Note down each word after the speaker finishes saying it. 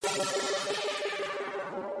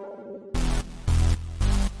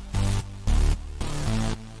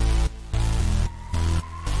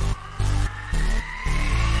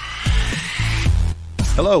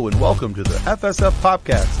Hello and welcome to the FSF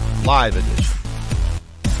Podcast Live Edition.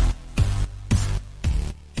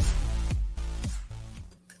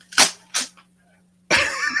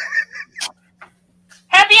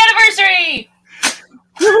 Happy anniversary!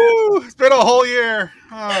 Woo! It's been a whole year.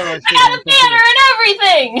 Oh, I got a banner and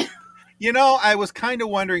everything! You know, I was kind of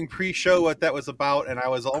wondering pre-show what that was about, and I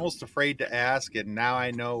was almost afraid to ask, and now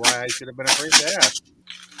I know why I should have been afraid to ask.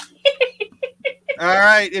 All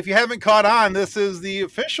right, if you haven't caught on, this is the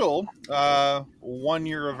official 1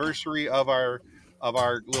 year anniversary of our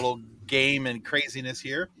little game and craziness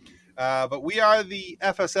here. But we are the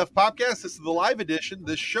FSF Podcast. This is the live edition,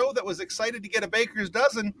 the show that was excited to get a baker's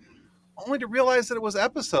dozen, only to realize that it was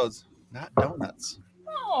episodes, not donuts.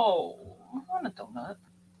 Oh, I want a donut.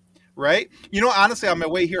 Right? You know, honestly, on my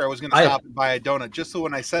way here, I was going to stop and buy a donut just so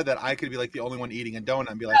when I said that, I could be like the only one eating a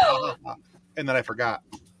donut and be like, ha, ha, ha. And then I forgot.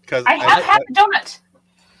 I have had a donut.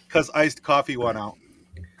 Because iced coffee went out.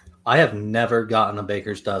 I have never gotten a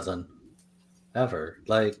baker's dozen. Ever.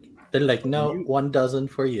 Like, they're like, no, 1 dozen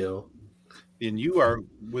for you. And you are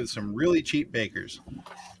with some really cheap bakers.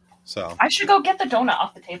 So I should go get the donut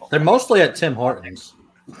off the table. They're mostly at Tim Hortons.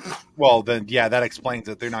 Well, then, yeah, that explains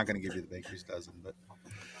it. They're not going to give you the baker's dozen, but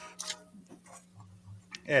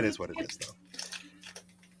it is what it is, though.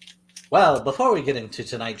 Well, before we get into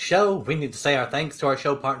tonight's show, we need to say our thanks to our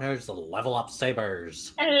show partners, the Level Up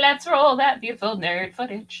Sabers. And let's roll that beautiful nerd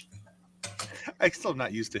footage. I'm still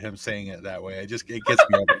not used to him saying it that way. It gets me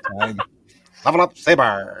every time. Level Up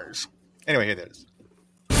Sabers. Anyway, here it is.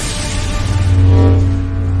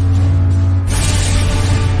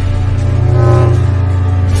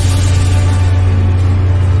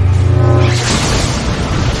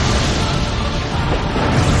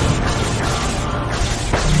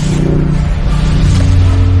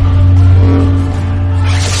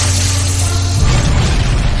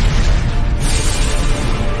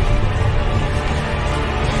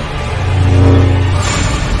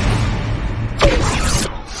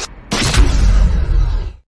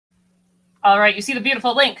 All right, you see the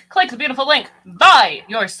beautiful link. Click the beautiful link. Buy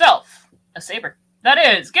yourself a saber.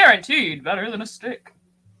 That is guaranteed better than a stick.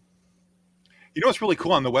 You know what's really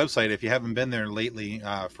cool on the website, if you haven't been there lately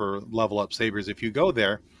for Level Up Sabers, if you go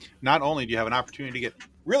there, not only do you have an opportunity to get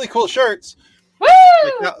really cool shirts, woo!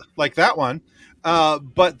 like that one,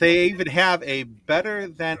 but they even have a better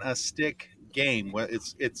than a stick game.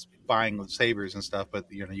 It's buying sabers and stuff, but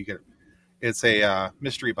you get it's a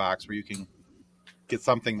mystery box where you can get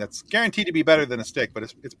something that's guaranteed to be better than a stick, but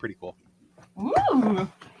it's pretty cool. Ooh.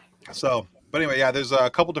 So, but anyway, yeah, there's a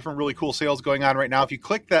couple different really cool sales going on right now. If you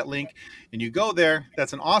click that link and you go there,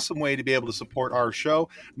 that's an awesome way to be able to support our show.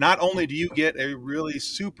 Not only do you get a really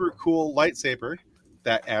super cool lightsaber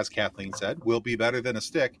that, as Kathleen said, will be better than a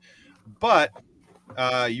stick, but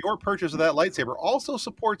your purchase of that lightsaber also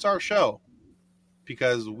supports our show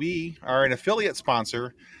because we are an affiliate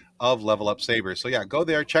sponsor of Level Up Sabers. So yeah, go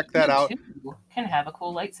there, check that out. You can have a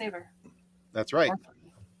cool lightsaber. That's right.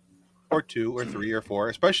 Or 2 or 3 or 4.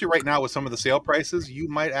 Especially right now with some of the sale prices, you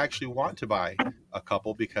might actually want to buy a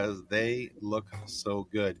couple because they look so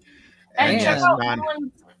good. And check out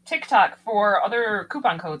Alan's TikTok for other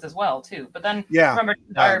coupon codes as well, too. But then remember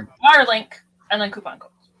our link and then coupon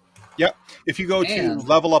codes. Yep. If you go to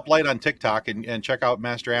Level Up Light on TikTok and check out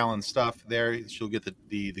Master Alan's stuff there, she'll get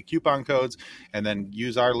the coupon codes and then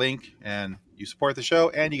use our link and you support the show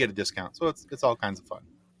and you get a discount. So it's all kinds of fun.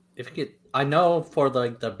 If you get, I know for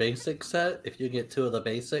the basic set, if you get 2 of the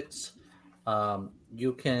basics,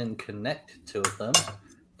 you can connect 2 of them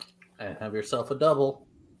and have yourself a double.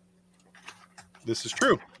 This is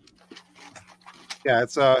true. Yeah,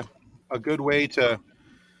 it's a good way to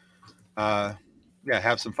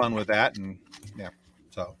have some fun with that, and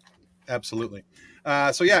so absolutely.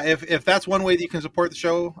 So yeah, if that's one way that you can support the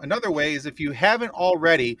show, another way is if you haven't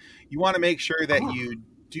already, you want to make sure that you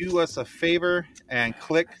do us a favor and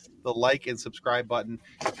click the like and subscribe button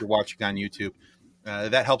if you're watching on YouTube.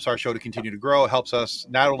 That helps our show to continue to grow. It helps us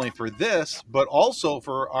not only for this, but also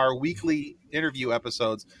for our weekly interview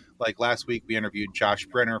episodes. Like last week, we interviewed Josh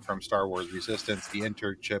Brenner from Star Wars Resistance, The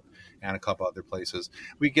Internship, and a couple other places.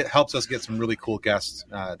 Helps us get some really cool guests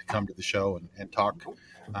to come to the show and talk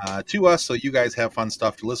to us, so you guys have fun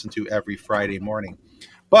stuff to listen to every Friday morning.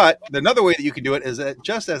 But another way that you can do it is that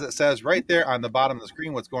just as it says right there on the bottom of the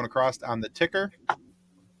screen, what's going across on the ticker,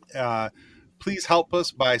 please help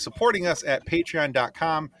us by supporting us at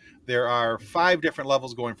patreon.com. There are 5 different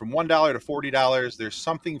levels going from $1 to $40. There's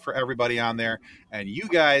something for everybody on there. And you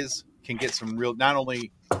guys can get some not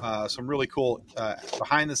only some really cool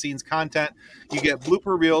behind the scenes content, you get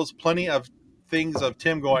blooper reels, plenty of things of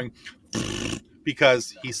Tim going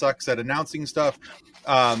because he sucks at announcing stuff.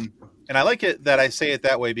 And I like it that I say it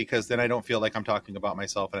that way because then I don't feel like I'm talking about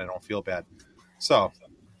myself and I don't feel bad. So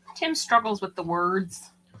Tim struggles with the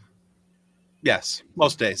words. yes,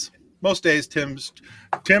 most days Tim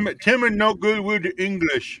are no good with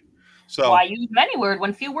English. So Why use many word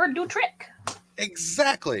when few word do trick?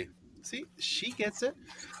 exactly. See, she gets it.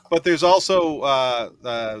 But there's also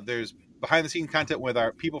there's behind the scenes content with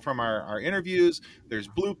our people from our interviews. There's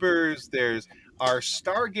bloopers. There's our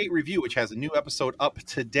Stargate review, which has a new episode up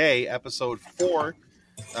today. Episode 4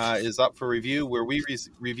 is up for review, where we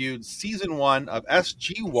reviewed season 1 of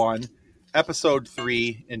SG1, episode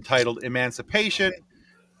 3, entitled Emancipation.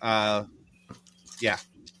 Yeah,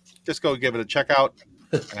 just go give it a check out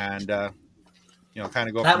and kind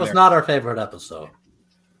of go. That from was there. not our favorite episode.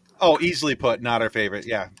 Oh, easily put, not our favorite.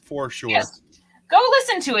 Yeah, for sure. Yes. Go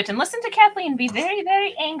listen to it and listen to Kathleen be very,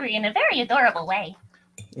 very angry in a very adorable way.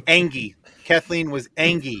 Angie. Kathleen was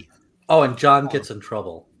Angie. Oh, and John gets in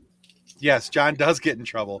trouble. Yes, John does get in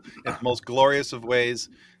trouble in the most glorious of ways.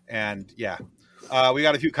 And yeah, we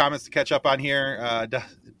got a few comments to catch up on here.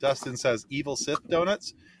 Dustin says, evil Sith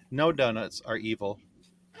donuts? No donuts are evil.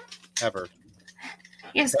 Ever.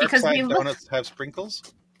 Yes, Dark because side they look... donuts have sprinkles?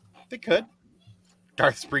 They could.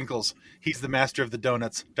 Darth Sprinkles. He's the master of the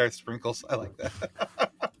donuts. Darth Sprinkles. I like that.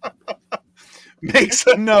 Makes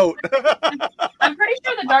a note. I'm pretty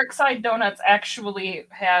sure the dark side donuts actually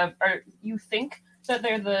have, or you think that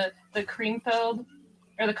they're the cream-filled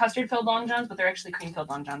or the custard-filled Long Johns, but they're actually cream-filled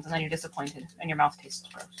Long Johns, and then you're disappointed and your mouth tastes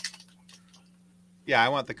gross. Yeah, I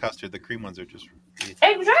want the custard. The cream ones are just...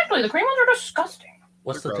 Exactly. The cream ones are disgusting.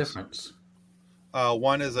 What's They're the gross. difference?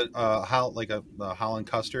 One is a Holland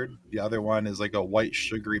custard. The other one is like a white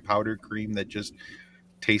sugary powdered cream that just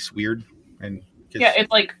tastes weird and gets, Yeah,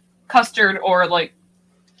 it's like custard or like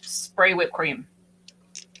spray whipped cream.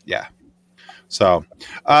 yeah. So,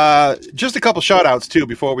 just a couple shout outs too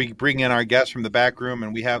before we bring in our guests from the back room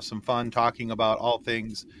and we have some fun talking about all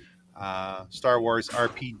things Star Wars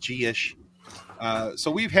RPG-ish.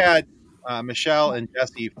 So we've had Michelle and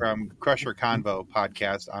Jesse from Crusher Convo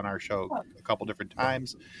podcast on our show a couple different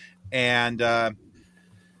times, and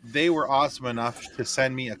they were awesome enough to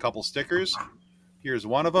send me a couple stickers. Here's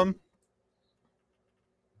one of them.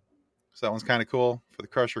 So that one's kind of cool for the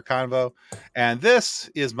Crusher Convo. And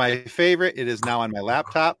this is my favorite. It is now on my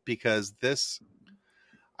laptop because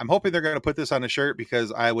I'm hoping they're going to put this on a shirt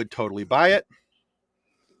because I would totally buy it.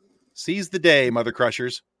 Seize the day, Mother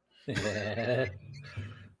Crushers.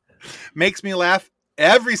 Makes me laugh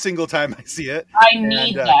every single time I see it. I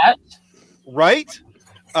need that. Right?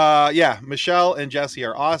 Yeah, Michelle and Jesse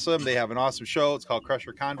are awesome. They have an awesome show. It's called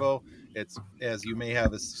Crusher Convo. It's, as you may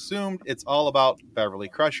have assumed, it's all about Beverly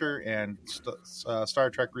Crusher and Star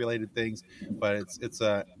Trek related things. But it's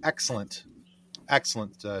a excellent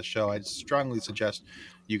show. I strongly suggest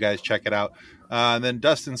you guys check it out. And then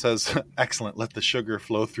Dustin says, "Excellent. Let the sugar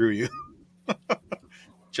flow through you."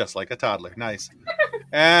 Just like a toddler. Nice.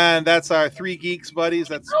 And that's our 3 geeks buddies.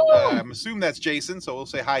 That's I'm assuming that's Jason, so we'll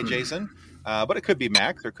say hi, Jason. But it could be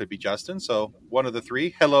Mac, there could be Justin. So one of the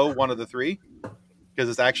 3. Hello, one of the 3. Because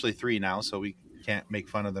it's actually 3 now, so we can't make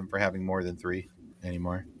fun of them for having more than 3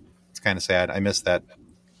 anymore. It's kind of sad. I miss that.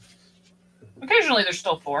 Occasionally there's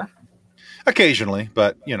still 4. Occasionally,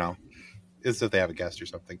 but it's if they have a guest or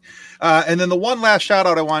something. And then the one last shout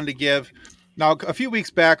out I wanted to give. Now, a few weeks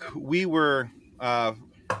back, we were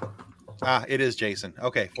it is Jason.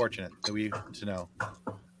 Okay, fortunate to know.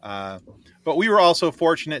 But we were also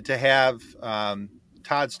fortunate to have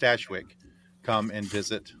Todd Stashwick come and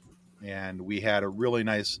visit, and we had a really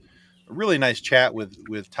nice chat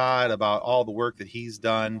with Todd about all the work that he's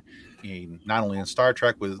done, not only in Star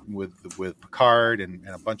Trek with Picard and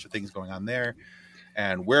a bunch of things going on there,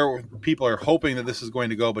 and where people are hoping that this is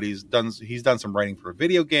going to go. But he's done some writing for a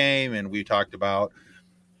video game, and we talked about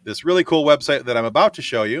this really cool website that I'm about to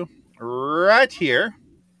show you right here.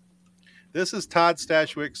 This is Todd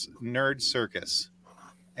Stashwick's Nerd Circus,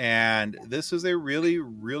 and this is a really,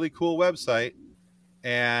 really cool website,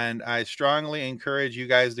 and I strongly encourage you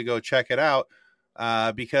guys to go check it out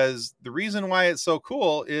because the reason why it's so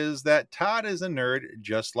cool is that Todd is a nerd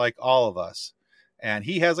just like all of us, and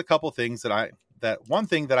he has a couple things one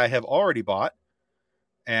thing that I have already bought,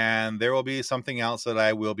 and there will be something else that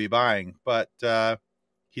I will be buying, but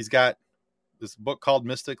he's got this book called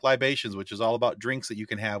Mystic Libations, which is all about drinks that you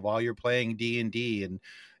can have while you're playing D&D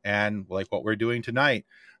and like what we're doing tonight.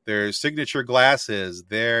 There's signature glasses.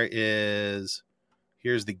 Here's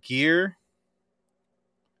the gear.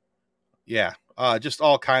 Yeah. Just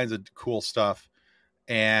all kinds of cool stuff.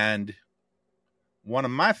 And one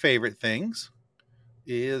of my favorite things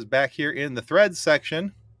is back here in the threads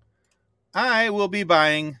section. I will be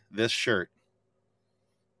buying this shirt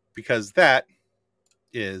because that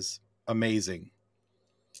is amazing.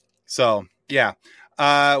 So, yeah,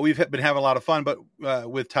 we've been having a lot of fun, but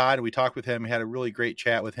with Todd, we talked with him. We had a really great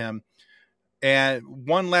chat with him. And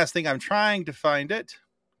one last thing, I'm trying to find it.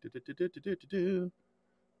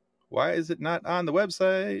 Why is it not on the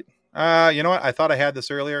website? You know what? I thought I had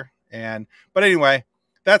this earlier. But anyway,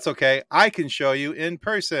 that's okay. I can show you in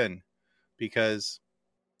person because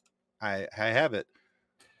I have it.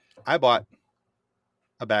 I bought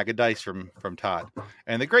a bag of dice from Todd.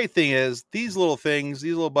 And the great thing is these little things,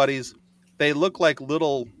 these little buddies, they look like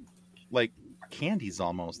little like candies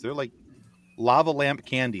almost. They're like lava lamp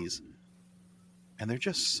candies. And they're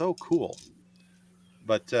just so cool.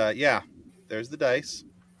 But yeah, there's the dice.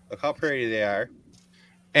 Look how pretty they are.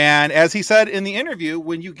 And as he said in the interview,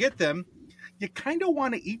 when you get them, you kind of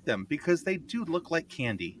want to eat them because they do look like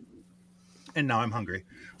candy. And now I'm hungry.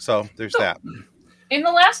 So there's that. In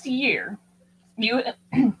the last year, you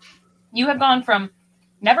have gone from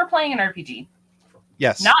never playing an RPG,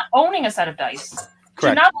 Yes. not owning a set of dice,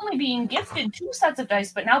 Correct. to not only being gifted 2 sets of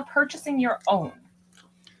dice, but now purchasing your own.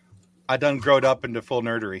 I done growed up into full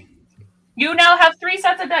nerdery. You now have 3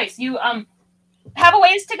 sets of dice. You have a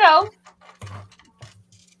ways to go,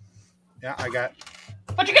 Yeah, I got.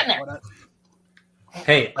 but you're getting there.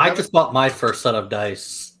 Hey, I just bought my first set of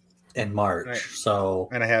dice in March, Right. so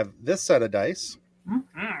And I have this set of dice,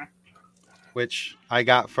 Mm-hmm. which I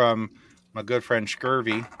got from my good friend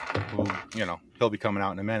Scurvy, who, you know, he'll be coming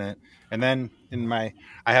out in a minute. And then I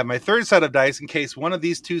have my third set of dice in case one of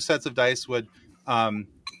these 2 sets of dice would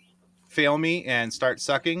fail me and start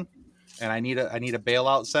sucking, and I need a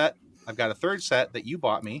bailout set. I've got a third set that you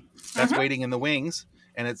bought me that's waiting in the wings,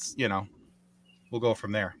 and it's, you know, we'll go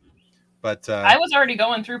from there. But I was already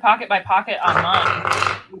going through pocket by pocket on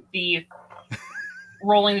mine with the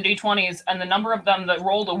rolling the d20s and the number of them that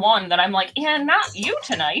rolled a 1 that I'm like, yeah, not you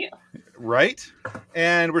tonight. right,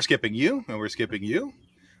 and we're skipping you, and we're skipping you,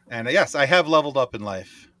 and yes, I have leveled up in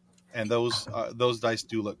life, and those dice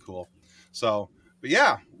do look cool. So, but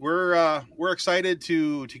yeah, we're excited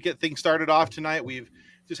to get things started off tonight. We've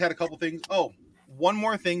just had a couple things. Oh, one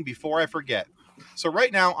more thing before I forget. So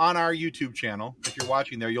right now on our YouTube channel, if you're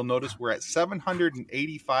watching there, you'll notice we're at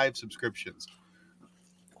 785 subscriptions.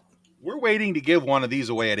 We're waiting to give one of these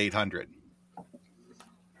away at 800.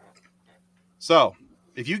 So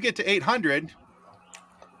if you get to 800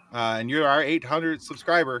 and you're our 800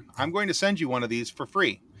 subscriber, I'm going to send you one of these for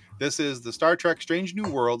free. This is the Star Trek Strange New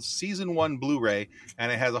Worlds Season 1 Blu-ray,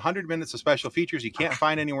 and it has 100 minutes of special features you can't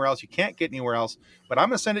find anywhere else. You can't get anywhere else, but I'm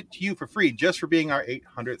going to send it to you for free just for being our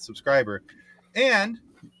 800th subscriber. And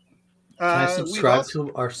can I subscribe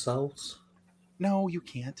to ourselves? No, you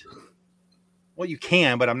can't. Well, you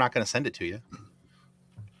can, but I'm not going to send it to you.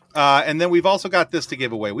 And then we've also got this to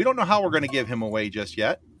give away. We don't know how we're going to give him away just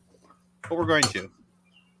yet, but we're going to.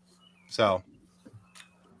 So,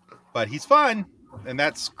 but he's fun. And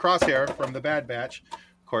that's Crosshair from the Bad Batch.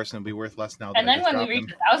 Of course, it'll be worth less now. And then when we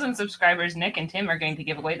reach 1,000 subscribers, Nick and Tim are going to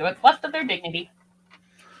give away what's left of their dignity.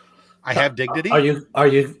 I have dignity. Are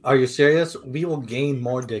you serious? We will gain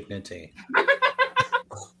more dignity.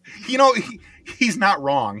 You know, he's not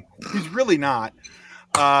wrong. He's really not.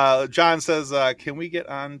 John says, "Can we get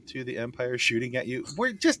on to the Empire shooting at you?"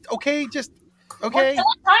 We're just okay. Just okay. We're still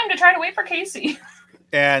in time to try to wait for Casey.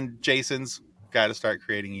 And Jason's got to start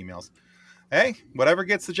creating emails. Hey, whatever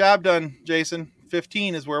gets the job done, Jason.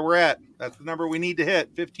 15 is where we're at. That's the number we need to hit.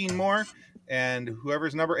 15 more, and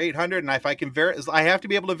whoever's number 800. And if I can I have to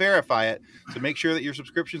be able to verify it to make sure that your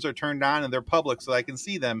subscriptions are turned on and they're public so I can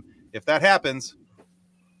see them. If that happens,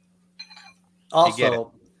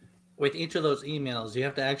 also, with each of those emails, you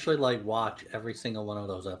have to actually watch every single one of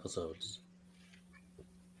those episodes.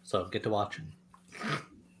 So get to watching.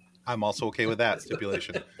 I'm also okay with that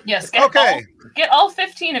stipulation. Yes. Get all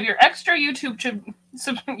 15 of your extra YouTube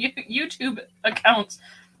accounts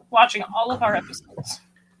watching all of our episodes.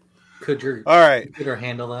 Could your all right computer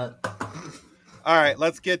handle that? All right,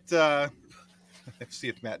 let's get. Let's see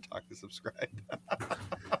if Matt talked to subscribe.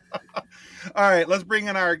 All right, let's bring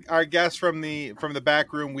in our guests from the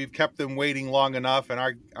back room. We've kept them waiting long enough, and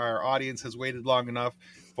our audience has waited long enough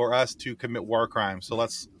for us to commit war crimes. So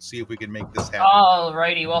let's see if we can make this happen.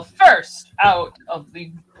 Alrighty. Well, first out of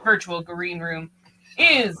the virtual green room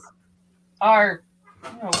is our.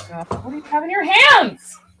 Oh God! What do you have in your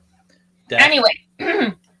hands? Death. Anyway,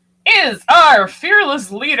 is our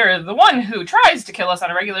fearless leader, the one who tries to kill us on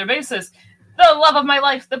a regular basis, the love of my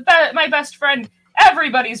life, my best friend,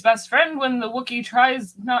 everybody's best friend when the Wookiee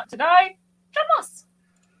tries not to die, John Moss.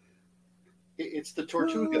 It's the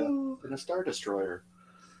Tortuga in a Star Destroyer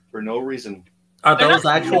for no reason. Are those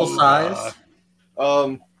actual size?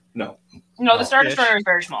 No. No, the Star fish. Destroyer is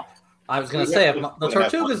very small. I was gonna say, if the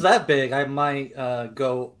Tortuga's that big, I might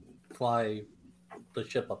go fly the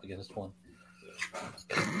ship up against one.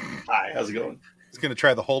 Hi, how's it going? He's going to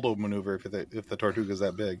try the holdo maneuver if the Tortuga's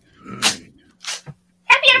that big.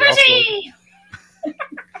 Happy anniversary!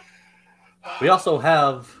 We also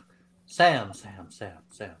have Sam.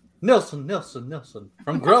 Nilsson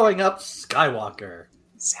from Growing Up Skywalker.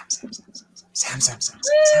 Sam.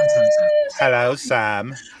 Hello,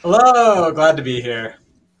 Sam. Hello, glad to be here.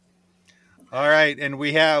 All right, and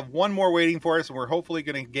we have one more waiting for us, and we're hopefully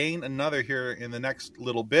going to gain another here in the next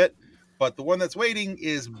little bit. But the one that's waiting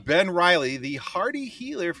is Ben Riley, the hardy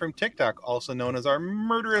healer from TikTok, also known as our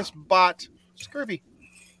murderous bot, Scurvy.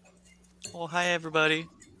 Oh, hi, everybody.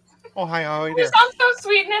 Oh, hi, how are you You there? sound so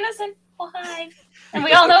sweet and innocent. Oh, hi. And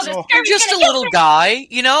we all know this. I'm just a little guy,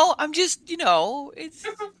 you know? I'm just, you know,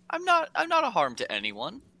 I'm not a harm to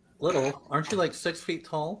anyone. Little, aren't you like 6 feet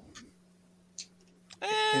tall?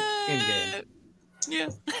 In-game. Yeah.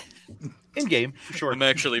 In game, for sure. I'm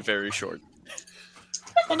actually very short.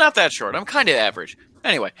 Well, not that short. I'm kind of average.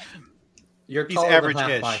 Anyway. You're He's taller than half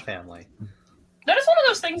average-ish. my family. That is one of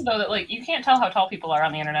those things, though, that like you can't tell how tall people are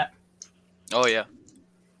on the internet. Oh, yeah.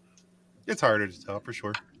 It's harder to tell, for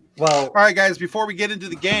sure. Well, All right, guys, before we get into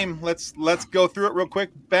the game, let's go through it real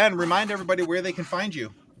quick. Ben, remind everybody where they can find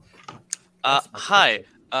you. Hi.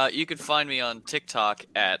 You can find me on TikTok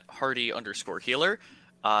at hardy_healer.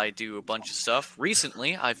 I do a bunch of stuff.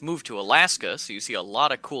 Recently, I've moved to Alaska, so you see a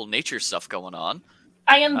lot of cool nature stuff going on.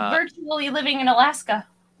 I am virtually living in Alaska.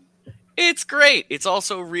 It's great. It's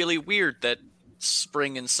also really weird that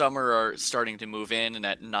spring and summer are starting to move in, and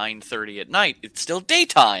at 9:30 at night, it's still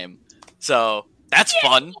daytime. So that's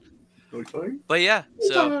fun. Okay. But yeah,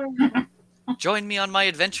 so join me on my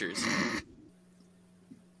adventures.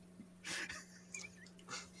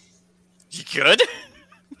 You good?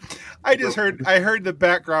 I heard the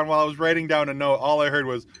background while I was writing down a note. All I heard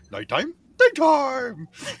was nighttime.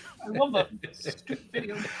 I love that stupid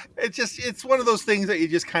video. It's one of those things that you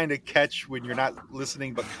just kind of catch when you're not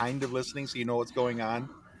listening, but kind of listening, so you know what's going on.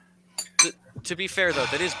 To be fair, though,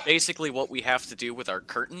 that is basically what we have to do with our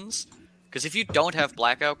curtains. Because if you don't have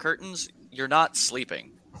blackout curtains, you're not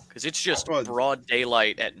sleeping. Because it's just broad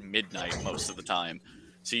daylight at midnight most of the time.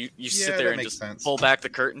 So you sit there and just pull back the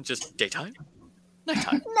curtain, just daytime,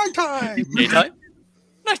 nighttime, Nighttime. daytime,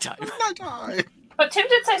 nighttime. Nighttime. But Tim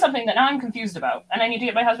did say something that now I'm confused about, and I need to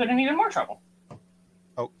get my husband in even more trouble.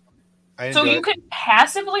 So you could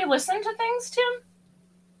passively listen to things, Tim?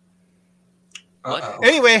 What?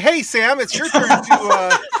 Anyway, hey Sam, it's your turn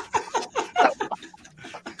to.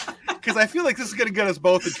 Because I feel like this is going to get us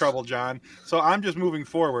both in trouble, John. So I'm just moving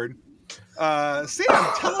forward. Sam,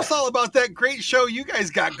 tell us all about that great show you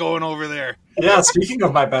guys got going over there. Yeah, speaking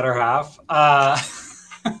of my better half, my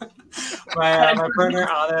partner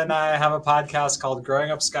Anna and I have a podcast called Growing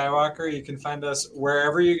Up Skywalker. You can find us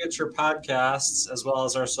wherever you get your podcasts, as well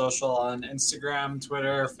as our social on Instagram,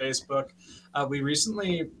 Twitter, Facebook. We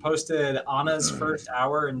recently posted Anna's first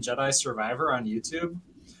hour in Jedi Survivor on YouTube,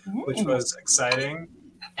 which was exciting,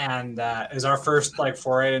 and is our first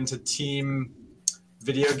foray into team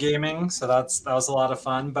video gaming. So that was a lot of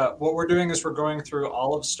fun. But what we're doing is we're going through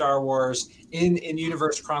all of Star Wars in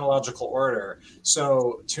universe chronological order.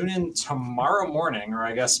 So tune in tomorrow morning, or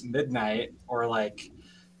I guess midnight, or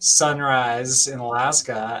sunrise in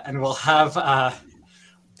Alaska, and we'll have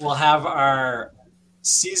our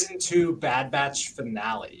season 2 Bad Batch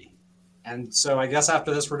finale. And so I guess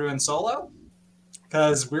after this we're doing Solo,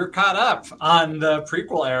 because we're caught up on the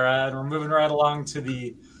prequel era and we're moving right along to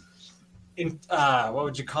the what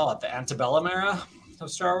would you call it? The antebellum era of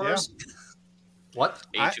Star Wars? Yeah. what?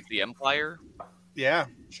 Age of the Empire. Yeah.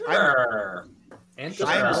 Sure. I am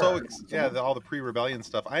so all the pre-rebellion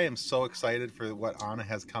stuff. I am so excited for what Anna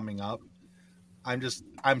has coming up.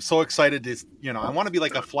 I'm so excited to, I want to be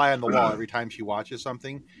like a fly on the wall every time she watches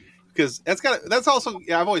something, because that's also,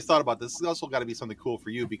 I've always thought about this. It's also got to be something cool for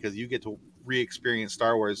you, because you get to re-experience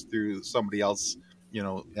Star Wars through somebody else,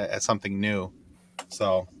 as something new.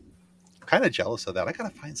 So I'm kind of jealous of that. I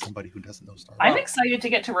got to find somebody who doesn't know Star Wars. I'm excited to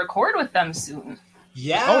get to record with them soon.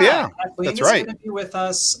 Yeah. Oh, yeah. Kathleen That's is right. going to be with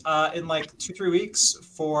us in 2-3 weeks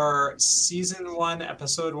for season 1,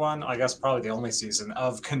 episode 1, I guess probably the only season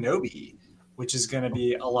of Kenobi, which is going to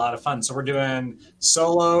be a lot of fun. So we're doing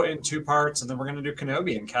Solo in 2 parts, and then we're going to do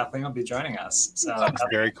Kenobi, and Kathleen will be joining us. So That's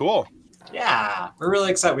very cool. yeah, we're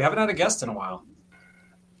really excited. We haven't had a guest in a while.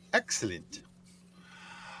 Excellent.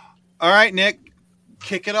 All right, Nick,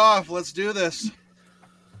 kick it off. Let's do this.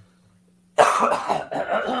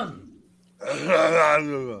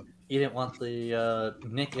 You didn't want the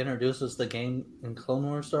Nick introduces the game in Clone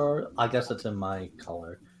Wars style? I guess it's in my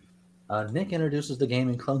color. Nick introduces the game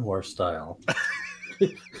in Clone Wars style.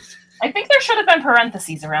 I think there should have been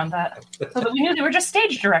parentheses around that, so that we knew they were just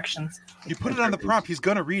stage directions. You put it on the prompt, he's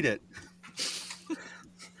gonna read it.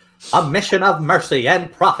 A mission of mercy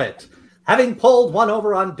and profit. Having pulled one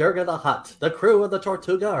over on Durga the Hutt, the crew of the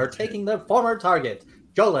Tortuga are taking their former target,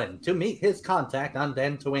 Jolin, to meet his contact on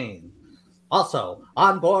Dantooine. Also,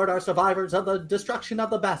 on board are survivors of the destruction of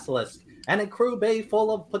the Basilisk and a crew bay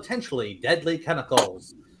full of potentially deadly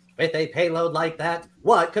chemicals. With a payload like that,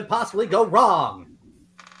 what could possibly go wrong?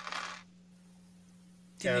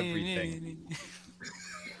 Everything.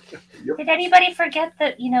 Did anybody forget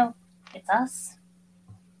that, it's us?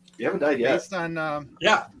 You haven't died yet.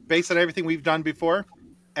 Based on everything we've done before,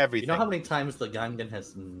 everything. You know how many times the Gungan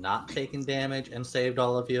has not taken damage and saved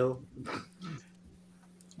all of you?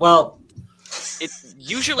 Well, it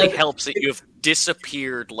usually helps that you've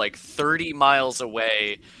disappeared like 30 miles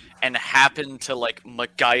away and happened to like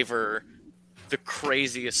MacGyver the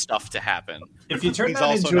craziest stuff to happen. If you turn He's that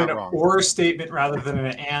also into an not wrong. or statement rather than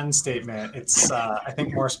an and statement, it's, I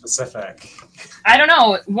think, more specific. I don't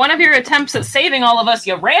know. One of your attempts at saving all of us,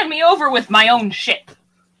 you ran me over with my own ship.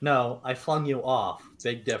 No, I flung you off.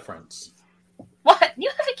 Big difference. What? You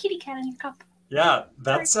have a kitty cat in your cup. Yeah,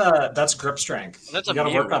 that's grip strength. That's you a got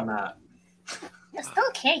to mew. work on that. It's still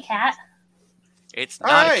a kitty cat. It's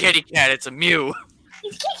not Alright. a kitty cat, it's a mew.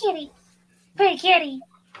 It's kitty. Pretty kitty.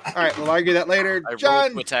 All right, we'll argue that later. I rolled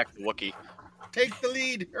John, to attack the Wookiee. take the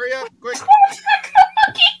lead. Hurry up, quick.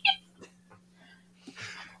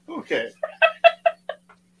 Okay.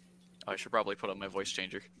 Oh, I should probably put on my voice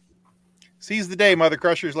changer. Seize the day, Mother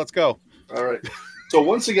Crushers. Let's go. All right. So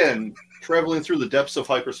once again, traveling through the depths of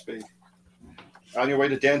hyperspace, on your way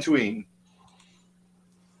to Dantooine,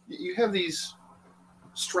 you have these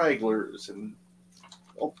stragglers and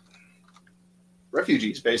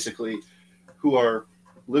refugees, basically, who are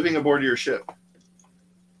living aboard your ship,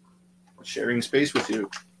 sharing space with you,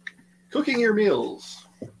 cooking your meals,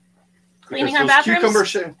 Cleaning Because our those cucumber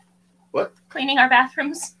bathrooms? what? Cleaning our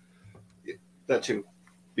bathrooms. That too,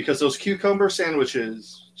 because those cucumber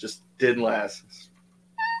sandwiches just didn't last.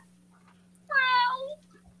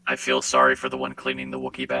 I feel sorry for the one cleaning the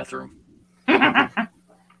Wookiee bathroom. It's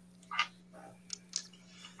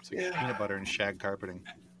like peanut butter and shag carpeting.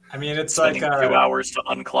 I mean, it's Spending like 2 hours to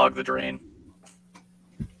unclog the drain.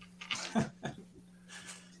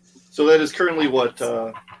 So that is currently what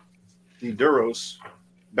the Duros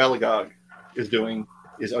Balagog is doing,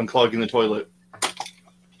 is unclogging the toilet.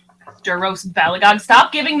 Duros, Balagog,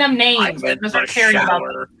 stop giving them I names. meant Because the they're caring about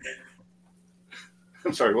them. shower.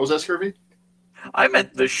 I'm sorry, what was that, Scurvy? I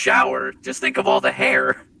meant the shower. Just think of all the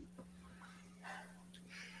hair.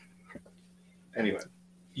 Anyway.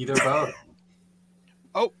 either both.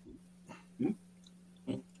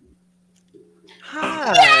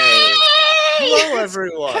 Hi. Hello,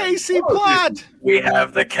 everyone. Casey Plot. We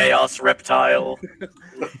have the Chaos Reptile.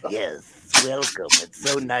 Yes, welcome. It's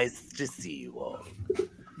so nice to see you all.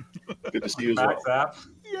 Good to see you as well. Back that.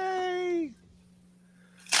 Yay.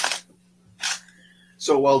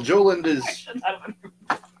 So while Joland is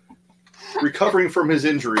recovering from his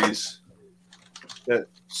injuries that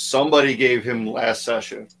somebody gave him last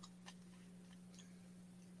session,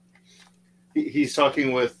 he's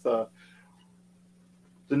talking with the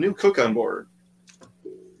new cook on board,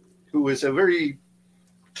 who is a very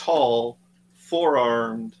tall,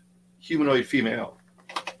 four-armed humanoid female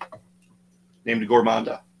named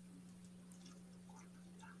Gormanda.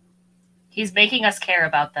 He's making us care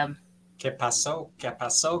about them. ¿Qué pasó,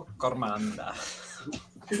 Gormanda?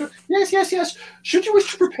 Yes. Should you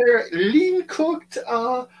wish to prepare lean-cooked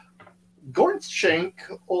Gornt shank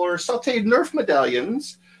or sautéed Nerf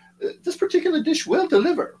medallions, this particular dish will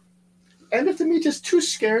deliver. And if the meat is too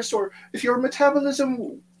scarce or if your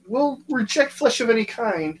metabolism will reject flesh of any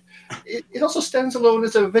kind, it also stands alone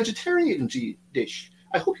as a vegetarian dish.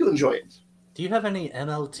 I hope you'll enjoy it. Do you have any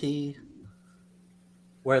MLT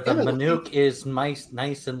where the MLT? Manook is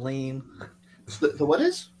nice and lean? The what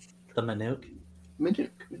is? The Manook?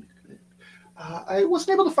 Minute. I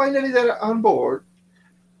wasn't able to find any that are on board,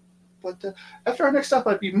 but after our next stop,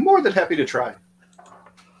 I'd be more than happy to try.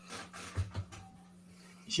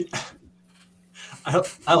 I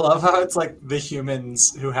love how it's like the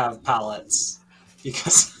humans who have palates,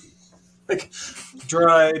 because like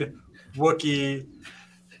droid, Wookiee,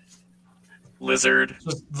 Lizard.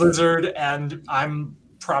 just lizard, and I'm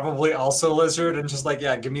probably also lizard, and just like,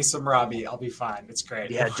 yeah, give me some raw meat, I'll be fine. It's great.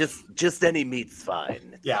 Yeah, just any meat's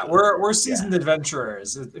fine. Yeah, we're seasoned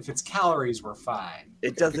adventurers. If it's calories, we're fine.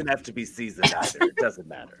 It doesn't have to be seasoned either. It doesn't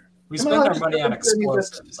matter. We spend our money on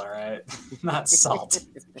explosives, all right? Not salt.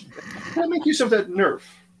 Can I make use of that Nerf?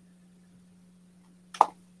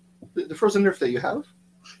 The frozen Nerf that you have?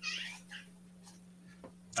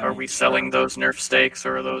 Are we selling those Nerf steaks,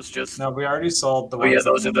 or are those just? No, we already sold the Oh ones. yeah,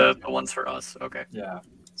 those are the ones for us. Okay. Yeah,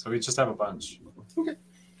 so we just have a bunch. Okay.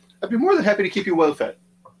 I'd be more than happy to keep you well fed.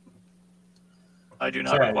 I do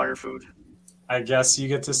not require food. I guess you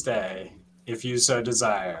get to stay if you so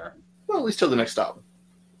desire. Well, at least till the next stop.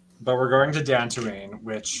 But we're going to Dantooine,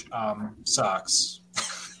 which sucks.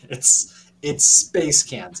 it's space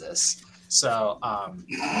Kansas. So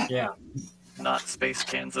yeah. Not space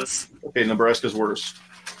Kansas. Okay, Nebraska's worse.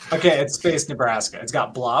 Okay, it's space Nebraska. It's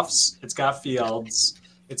got bluffs. It's got fields.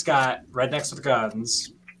 It's got rednecks with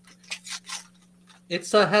guns. Has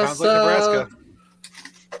Sounds like Nebraska.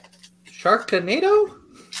 Sharknado?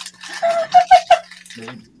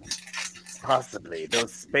 Possibly.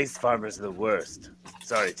 Those space farmers are the worst.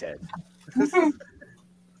 Sorry, Ted.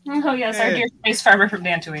 Oh yes, our dear space farmer from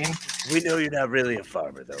Dantooine. We know you're not really a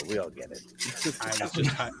farmer, though. We all get it.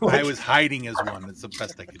 I was hiding as one. That's the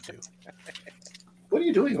best I could do. What are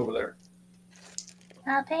you doing over there?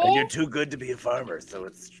 And you're too good to be a farmer, so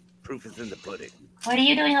it's proof is in the pudding. What are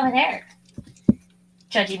you doing over there?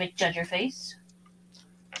 Judgy McJudgerface.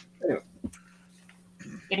 Yeah.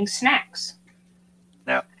 Getting snacks.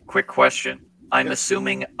 Now, quick question. I'm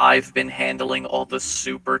assuming I've been handling all the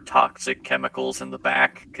super toxic chemicals in the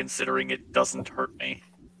back, considering it doesn't hurt me.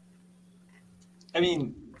 I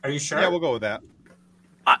mean, are you sure? Yeah, we'll go with that.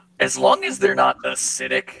 As long as they're not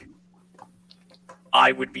acidic,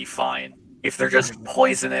 I would be fine. If they're just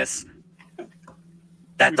poisonous,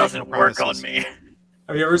 that doesn't work on me.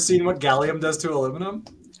 Have you ever seen what gallium does to aluminum?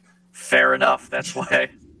 Fair enough. That's why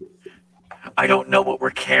I don't know what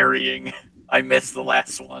we're carrying. I missed the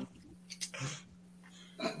last one.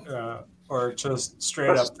 Or just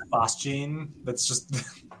straight up phosgene. That's just.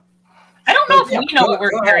 I don't know if we know what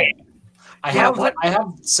we're carrying. I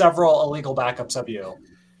have several illegal backups of you.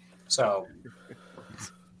 So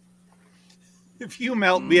If you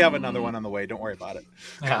melt, we have another one on the way. Don't worry about it.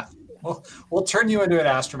 yeah, we'll turn you into an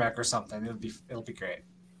astromech or something. It'll be great.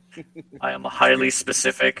 I am a highly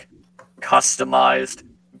specific, customized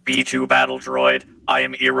B2 battle droid. I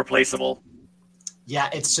am irreplaceable. Yeah,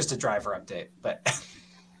 it's just a driver update, but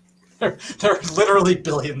there are literally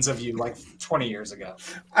billions of you like 20 years ago.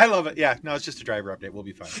 I love it. Yeah, no, it's just a driver update. We'll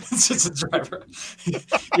be fine. It's just a driver.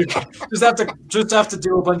 You just have to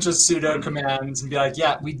do a bunch of pseudo commands and be like,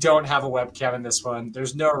 yeah, we don't have a webcam in this one.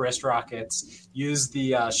 There's no wrist rockets. Use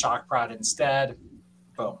the shock prod instead.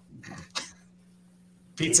 Boom.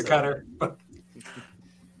 Pizza cutter.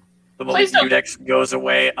 The moment Udex goes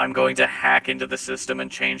away, I'm going to hack into the system and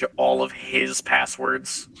change all of his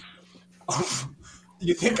passwords. Oh,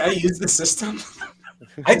 you think I use the system?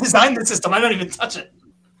 I designed the system. I don't even touch it.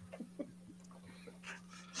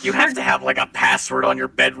 You have to have like a password on your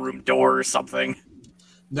bedroom door or something.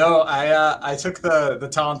 No, I took the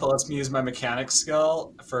talent that lets me use my mechanics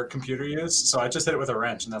skill for computer use, so I just hit it with a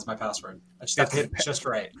wrench, and that's my password. I just have to hit it just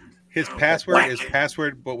right. His password is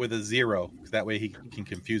password, but with a 0. That way he can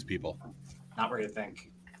confuse people. Not where you think.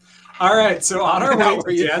 All right, so on our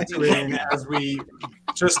way to Dantooine, as we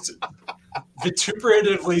just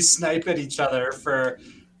vituperatively snipe at each other for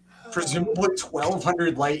presumably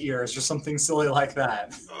 1,200 light years or something silly like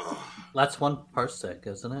that. That's 1 parsec,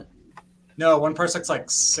 isn't it? No, 1 parsec's like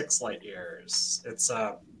 6 light years. It's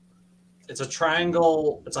a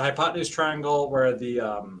triangle. It's a hypotenuse triangle where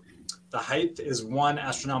the height is 1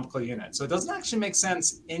 astronomical unit. So it doesn't actually make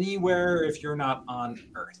sense anywhere if you're not on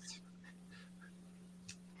Earth.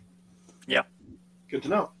 Yeah. Good to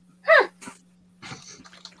know.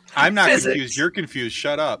 I'm not Physics. confused. You're confused.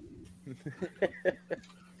 Shut up.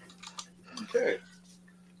 Okay.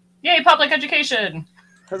 Yay, public education!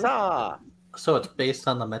 Huzzah! So it's based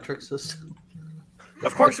on the metric system?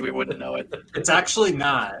 Of course we wouldn't know it. It's actually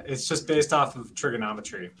not. It's just based off of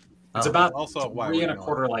trigonometry. It's about Also, why 3 would and a you know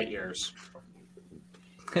quarter light years.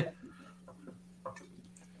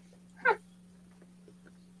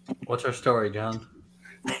 What's our story, John?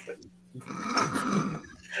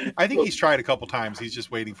 I think he's tried a couple times. He's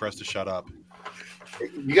just waiting for us to shut up.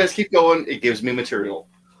 You guys keep going. It gives me material.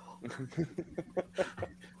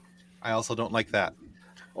 I also don't like that.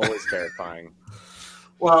 Always terrifying.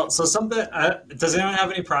 Well, so something. Does anyone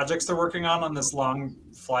have any projects they're working on this long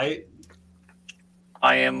flight?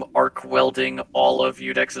 I am arc welding all of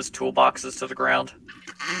Udex's toolboxes to the ground.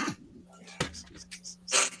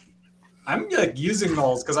 I'm like using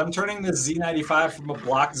those because I'm turning the Z95 from a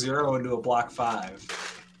block 0 into a block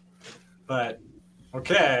 5. But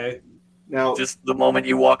okay. Now, Just the moment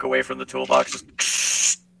you walk away from the toolbox,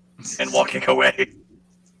 just and walking away.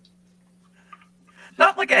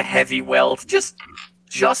 Not like a heavy weld, just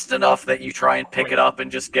enough that you try and pick it up and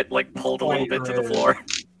just get like pulled a little bit to the floor.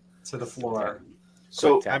 To the floor.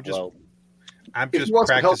 so I'm just If you want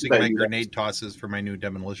some help practicing today, my you grenade tosses for my new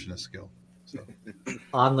demolitionist skill. So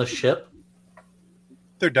On the ship?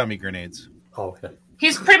 they're dummy grenades, Oh, okay.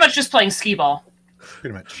 He's pretty much just playing skee ball.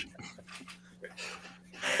 pretty much.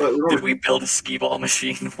 but Did we build a skee ball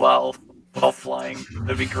machine while flying?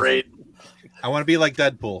 That'd be great. I want to be like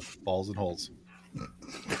Deadpool, balls and holes.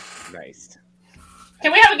 Nice.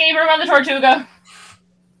 Can we have a game room on the Tortuga?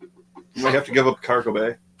 you might have to give up cargo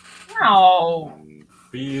bay. No.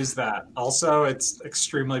 We use that. Also, it's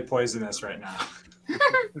extremely poisonous right now.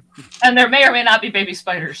 And there may or may not be baby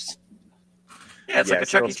spiders. Yeah, it's like a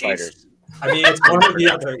Chuck E. still Cheese. spiders. I mean, it's one or the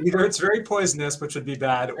other. Either it's very poisonous, which would be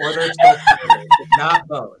bad, or there's no spiders. Not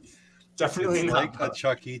both. Definitely It's not like a both.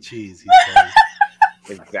 Chuck E. Cheese. He says.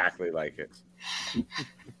 Exactly like it. Who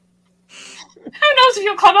knows if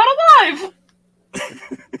you'll come out alive?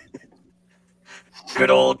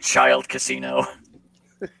 Good old child casino.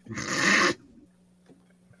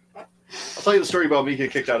 I'll tell you the story about me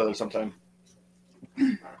getting kicked out of there sometime.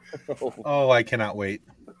 Oh, I cannot wait.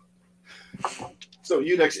 So,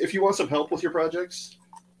 Unix, if you want some help with your projects,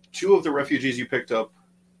 2 of the refugees you picked up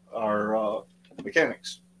are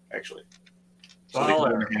mechanics, actually. So they can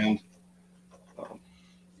lend a hand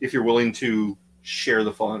if you're willing to share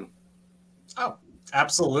the fun. Oh,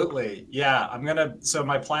 absolutely. Yeah, so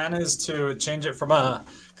my plan is to change it from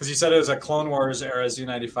because you said it was a Clone Wars era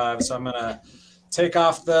Z95, so I'm going to take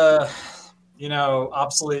off the,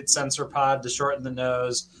 obsolete sensor pod to shorten the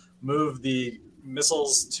nose, move the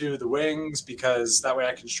missiles to the wings because that way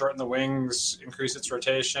I can shorten the wings, increase its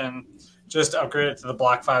rotation, just upgrade it to the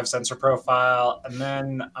Block 5 sensor profile, and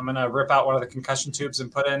then I'm going to rip out one of the concussion tubes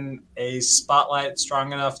and put in a spotlight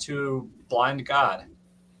strong enough to blind God.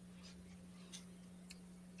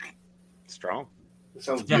 Strong. It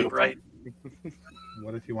sounds Yeah, beautiful. Right.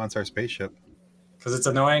 What if he wants our spaceship? Because it's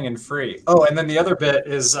annoying and free. Oh, and then the other bit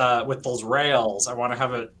is with those rails, I want to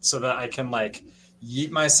have it so that I can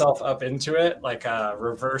yeet myself up into it like a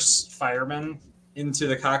reverse fireman into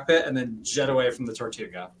the cockpit and then jet away from the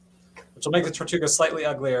Tortuga, which will make the Tortuga slightly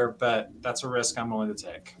uglier, but that's a risk I'm willing to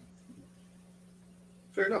take.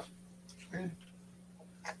 Fair enough.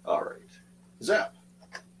 All right. Zap,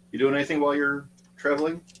 you doing anything while you're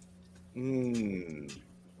traveling? Let's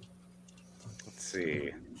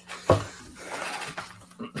see. I'm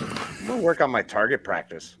gonna work on my target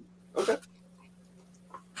practice. Okay.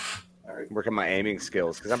 All right. Work on my aiming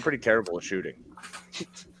skills because I'm pretty terrible at shooting.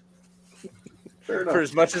 Fair enough. For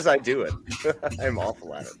as much as I do it, I'm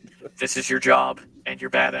awful at it. This is your job, and you're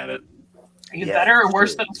bad at it. Are you Yeah, better or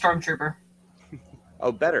worse true. than a stormtrooper?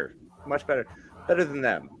 Oh, better, much better, better than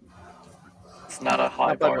them. It's not a high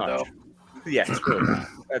Not by bar, much. though. Yeah, it's really not.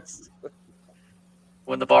 That's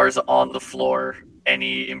When the bar is on the floor,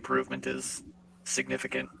 any improvement is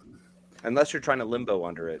significant. unless you're trying to limbo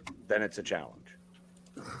under it, then it's a challenge.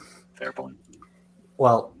 Fair point.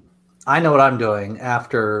 Well, I know what I'm doing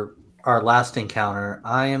after our last encounter.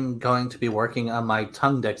 I am going to be working on my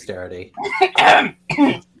tongue dexterity.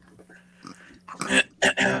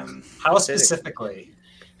 How specifically?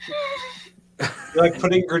 You're like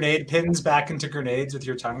putting grenade pins back into grenades with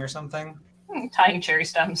your tongue or something? Tying cherry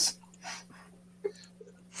stems.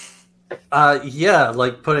 Yeah,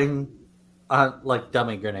 like putting like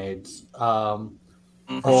dummy grenades. Mhm.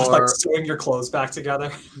 Just like Or sewing your clothes back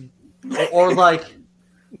together? or like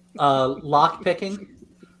lock picking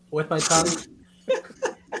with my tongue.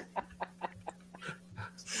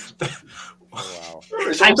 Oh, wow. All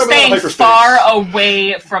right, so I'm we're coming out of staying hyperspace. far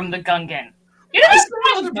away from the Gungan. You know I that's still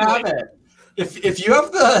what I'm let him have doing. it.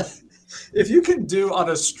 If you can do on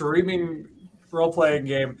a streaming role playing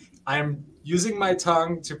game, I'm using my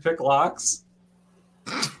tongue to pick locks.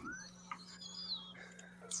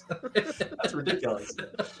 That's ridiculous.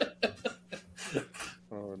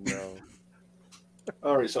 Oh no.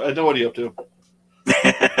 All right, so Ed, what are you up to?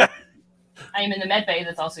 I am in the med bay.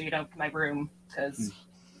 That's also, my room, because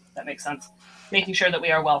that makes sense. Making sure that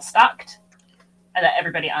we are well stocked and that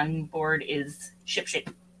everybody on board is shipshape.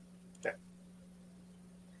 Okay.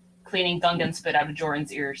 Cleaning Gungan spit out of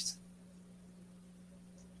Joran's ears.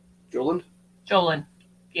 Joland? Jolin.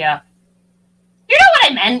 Yeah. You know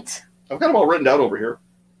what I meant. I've got them all written down over here.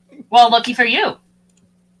 Well, lucky for you.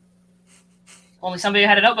 Only somebody who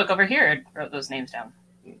had a notebook over here wrote those names down.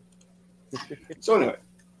 So anyway,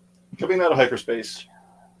 Coming out of hyperspace,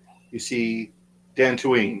 you see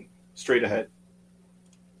Dantooine straight ahead.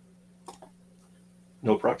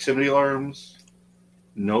 No proximity alarms,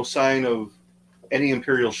 no sign of any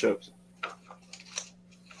Imperial ships.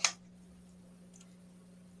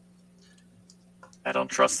 I don't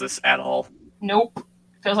trust this at all. Nope.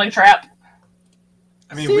 Feels like a trap.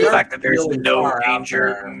 I mean, The we fact that there's really no far out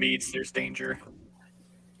danger there. means there's danger.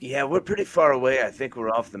 Yeah, we're pretty far away. I think we're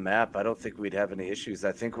off the map. I don't think we'd have any issues.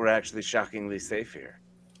 I think we're actually shockingly safe here.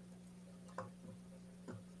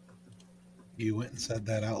 You went and said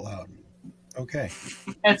that out loud. Okay.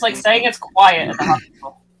 It's like saying it's quiet at the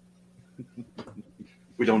hospital.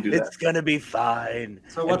 We don't do that. It's gonna be fine.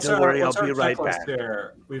 So And what's don't our, worry, what's I'll our be right checklist back.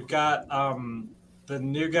 here? We've got the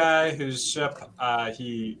new guy whose ship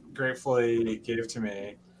he gratefully gave to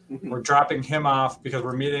me. We're dropping him off because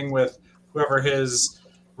we're meeting with whoever his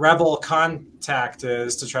rebel contact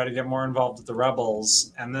is to try to get more involved with the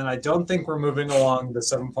rebels. And then I don't think we're moving along the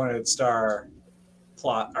 7-pointed star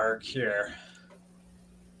plot arc here.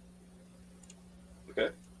 Okay.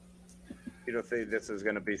 You don't think this is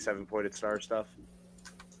going to be 7-pointed star stuff?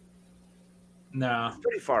 No, It's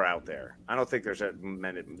pretty far out there. I don't think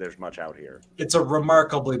there's much out here. it's a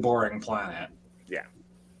remarkably boring planet. Yeah.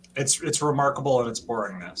 It's remarkable in its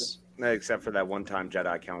boringness. Except for that one-time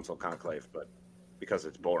Jedi Council conclave, but because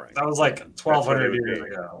it's boring. That was like That's what it 1,200 would years be.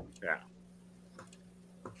 ago.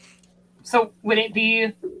 Yeah. So would it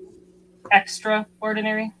be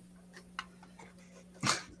extraordinary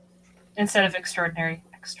instead of extraordinary?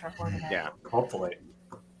 Extraordinary. Yeah. Hopefully.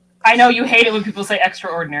 I know you hate it when people say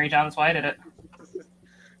extraordinary, John. That's why I did it.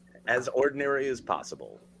 As ordinary as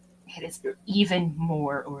possible. It is even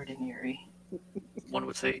more ordinary. One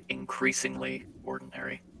would say increasingly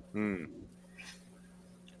ordinary.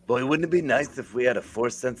 Boy, wouldn't it be nice if we had a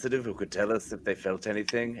force sensitive who could tell us if they felt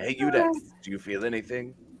anything? Hey, Udex, do you feel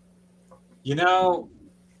anything? You know,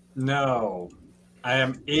 no. I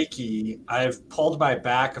am achy. I've pulled my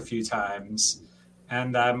back a few times,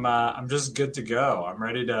 and I'm just good to go. I'm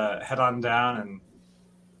ready to head on down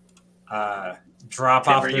and drop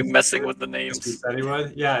Tim, off. are you this- messing with the He names? said he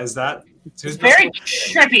would. Yeah, is that? It's very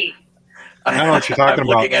trippy. I don't know what you're talking I'm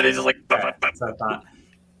about. looking at it just like. Yeah, that's what I thought.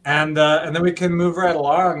 And then we can move right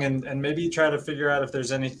along and maybe try to figure out if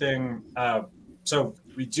there's anything. So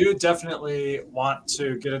we do definitely want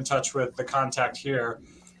to get in touch with the contact here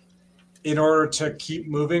in order to keep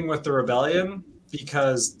moving with the rebellion,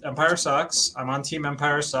 because Empire sucks. I'm on Team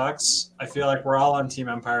Empire sucks. I feel like we're all on Team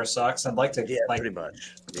Empire sucks. I'd like to Pretty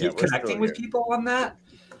much. keep connecting with people on that.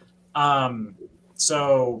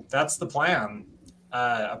 So that's the plan.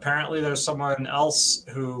 Apparently, there's someone else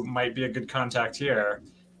who might be a good contact here.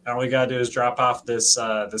 And all we gotta do is drop off this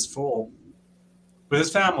this fool with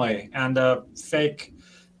his family and a fake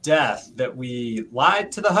death that we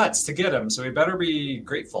lied to the Hutts to get him. So we better be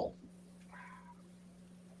grateful.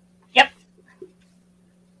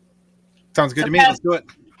 Sounds good to me. Let's do it.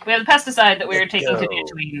 We have the pesticide that we were Let's taking to go.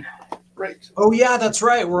 Dantooine Right. Oh yeah, that's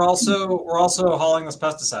right. We're also hauling this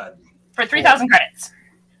pesticide. for 3,000 credits.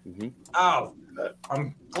 Oh,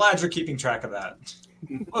 I'm glad you're keeping track of that.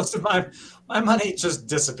 Most of my money just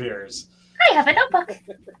disappears. I have a notebook.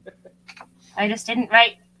 I just didn't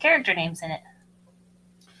write character names in it.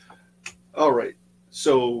 All right.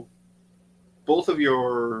 So both of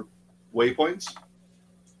your waypoints,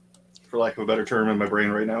 for lack of a better term in my brain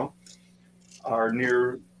right now, are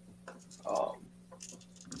near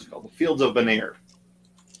what's it called? The Fields of Benair.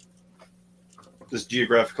 This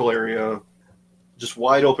geographical area, just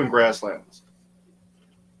wide open grasslands.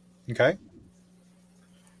 Okay.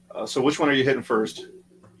 So which one are you hitting first?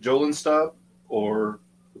 Jolin's stop or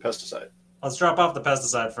the pesticide? Let's drop off the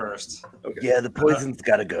pesticide first. Okay. Yeah, the poison's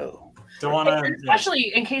gotta go. Don't want to.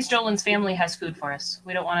 Especially in case Jolin's family has food for us.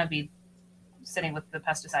 We don't want to be sitting with the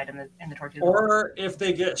pesticide in the tortilla. Or if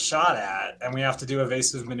they get shot at and we have to do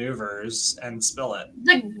evasive manovers and spill it.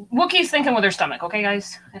 The Wookiee's thinking with her stomach, okay,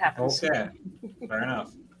 guys? It happens. Okay, fair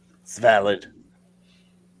enough. It's valid.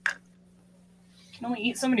 Can only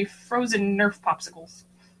eat so many frozen Nerf popsicles.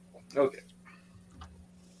 Okay.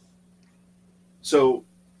 So,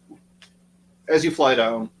 as you fly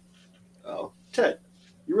down, Ted,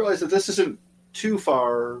 you realize that this isn't too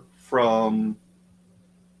far from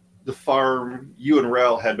the farm you and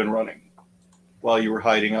Rel had been running while you were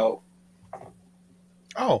hiding out.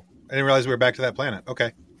 Oh, I didn't realize we were back to that planet.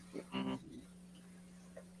 Okay. Mhm.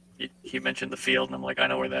 He mentioned the field, and I'm like, I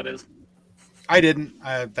know where that is. I didn't.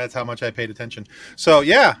 That's how much I paid attention. So,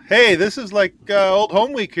 yeah. Hey, this is like old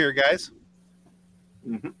home week here, guys.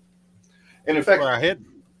 Mm-hmm. And in fact, Where I hid.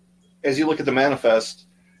 as you look at the manifest,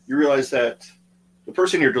 you realize that the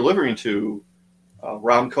person you're delivering to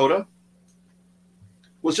Ramkota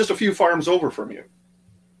was just a few farms over from you.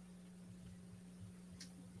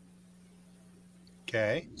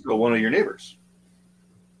 Okay. So one of your neighbors.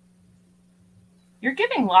 You're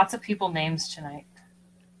giving lots of people names tonight.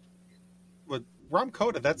 Well,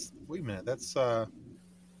 Ramkota, that's... Wait a minute. That's...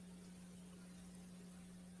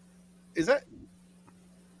 Is that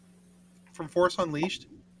from Force Unleashed?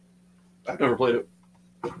 I've never played it.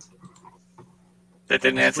 That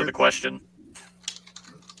didn't answer the question.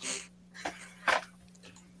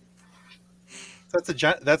 That's a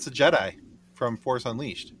Jedi from Force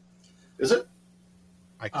Unleashed. Is it?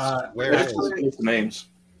 I swear I it just is. looked at the names.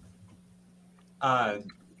 Well,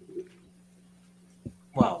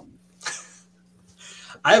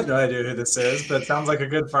 I have no idea who this is, but it sounds like a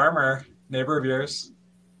good farmer, neighbor of yours.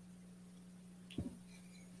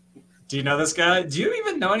 Do you know this guy? Do you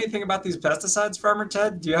even know anything about these pesticides, Farmer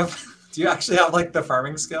Ted? Do you actually have like the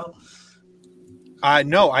farming skill?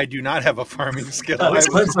 No, I do not have a farming skill. That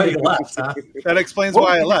explains why you left, huh? That explains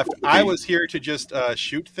why I left. I was here to just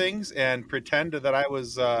shoot things and pretend that I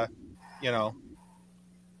was, that I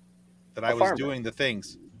was farmer. doing the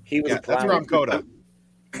things. He was a that's clown. Ramkota.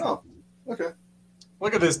 Oh, okay.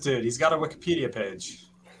 Look at this dude. He's got a Wikipedia page.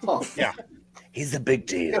 Oh, Yeah. He's the big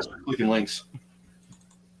deal. yes, clicking links.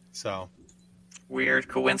 So Weird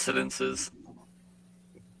coincidences.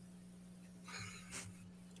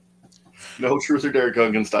 No truth or dare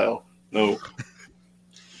Gungan style. No.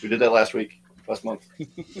 We did that last month.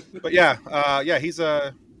 but yeah, he's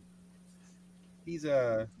a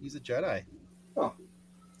Jedi.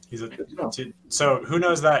 He's Good to know. So who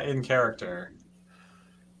knows that in character?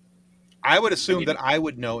 I would assume that I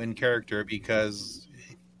would know in character because,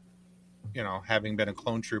 having been a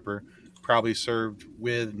clone trooper, probably served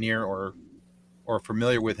with, near, or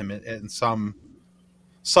familiar with him in some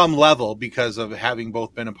level because of having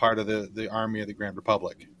both been a part of the army of the Grand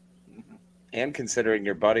Republic. And considering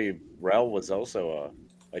your buddy Rel was also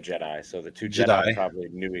a Jedi, so the two Jedi. Jedi probably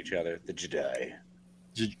knew each other. The Jedi.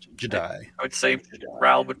 Jedi. I would say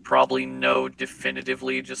Ral would probably know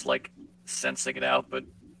definitively, just like sensing it out, but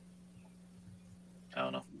I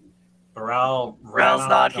don't know. But Ral's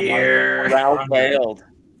not here. Ral failed.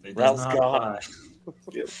 He does Ral's not gone.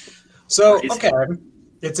 Yep. So, He's- okay.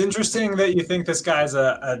 It's interesting that you think this guy's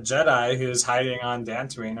a Jedi who's hiding on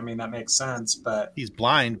Dantooine. I mean, that makes sense, but He's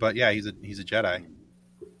blind, but yeah, he's a Jedi.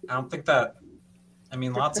 I don't think that... I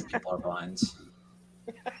mean, lots of people are blind.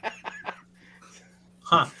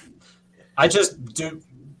 Huh. I just do...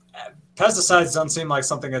 Pesticides don't seem like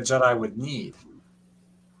something a Jedi would need.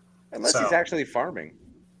 Unless So- he's actually farming.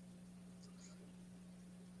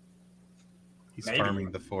 He's Maybe.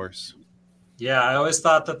 farming the Force. Yeah, I always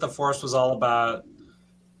thought that the Force was all about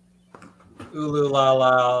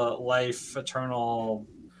Ululala, life, eternal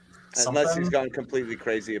something. Unless he's gone completely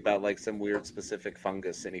crazy about like some weird specific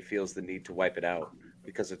fungus and he feels the need to wipe it out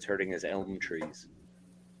because it's hurting his elm trees.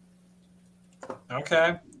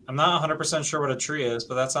 Okay. I'm not 100% sure what a tree is,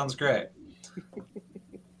 but that sounds great.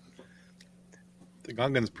 The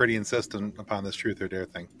Gungan's pretty insistent upon this truth or dare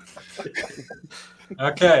thing.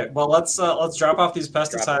 Okay, well let's drop off these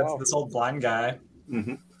pesticides off. to this old blind guy.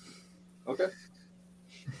 Mm-hmm. Okay.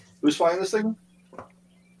 Who's flying this thing?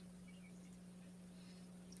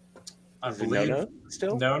 I Is it believe no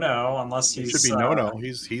still? no, unless It he's should be no.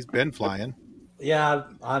 He's been flying. Yeah,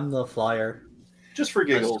 I'm the flyer. Just for I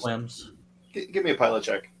giggles. swims. Give me a pilot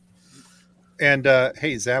check. And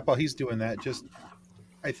hey, Zap, while he's doing that,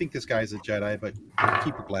 I think this guy's a Jedi, but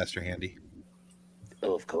keep your blaster handy.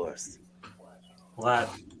 Oh, of course. Will that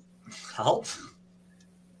help?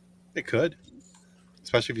 It could,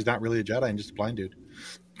 especially if he's not really a Jedi and just a blind dude.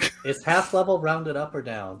 Is half level rounded up or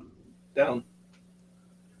down? Down.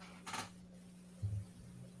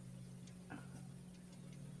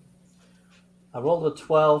 I rolled a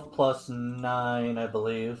 12 plus 9, I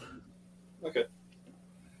believe. Okay.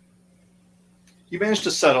 You managed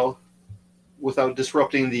to settle without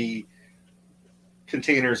disrupting the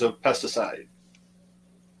containers of pesticide.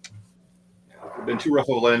 If it had been too rough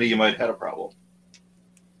of a landing, you might have had a problem.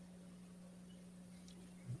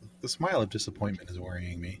 The smile of disappointment is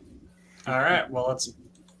worrying me. All right, well let's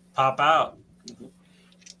pop out.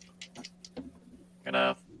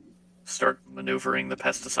 Gonna start maneuvering the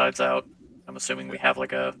pesticides out. I'm assuming we have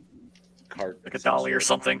like a Cart. dolly or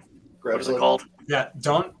something. Grab What is it some- called? Yeah,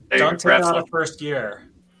 don't There you go, take grab out some. a first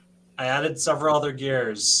gear. I added several other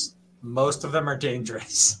gears. Most of them are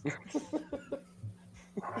dangerous.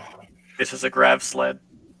 This is a grav sled.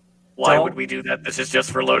 Why Don't- would we do that? This is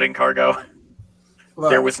just for loading cargo.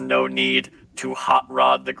 Look, There was no need to hot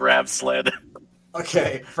rod the grav sled.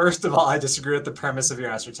 Okay, first of all, I disagree with the premise of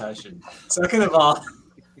your assertion. Second of all,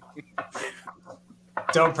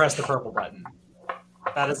 don't press the purple button.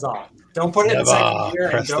 That is all. Don't put it in second gear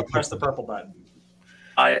and don't press the purple button.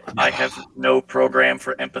 I have no program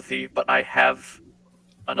for empathy, but I have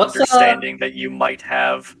an understanding that you might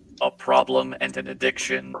have a problem and an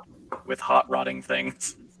addiction with hot rotting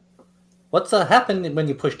things. What's happened when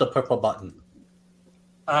you push the purple button?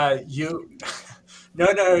 You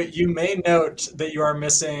may note that you are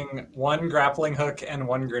missing one grappling hook and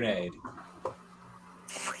one grenade.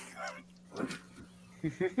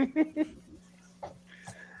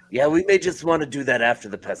 Yeah, we may just want to do that after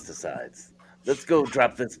the pesticides. Let's go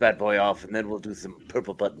drop this bad boy off, and then we'll do some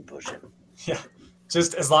purple button pushing. Yeah,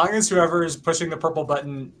 just as long as whoever is pushing the purple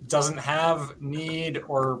button doesn't have, need,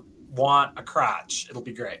 or want a crotch, it'll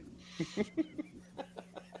be great.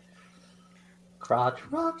 Crotch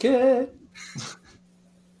rocket.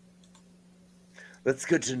 That's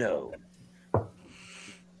good to know.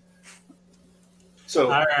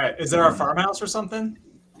 So, all right, is there a farmhouse or something?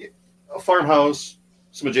 A farmhouse,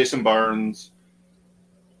 some adjacent barns,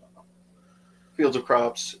 fields of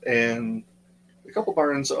crops, and a couple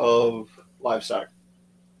barns of livestock,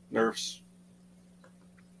 nerfs,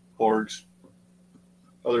 horgs,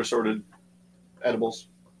 other assorted edibles.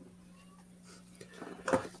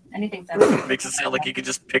 Anything that makes it sound like you could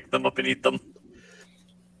just pick them up and eat them.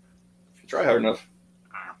 Try hard enough.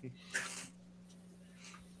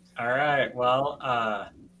 All right.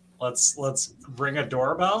 Well, let's ring a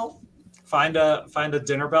doorbell. Find a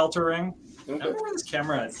dinner bell to ring. I don't know where this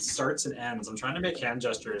camera starts and ends. I'm trying to make hand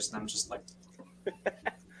gestures, and I'm just like,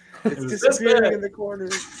 it's disappearing in the corner.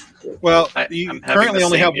 Well, you currently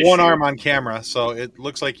only have one arm on camera, so it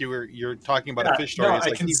looks like you're talking about a fish story. It's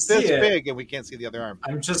like he's this big, and we can't see the other arm.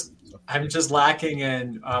 I'm just lacking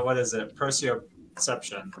in what is it?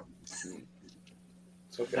 Proprioception.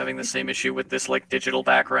 Okay. Having the same issue with this digital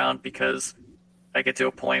background because I get to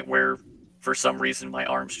a point where for some reason my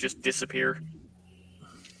arms just disappear.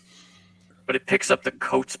 But it picks up the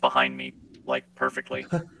coats behind me perfectly.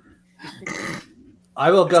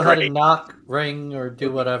 I will go ahead and knock, ring, or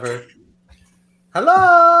do whatever.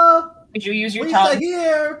 Hello? Did you use your Lisa tongue?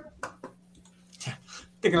 Here.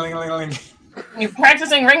 Ding-a-ling-a-ling-a-ling. You're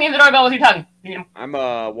practicing ringing the doorbell with your tongue. I'm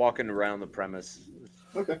walking around the premise.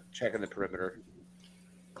 Okay. Checking the perimeter.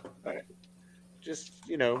 All right. Just,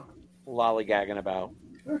 lollygagging about.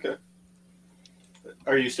 Okay.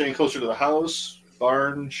 Are you staying closer to the house,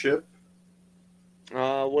 barn, ship?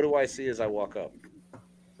 What do I see as I walk up?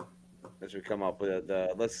 As we come up with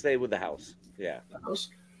let's stay with the house. Yeah. The house?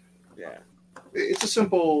 Yeah. It's a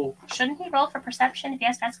simple... Shouldn't he roll for perception if he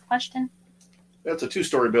has to ask a question? That's a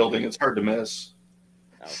 2-story building. It's hard to miss.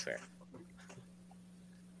 Oh, fair.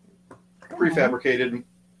 Prefabricated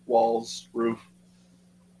walls, roof.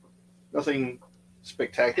 Nothing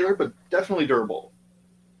spectacular, but definitely durable.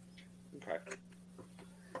 Okay.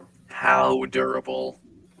 How durable?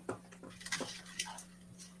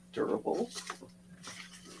 Durable?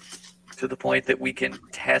 To the point that we can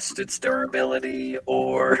test its durability,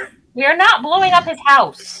 or... We are not blowing up his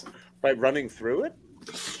house. By running through it?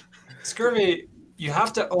 Scurvy, you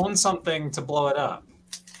have to own something to blow it up.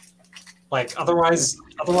 Otherwise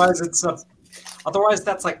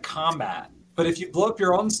that's like combat. But if you blow up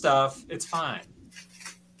your own stuff, it's fine.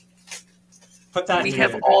 Put that. We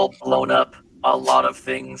have all blown up a lot of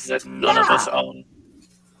things that none of us own.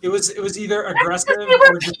 It was either aggressive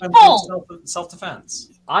or defensive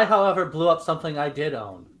self-defense. I, however, blew up something I did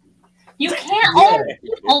own. You can't own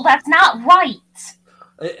people. That's not right.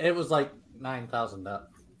 It was like 9,000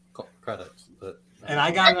 credits. But, and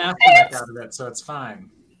I got an aftermath out of it, so it's fine.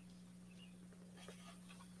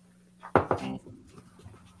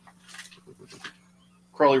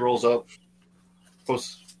 Crawley rolls up,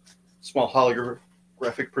 posts small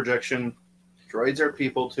holographic projection. Droids are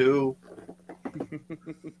people too.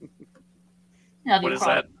 What is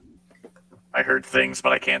that? I heard things,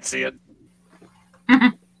 but I can't see it.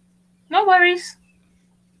 No worries.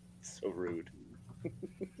 So rude.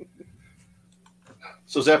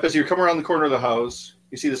 So, Zap, as you come around the corner of the house,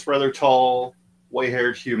 you see this rather tall,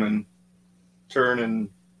 white-haired human turn and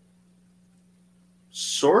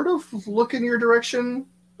sort of look in your direction,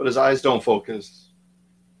 but his eyes don't focus.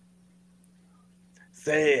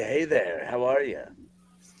 Say, hey there, how are you?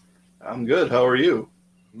 I'm good. How are you?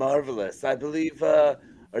 Marvelous. I believe, are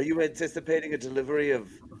you anticipating a delivery of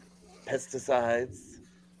pesticides?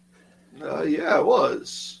 Yeah, it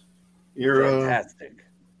was. You're fantastic.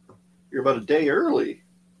 You're about a day early.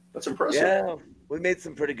 That's impressive. Yeah, we made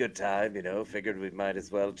some pretty good time, Figured we might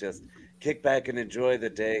as well just kick back and enjoy the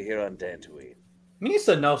day here on Dantooine.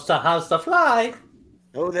 Misa knows how to fly.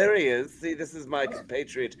 Oh, there he is. See, this is my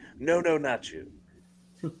compatriot. No, not you.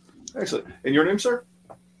 Excellent. And your name, sir?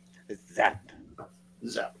 It's Zap.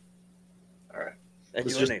 Zap. All right. And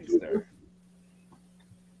It's your just- name, sir?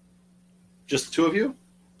 Just the two of you?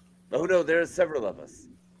 Oh, no, there are several of us.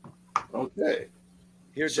 Okay.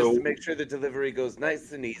 Here just So- to make sure the delivery goes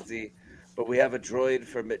nice and easy, but we have a droid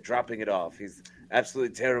for dropping it off. He's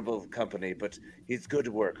absolutely terrible company, but he's good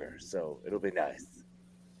worker, so it'll be nice.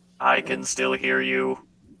 I can still hear you.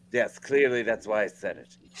 Yes, clearly that's why I said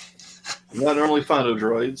it. I'm not normally fond of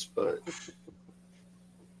droids, but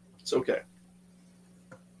it's okay.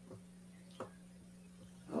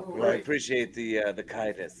 All Well, I right. appreciate the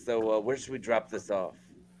kindness. So where should we drop this off?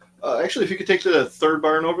 Actually, if you could take to the third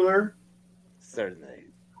barn over there. Certainly.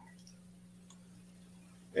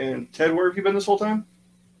 And Ted, where have you been this whole time?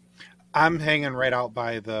 I'm hanging right out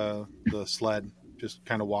by the sled, just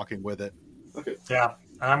kind of walking with it. Okay. Yeah,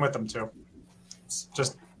 I'm with them too. It's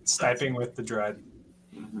just sniping with the droid.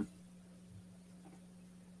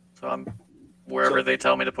 So I'm wherever So- they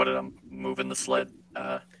tell me to put it. I'm moving the sled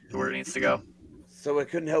to where it needs to go. So I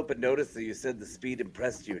couldn't help but notice that you said the speed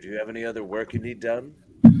impressed you. Do you have any other work you need done?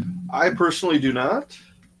 I personally do not.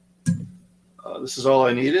 This is all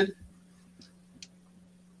I needed.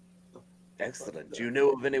 Excellent. Do you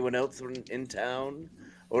know of anyone else in town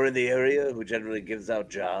or in the area who generally gives out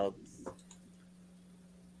jobs?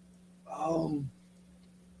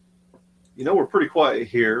 We're pretty quiet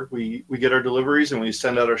here. We get our deliveries and we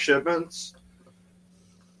send out our shipments.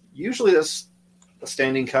 Usually that's a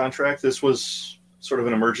standing contract. This was sort of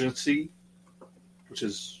an emergency, which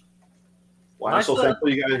is why I'm so Nice. thankful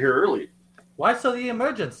you got here early. Why so the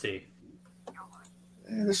emergency?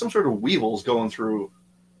 There's some sort of weevils going through.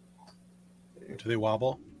 Do they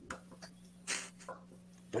wobble?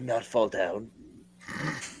 But not fall down?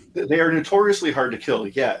 They are notoriously hard to kill,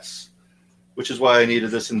 yes. Which is why I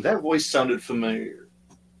needed this, and that voice sounded familiar.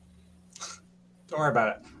 Don't worry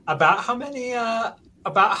about it.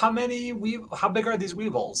 How big are these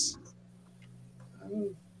weevils?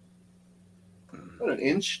 About an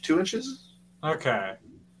inch, 2 inches? Okay.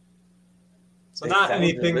 So They not sound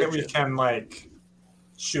anything that we delicious. can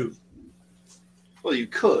shoot. Well, you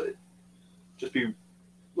could. Just be a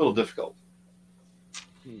little difficult.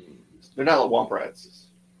 They're not like womp rats.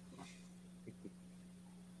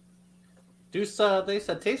 Do they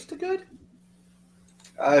taste good?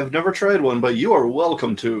 I've never tried one, but you are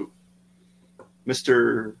welcome to.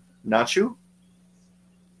 Mr. Nachu?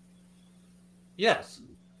 Yes.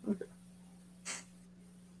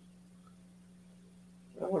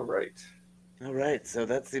 All right. All right, so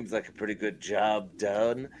that seems like a pretty good job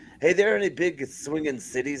done. Hey, there are any big swinging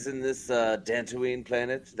cities in this Dantooine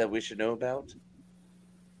planet that we should know about?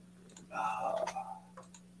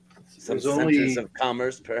 Some There's only- centers of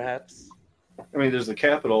commerce, perhaps? There's the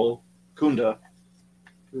capital, Kunda.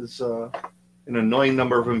 There's an annoying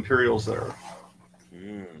number of Imperials there.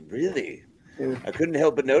 Really? Yeah. I couldn't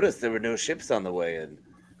help but notice there were no ships on the way in.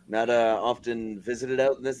 Not often visited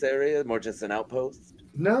out in this area, more just an outpost?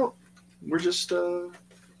 No, we're just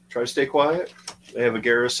try to stay quiet. They have a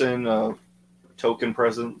garrison, token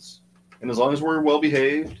presence, and as long as we're well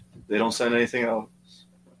behaved, they don't send anything out.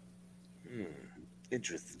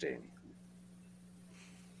 Interesting.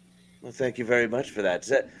 Well, thank you very much for that.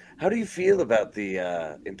 How do you feel about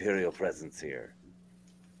the Imperial presence here?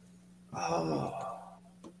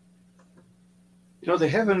 They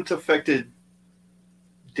haven't affected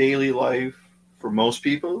daily life for most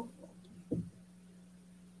people,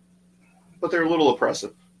 but they're a little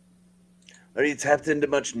oppressive. Are you tapped into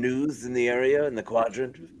much news in the area, in the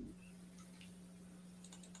quadrant?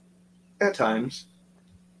 At times.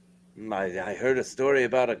 I heard a story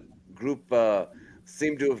about a group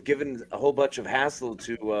seemed to have given a whole bunch of hassle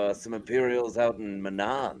to some Imperials out in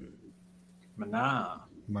Manan. Mana.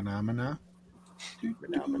 Manamana.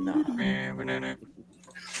 Manan.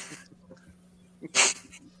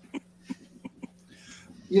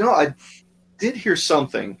 I did hear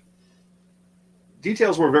something.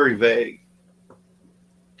 Details were very vague.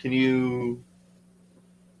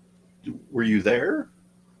 Were you there?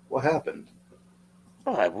 What happened?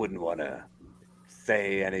 Well, I wouldn't want to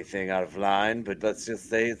say anything out of line, but let's just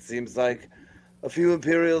say it seems like a few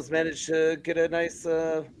Imperials managed to get a nice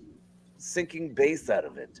sinking base out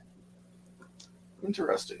of it.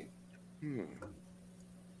 Interesting. I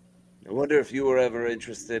wonder if you were ever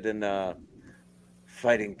interested in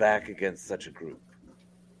fighting back against such a group.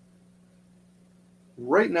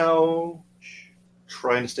 Right now,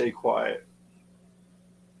 trying to stay quiet.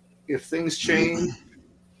 If things change,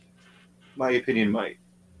 my opinion might.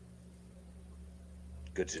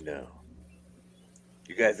 Good to know.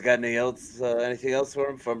 You guys got anything else for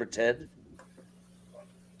him? Farmer Ted?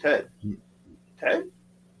 Ted?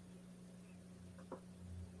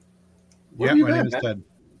 Where Yeah, have you my name been, is man? Ted.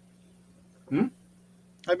 Hmm?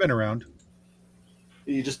 I've been around.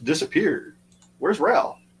 You just disappeared. Where's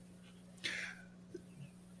Ral?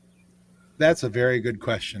 That's a very good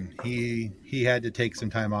question. He had to take some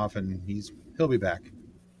time off, and he'll be back.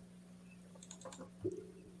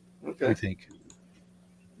 Okay. I think.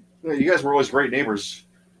 Yeah, you guys were always great neighbors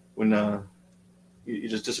when you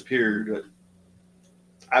just disappeared.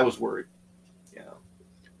 I was worried. You know.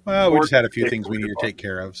 Well, we Or just had a few take things we over need your to take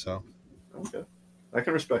care of. So Okay. I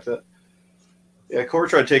can respect that. Yeah, Cora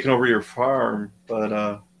tried taking over your farm,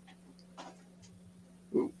 but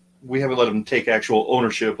we haven't let him take actual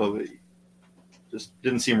ownership of it. Just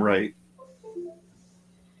didn't seem right.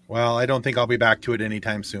 well, I don't think I'll be back to it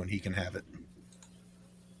anytime soon. He can have it,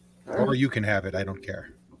 All or right. you can have it. I don't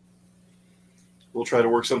care. We'll try to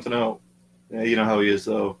work something out. Yeah, you know how he is,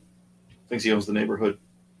 though. Thinks he owns the neighborhood.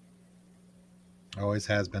 Always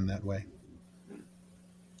has been that way.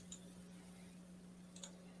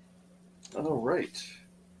 All right.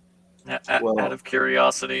 Out Well- of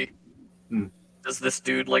curiosity, Hmm. does this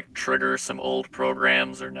dude like trigger some old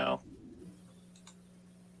programs or no?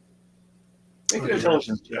 Make an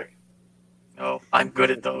intelligence check. Oh, I'm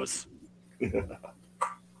good at those.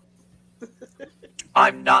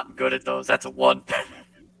 I'm not good at those. That's a 1.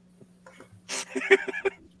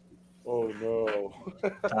 Oh no.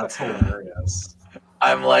 That's hilarious.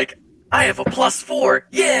 I'm like, I have a +4.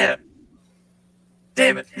 Yeah.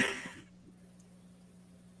 Damn it.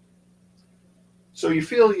 So you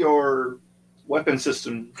feel your weapon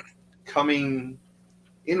system coming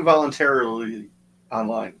involuntarily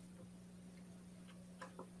online.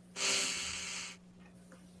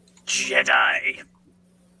 Jedi.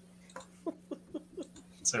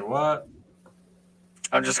 Say what?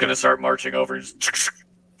 I'm just gonna start marching over. And just...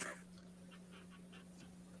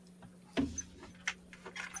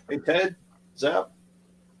 Hey, Ted, Zap.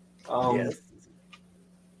 Yes.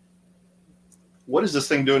 What is this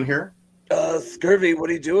thing doing here? Scurvy, what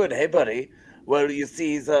are you doing? Hey, buddy. Well, you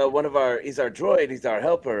see, he's he's our droid. He's our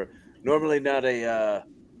helper. Normally not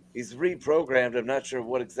he's reprogrammed. I'm not sure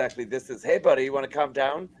what exactly this is. Hey, buddy, you want to calm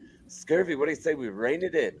down? Scurvy, what do you say we rein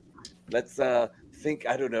it in? Let's think,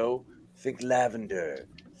 I don't know, think lavender,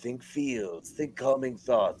 think fields, think calming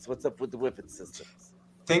thoughts. What's up with the weapon systems?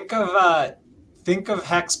 Think of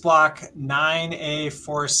hex block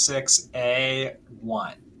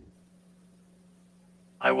 9A46A1.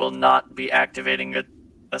 I will not be activating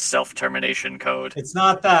a self-termination code. It's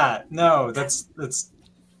not that. No, that's it's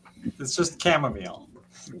just chamomile.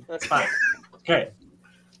 It's fine. Okay.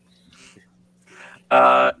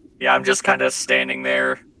 Yeah, I'm just kind of standing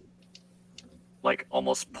there, like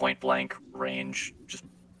almost point blank range, just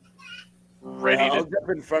ready I'll to. jump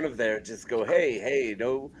in front of there. Just go, hey,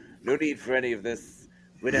 no need for any of this.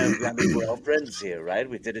 We're all friends here, right?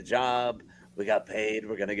 We did a job. We got paid.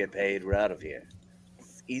 We're gonna get paid. We're out of here.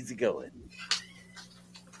 It's easy going.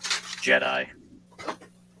 Jedi.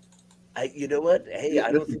 You know what? Hey,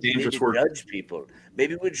 I don't That's a think we need dangerous to word. judge people.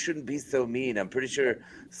 Maybe we shouldn't be so mean. I'm pretty sure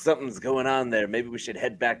something's going on there. Maybe we should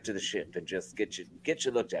head back to the ship and just get you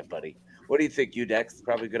looked at, buddy. What do you think, Udex?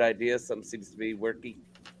 Probably a good idea. Something seems to be working.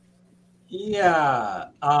 Yeah.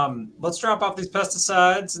 Let's drop off these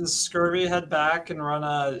pesticides and scurvy, head back and run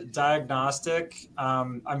a diagnostic.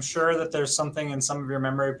 I'm sure that there's something in some of your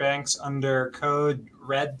memory banks under code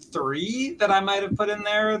red 3 that I might have put in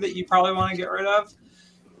there that you probably want to get rid of.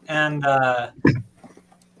 And,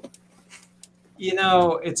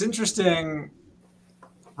 it's interesting,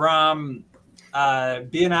 Rom,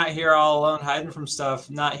 being out here all alone, hiding from stuff,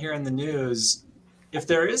 not hearing the news. If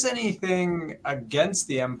there is anything against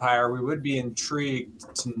the Empire, we would be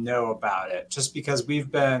intrigued to know about it, just because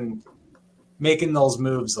we've been making those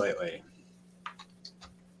moves lately.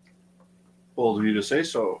 Bold of you to say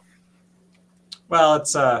so. Well,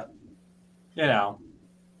 it's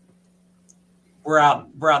we're out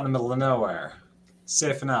in the middle of nowhere,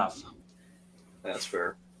 safe enough. That's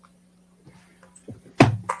fair.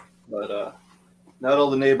 But not all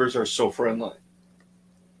the neighbors are so friendly.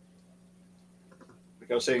 Like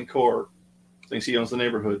I was saying, Core thinks he owns the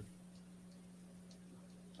neighborhood.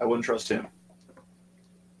 I wouldn't trust him.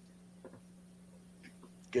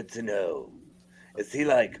 Good to know. Is he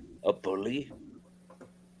like a bully?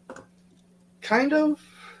 Kind of.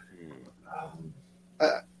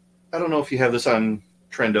 I don't know if you have this on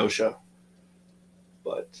Trendosha,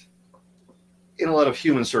 but in a lot of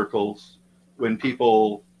human circles, when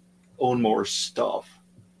people own more stuff,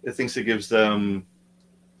 it thinks it gives them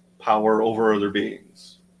power over other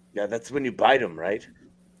beings. Yeah, that's when you bite him, right?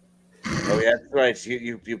 Oh yeah, that's right.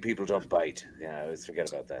 You people don't bite. Yeah, I always forget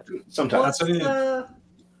about that. Sometimes.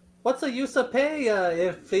 What's the use of pay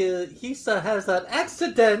if Hisa has an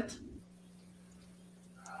accident?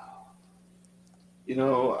 You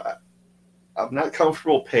know, I'm not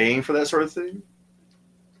comfortable paying for that sort of thing.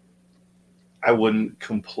 I wouldn't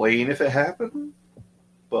complain if it happened,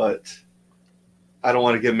 but I don't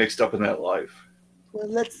want to get mixed up in that life. Well,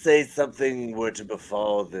 let's say something were to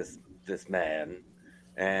befall this man,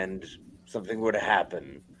 and something were to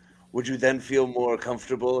happen. Would you then feel more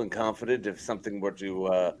comfortable and confident if something were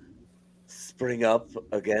to spring up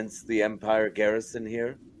against the Empire garrison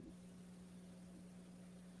here?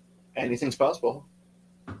 Anything's possible.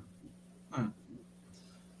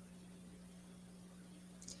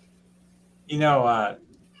 You know,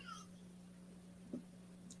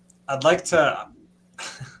 I'd like to.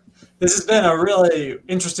 This has been a really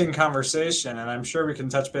interesting conversation, and I'm sure we can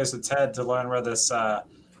touch base with Ted to learn where this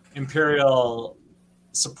Imperial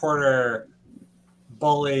supporter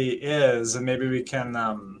bully is, and maybe we can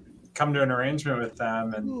come to an arrangement with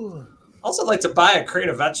them. And also, I'd like to buy a crate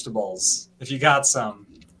of vegetables if you got some.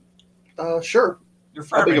 Sure. You're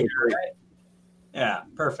farming here, right? Yeah,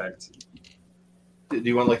 perfect. Do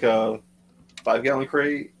you want like a 5-gallon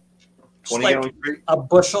crate? 20-gallon crate? A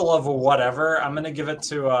bushel of whatever. I'm going to give it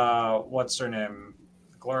to, what's her name?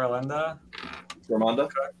 Gloralinda? Gormanda?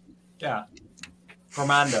 Yeah.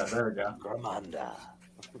 Gormanda. There we go. Gormanda.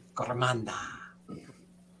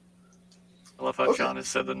 I love how John has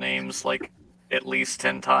said the names like at least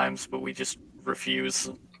 10 times, but we just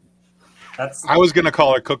refuse. I was going to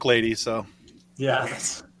call her Cook Lady, so. Yeah.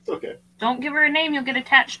 That's... Okay. Don't give her a name, you'll get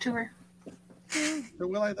attached to her. Or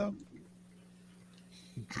will I, though?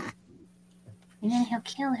 And then he'll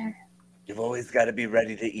kill her. You've always got to be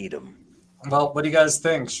ready to eat them. Well, what do you guys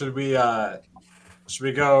think? Should we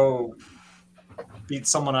go beat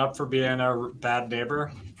someone up for being a bad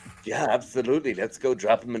neighbor? Yeah, absolutely. Let's go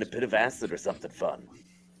drop him in a pit of acid or something fun.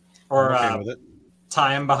 Or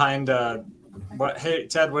tie him behind a... What? Hey,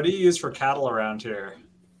 Ted, what do you use for cattle around here?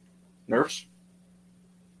 Nerfs?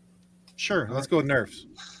 Sure, let's go with nerfs.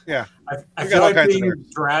 Yeah. I feel like being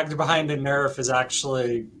dragged behind a nerf is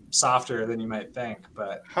actually softer than you might think,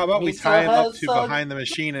 but... How about we tie him up to behind the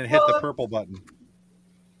machine and hit the purple button?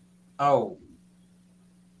 Oh.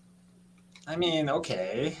 I mean,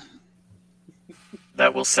 okay.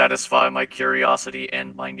 That will satisfy my curiosity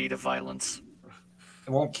and my need of violence.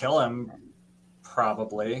 It won't kill him,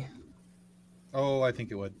 probably. Oh, I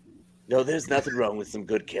think it would. No, there's nothing wrong with some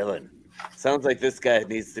good killing. Sounds like this guy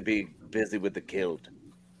needs to be busy with the killed.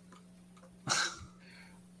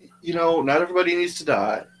 You know, not everybody needs to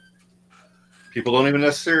die. People don't even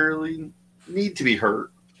necessarily need to be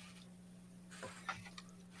hurt.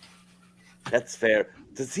 That's fair.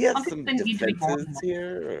 Does he have some defenses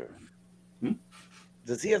here? Or...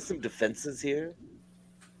 Does he have some defenses here?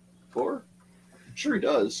 Core? Sure he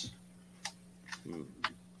does.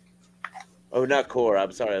 Oh, not Core.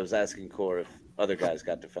 I'm sorry. I was asking Core if other guys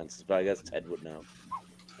got defenses, but I guess Ted would know.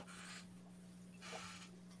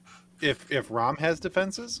 If Rom has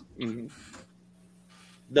defenses? Mm-hmm.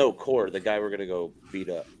 No, Core, the guy we're going to go beat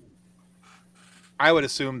up. I would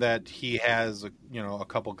assume that he has, a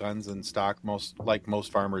couple guns in stock, most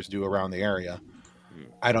farmers do around the area.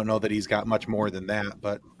 I don't know that he's got much more than that,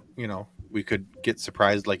 but, we could get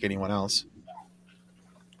surprised like anyone else.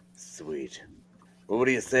 Sweet. Well, what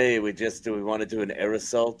do you say? Do we want to do an air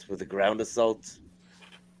assault with a ground assault?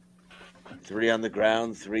 3 on the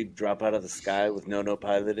ground, 3 drop out of the sky with no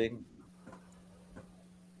piloting?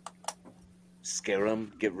 Scare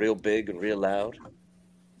them, get real big and real loud?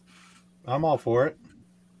 I'm all for it.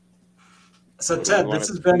 So, Ted, this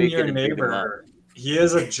has been your neighbor. He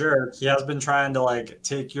is a jerk. He has been trying to,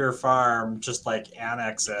 take your farm, just,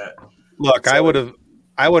 annex it. Look, so, I would have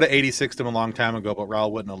 86'd him a long time ago, but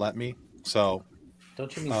Raul wouldn't have let me, so...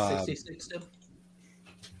 Don't you mean 66'd him?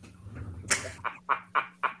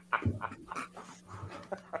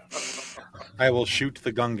 I will shoot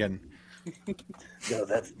the Gungan. No,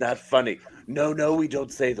 that's not funny. No, we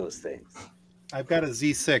don't say those things. I've got a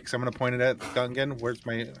Z6. I'm going to point it at Gungan. What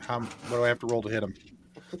do I have to roll to hit him?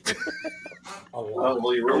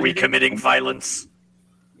 Are we committing violence?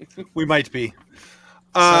 We might be.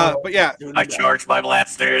 But yeah. I charge my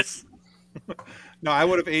blasters. No, I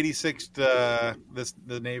would have 86'd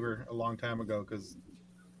the neighbor a long time ago because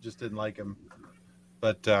just didn't like him.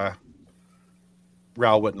 But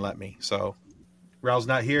Raul wouldn't let me. So Raul's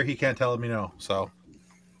not here. He can't tell me no. So.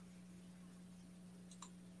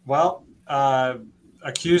 Well,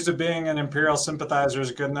 accused of being an Imperial sympathizer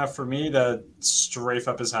is good enough for me to strafe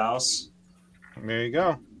up his house. There you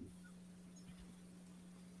go.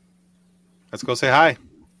 Let's go say hi.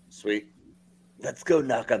 Sweet. Let's go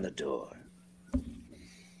knock on the door.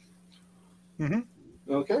 Mm-hmm.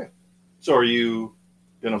 Okay. So are you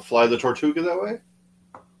going to fly the Tortuga that way?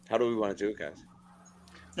 How do we want to do it, guys?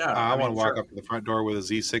 Yeah, I want to walk sure. up to the front door with a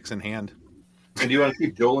Z6 in hand. And do you want to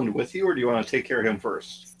keep Dolan with you, or do you want to take care of him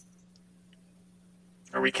first?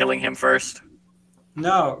 Are we killing him first?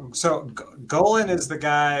 No, so Golan is the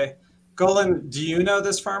guy. Golan, do you know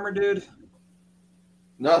this farmer dude?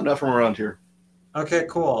 No, not from around here. Okay,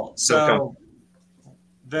 cool. So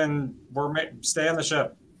then stay on the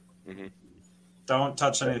ship. Mm-hmm. Don't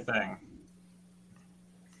touch anything.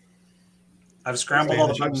 I've scrambled all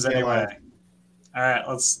the buttons anyway. All right,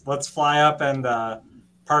 let's fly up and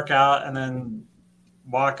park out, and then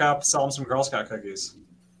walk up, sell them some Girl Scout cookies.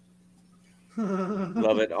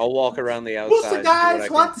 Love it. I'll walk around the outside. Who's the guys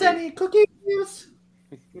wants any cookies?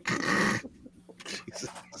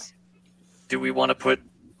 Do we want to put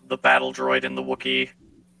the battle droid in the Wookiee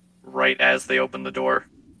right as they open the door?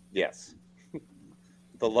 Yes.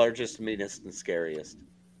 The largest, meanest, and scariest.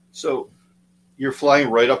 So you're flying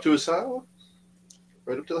right up to his house?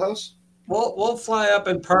 Right up to the house? We'll fly up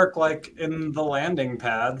and park like in the landing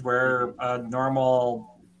pad where a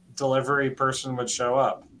normal delivery person would show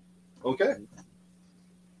up. Okay.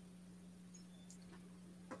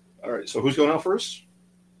 All right. So who's going out first?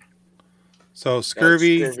 So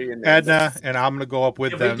Scurvy, and Edna, and I'm going to go up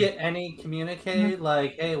with Did them. we get any communique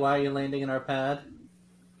like, hey, why are you landing in our pad?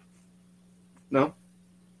 No.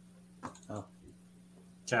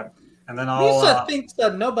 Okay, and then I'll Lisa thinks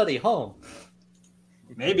that nobody home.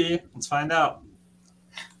 maybe let's find out.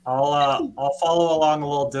 I'll follow along a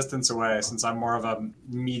little distance away since I'm more of a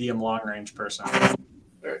medium long range person. All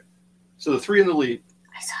right. So the three in the lead.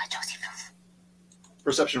 I saw Joseph.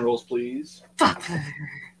 Perception rolls, please.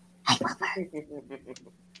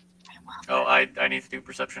 Oh, I need to do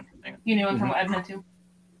perception. Hang on. You knew him from Edna too.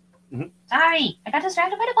 Mhm. Sorry, I got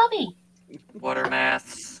distracted by the puppy. What are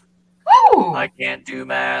maths? Woo! I can't do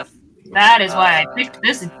math. That is why I picked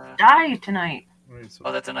this dive tonight.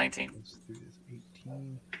 Oh, that's a 19.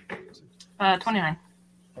 29.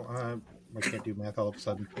 I can't do math all of a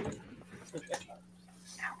sudden.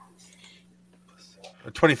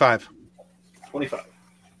 25. 25.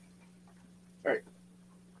 All right.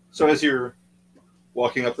 So as you're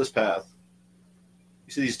walking up this path,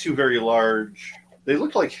 you see these two very large, they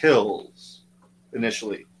look like hills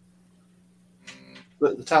initially.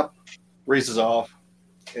 The top raises off,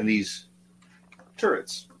 and these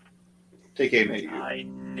turrets take aim at you. I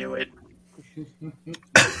knew it.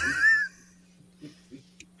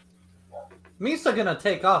 Misa gonna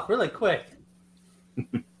take off really quick.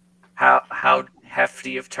 How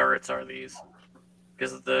hefty of turrets are these?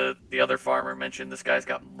 Because the other farmer mentioned this guy's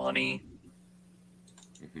got money,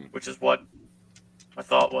 which is what my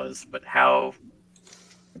thought was. But how?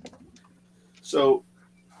 So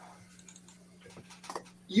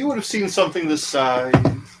you would have seen something this size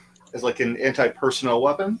as like an anti-personnel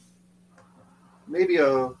weapon, maybe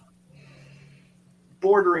a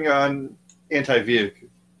bordering on anti-vehicle.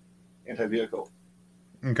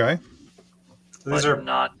 Okay. These But are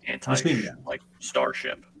not machine gun. like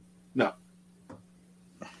Starship. No.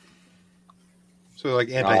 So like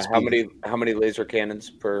anti-speed. How many laser cannons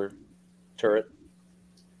per turret?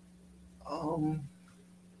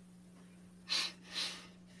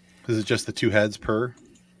 Is it just the two heads per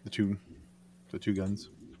the two guns?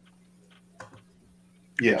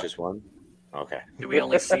 Yeah, Just one? Okay. Do we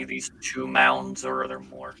only see these two mounds, or are there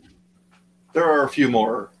more? there are a few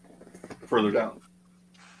more further down.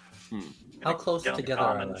 How close Get on the together comm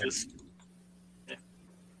are and they? just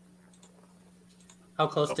How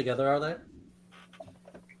close together are they?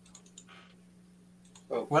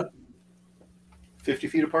 Oh, What? 50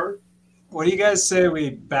 feet apart? What do you guys say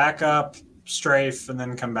we back up, strafe, and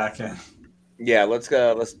then come back in? Yeah, let's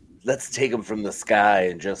go. Let's take them from the sky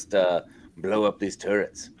and just blow up these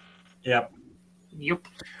turrets. Yep. Yep.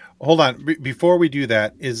 Hold on. Before we do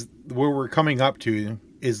that, is where we're coming up to,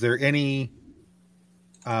 is there any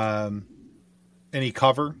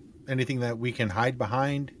cover? Anything that we can hide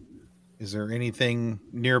behind? Is there anything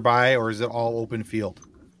nearby, or is it all open field?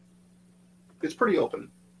 It's pretty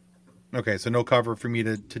open. Okay, so no cover for me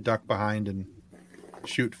to duck behind and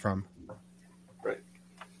shoot from.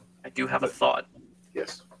 I do have a thought.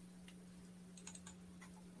 Yes.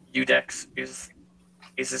 Udex, is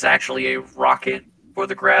this actually a rocket for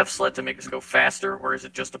the grav sled to make us go faster, or is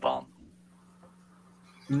it just a bomb?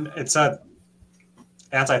 It's a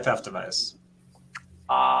anti-theft device.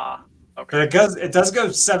 Ah, okay. But it does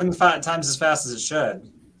go 7 times as fast as it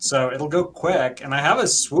should. So it'll go quick. And I have a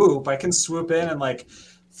swoop. I can swoop in and like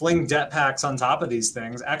fling jetpacks on top of these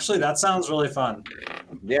things. Actually, that sounds really fun.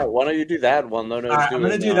 Yeah, why don't you do that while No All right, I'm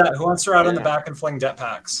going to do that. Who wants to ride on the back and fling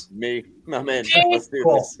jetpacks? Me. I'm in. Let's do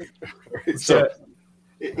Cool. this. So,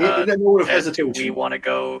 Do we want to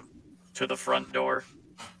go to the front door?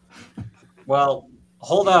 Well,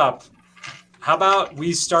 hold up. How about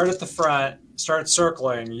we start at the front, start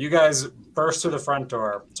circling. You guys burst through the front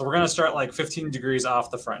door. So we're going to start like 15 degrees off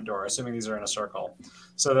the front door, assuming these are in a circle.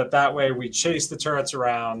 So that way we chase the turrets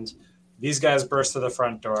around. These guys burst through the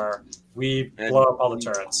front door. We blow up all the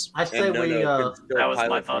turrets. I say that was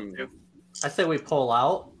my thought too. I say we pull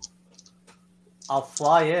out. I'll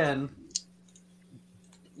fly in.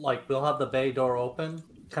 Like we'll have the bay door open.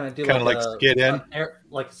 Kind of do like skid in.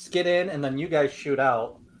 Like skid in, and then you guys shoot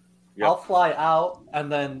out. Yep. I'll fly out,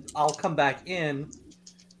 and then I'll come back in.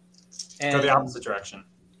 And go the opposite direction.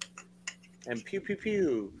 And pew pew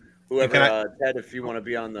pew. Whoever, Ted, if you want to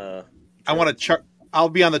be on the. I want to chuck. I'll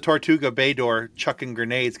be on the Tortuga bay door chucking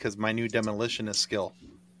grenades because my new demolitionist skill.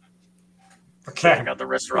 Okay. I got the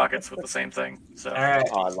wrist rockets with the same thing. So. All right.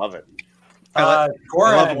 Oh, I love it. I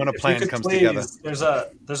Goran, love it when a if plan you could comes please, together.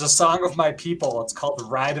 There's a song of my people. It's called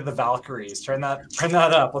 "Ride of the Valkyries." Turn that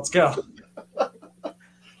up. Let's go.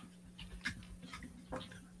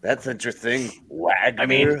 That's interesting. Wagner, I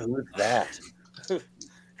mean, who's that?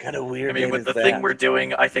 Kind of weird. I mean, with the thing we're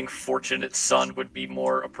doing, I think "Fortunate Son" would be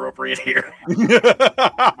more appropriate here.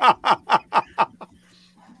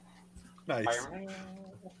 Nice.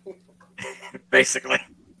 Basically.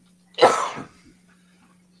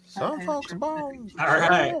 Some folks bones. All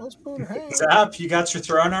right. Zap, you got your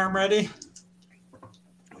throne arm ready?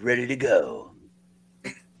 Ready to go.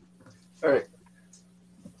 All right.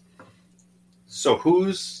 So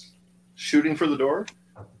who's shooting for the door?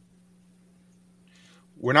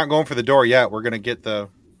 We're not going for the door yet. We're going to get the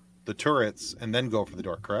turrets and then go for the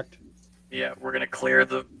door, correct? Yeah, we're gonna clear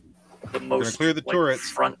the most clear the turrets.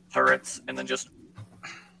 front turrets, and then just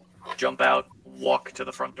jump out, walk to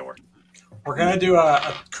the front door. We're going to do a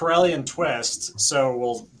Corellian twist. So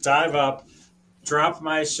we'll dive up, drop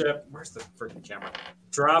my ship. Where's the freaking camera?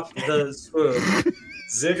 Drop the swoop,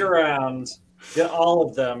 zig around, get all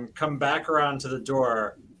of them, come back around to the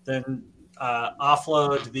door, then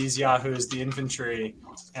offload these yahoos, the infantry,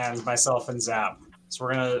 and myself and Zap. So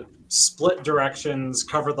we're going to split directions,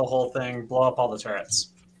 cover the whole thing, blow up all the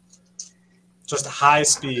turrets. Just high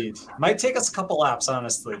speed. Might take us a couple laps,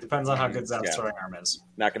 honestly. Depends on how good Zap's throwing arm is.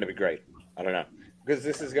 Not going to be great. I don't know. Because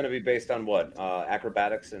this is going to be based on what?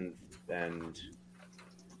 Acrobatics and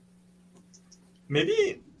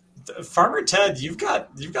maybe Farmer Ted, you've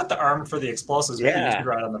got the arm for the explosives. Maybe you should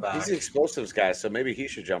ride on the back. He's the explosives guy, so maybe he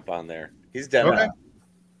should jump on there. He's dead. Okay.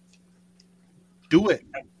 Do it.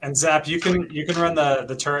 And Zap, you can run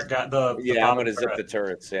the turret guy. I'm going to zip the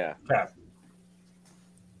turrets. Yeah. Okay.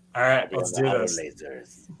 All right, let's do this.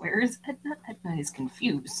 Lasers. Where's Edna? Edna is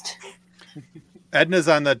confused. Edna's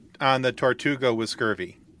on the Tortuga with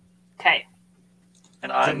scurvy. Okay.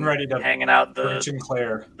 And I'm Getting ready to hanging out breach and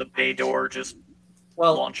clear. the bay door, just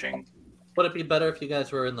Well, launching. would it be better if you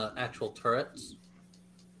guys were in the actual turrets?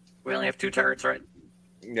 We only have 2 turrets, right?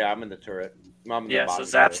 Yeah, I'm in the turret. I'm in the Yeah, so bottom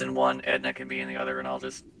Zap's turret. in one, Edna can be in the other, and I'll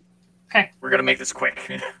just... Okay. We're gonna make this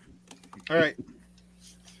quick. All right.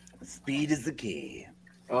 Speed is the key.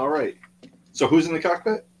 All right. So who's in the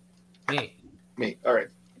cockpit? Me. Me. All right.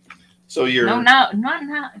 So you're No, not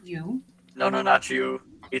you. No, not you.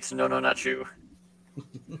 It's no, not you.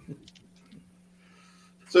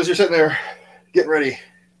 So as you're sitting there getting ready,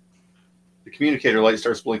 the communicator light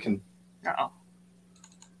starts blinking. Uh-oh.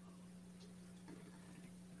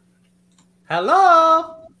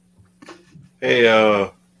 Hello. Hey,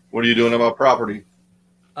 what are you doing about property?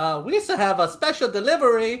 We used to have a special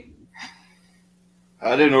delivery.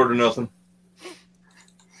 I didn't order nothing.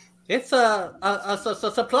 It's a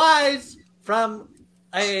supplies from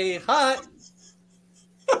a hut.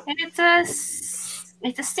 And it's a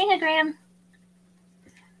stenogram.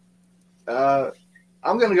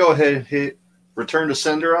 I'm going to go ahead and hit return to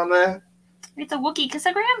sender on that. It's a Wookiee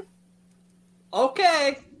kissogram.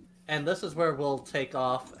 Okay. And this is where we'll take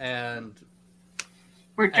off and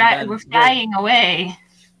We're then flying away.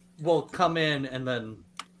 we'll come in and then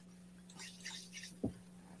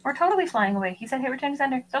We're totally flying away. He said, "Hey, return to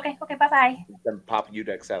sender." It's okay. Okay, bye-bye. Then pop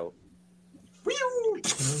Udex out.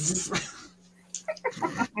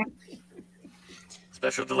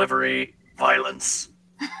 Special delivery, violence.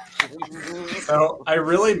 So I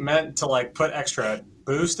really meant to put extra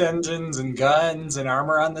boost engines and guns and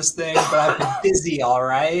armor on this thing, but I've been busy, all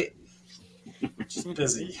right? Just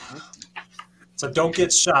busy. So don't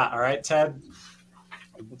get shot, all right, Ted?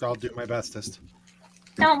 I'll do my bestest.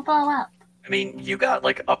 Don't blow up. I mean, you got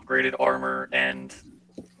like upgraded armor and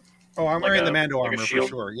Oh, I'm Like wearing a- the Mando like a armor for shield.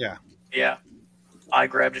 sure. Yeah. yeah. I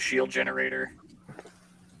grabbed a shield generator.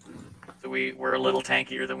 So we're a little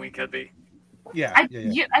tankier than we could be. Yeah. I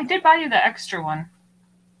Yeah. I did buy you the extra one.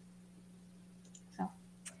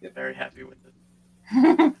 Very happy with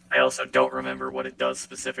it. I also don't remember what it does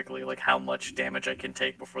specifically, like how much damage I can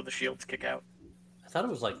take before the shields kick out. I thought it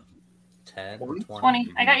was like 10, 20.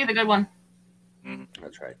 20. I got you the good one.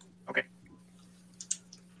 That's right.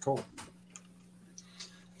 Cool.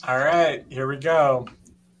 All right, here we go.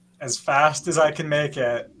 As fast as I can make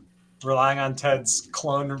it, relying on Ted's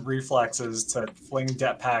clone reflexes to fling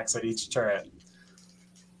jetpacks at each turret.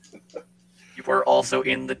 You were also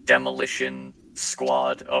in the demolition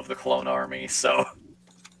squad of the clone army, so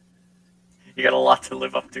you got a lot to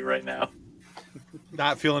live up to right now.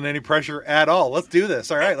 Not feeling any pressure at all. Let's do this.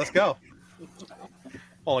 All right, let's go.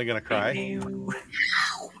 Only gonna cry.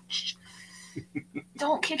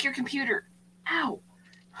 Don't kick your computer. Ow.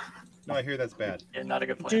 No, I hear that's bad. Yeah, not a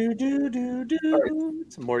good plan. Do.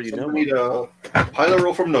 Some more you So know. we need a pilot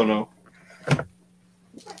roll from Nono.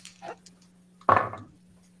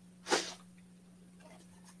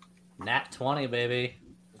 Nat 20, baby.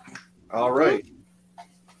 All right.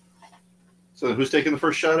 So who's taking the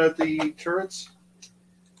first shot at the turrets?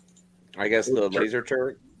 I guess the laser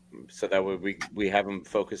turret, so that way we have him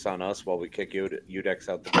focus on us while we kick Udex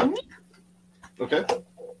out the door. Okay.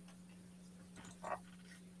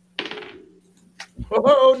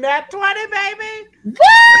 Oh, nat 20, baby!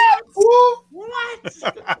 What?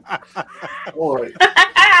 All right.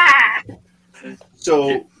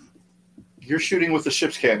 So you're shooting with the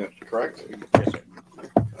ship's cannon, correct? Yes, sir.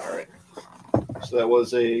 All right. So that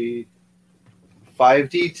was a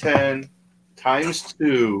 5d10 times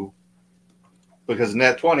 2. Because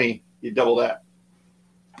nat 20, you double that.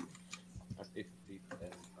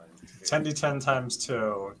 10d10 times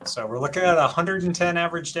 2. So we're looking at 110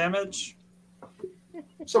 average damage.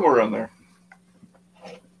 Somewhere around there.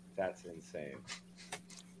 That's insane.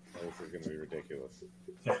 This is going to be ridiculous.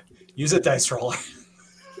 Use a dice roller.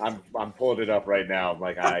 I'm pulling it up right now. I'm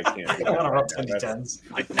like, I can't. I want to roll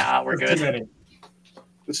 10d10s. Like, nah, we're Too good. many.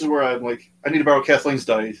 This is where I'm like, I need to borrow Kathleen's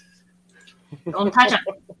dice. Don't touch it.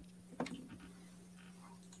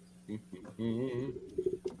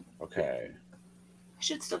 Okay. I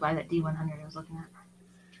should still buy that D100 I was looking at.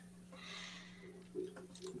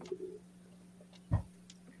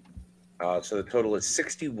 So the total is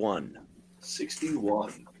 61.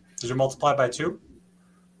 61. Did you multiply by 2?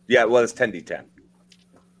 Yeah, well, it's 10d10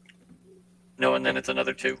 No, and then it's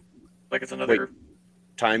another 2. Like it's another...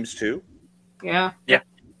 times 2. Yeah.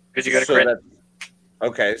 Because you got a So crit.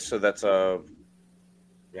 okay, so that's a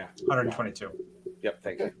 122. yep.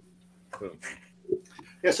 Thank you. Boom.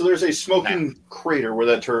 Yeah, so there's a smoking crater where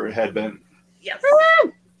that turret had been. Yes.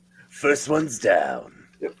 First one's down.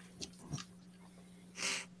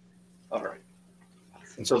 All right.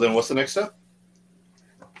 And so then what's the next step?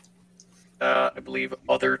 I believe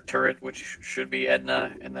other turret, which should be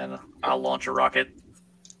Edna, and then I'll launch a rocket.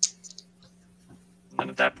 And then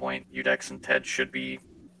at that point, Udex and Ted should be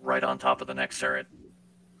right on top of the next turret.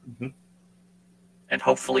 Mhm. And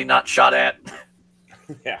hopefully not shot at.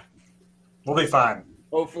 Yeah. We'll be fine.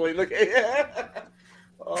 Hopefully, look.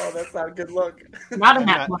 Oh, that's not a good look. Not in I'm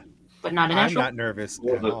that not- one, but not in I'm actual. not nervous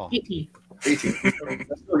Well, at the- all. 18. 18.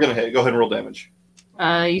 That's still going to hit. Go ahead and roll damage.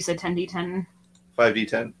 You said 10d10,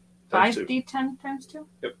 5d10 times 2. 5d10 times 2?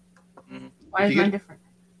 Yep. Mhm. Why If is you mine get- different?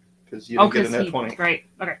 Because you didn't get a 'cause net he- 20. Right.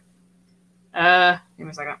 Okay. Give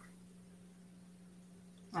me a second.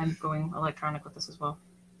 I'm going electronic with this as well.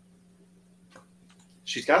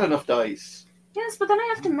 She's got enough dice. Yes, but then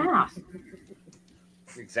I have to math.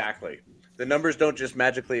 Exactly. The numbers don't just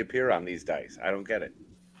magically appear on these dice. I don't get it.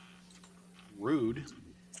 Rude.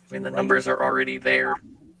 I mean, the numbers are already there.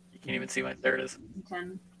 You can't even see my... There it is.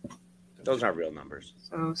 10, Those aren't real numbers.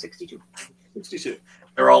 so 62. 62.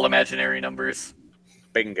 They're all imaginary numbers.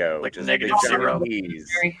 Bingo. Like Just negative big giant 0.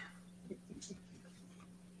 E's. Very.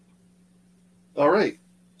 All right.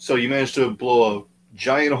 So you managed to blow a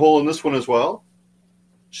giant hole in this one as well,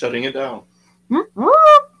 shutting it down.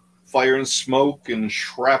 Fire and smoke and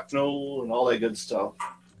shrapnel and all that good stuff.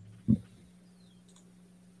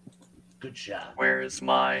 Good job. Where's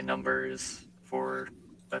my numbers for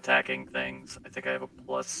attacking things? I think I have a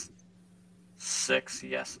 +6,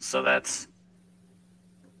 yes. So that's...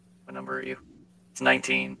 What number are you? It's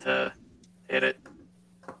 19 to hit it.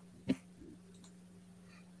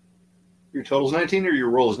 Your total's 19 or your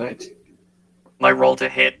roll is 19? My roll to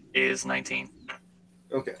hit is 19.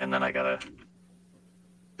 Okay. And then I gotta...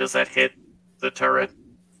 Does that hit the turret?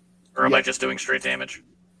 Or am Yeah. I just doing straight damage?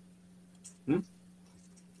 I'm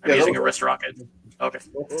Yeah, using those- a wrist rocket. Okay.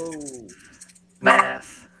 Oh.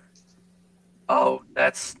 Math. Oh,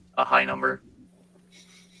 that's a high number.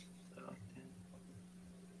 So, 10,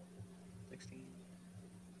 16.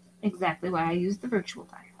 Exactly why I use the virtual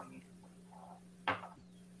die.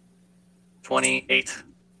 28.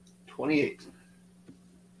 28.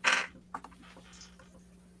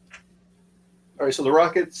 All right, so the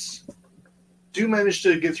Rockets do manage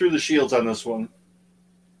to get through the shields on this one,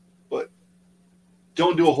 but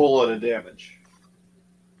don't do a whole lot of damage.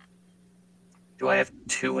 Do I have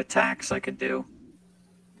 2 attacks I could do?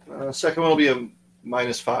 Second one will be a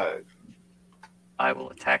 -5. I will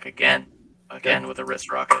attack again with a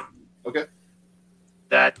wrist rocket. Okay.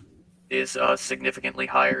 That is significantly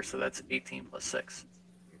higher, so that's 18 plus 6.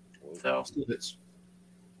 So Still hits.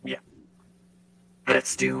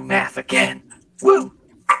 let's do math again. Woo!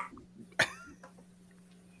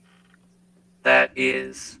 That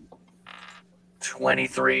is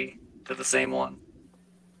 23 to the same one.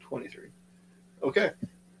 23. Okay.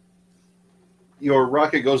 Your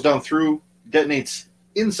rocket goes down through, detonates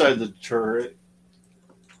inside the turret,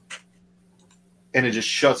 and it just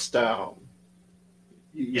shuts down.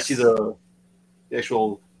 You Yes. see the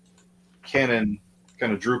actual cannon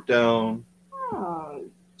kind of droop down, Oh,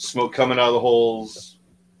 smoke coming out of the holes.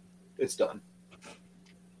 It's done.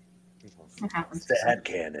 what happens? Sad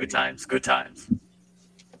cannon. Good times, good times.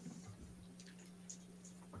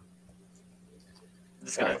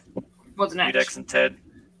 Just gonna What's next? Udex and Ted,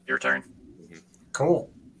 your turn.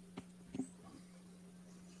 Cool.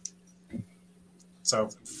 So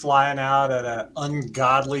flying out at an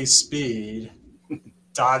ungodly speed,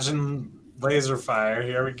 dodging laser fire.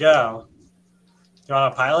 Here we go. Do you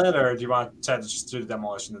want to pilot, or do you want Ted to just do the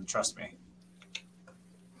demolition and trust me?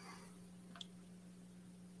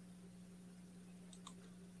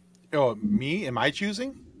 Oh, me? Am I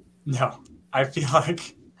choosing? No, I feel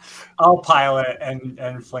like I'll pilot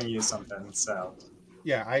and fling you something. So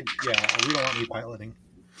Yeah, we don't want me piloting.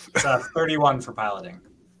 it's a 31 for piloting.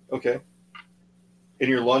 Okay. And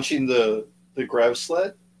you're launching the grav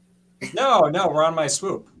sled? No, we're on my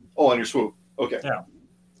swoop. Oh, on your swoop. Okay. Yeah.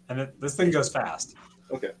 And this thing goes fast.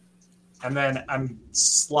 Okay. And then I'm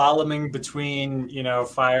slaloming between,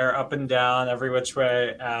 fire up and down every which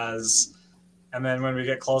way and then when we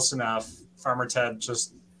get close enough, Farmer Ted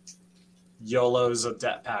just YOLOs a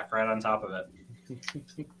det pack right on top of it.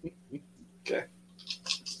 Okay.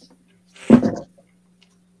 All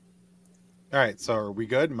right, so are we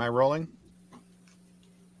good? Am I rolling?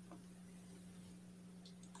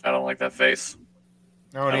 I don't like that face.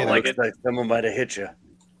 No, I don't neither. like Looks it. like someone might have hit you.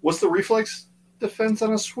 What's the reflex defense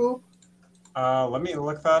on a swoop? Let me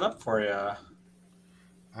look that up for you.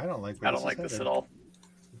 I don't like. I don't like this at all.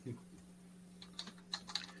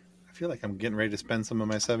 I feel like I'm getting ready to spend some of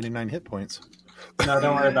my 79 hit points. No,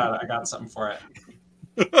 don't worry about it. I got something for it.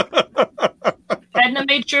 Edna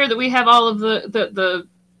made sure that we have all of the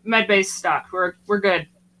med base stocked. We're good.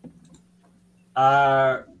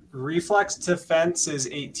 Reflex defense is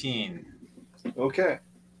 18. Okay.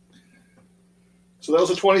 So that was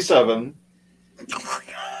a 27. Oh my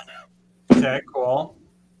god. Okay, cool.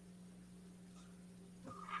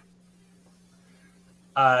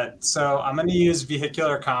 So I'm going to use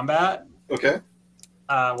vehicular combat. Okay.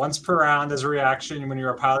 Once per round, as a reaction, when you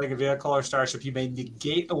are piloting a vehicle or starship, you may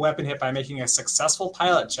negate a weapon hit by making a successful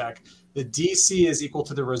pilot check. The DC is equal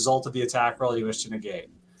to the result of the attack roll you wish to negate.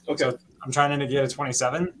 Okay. So I'm trying to negate a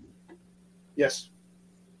 27. Yes.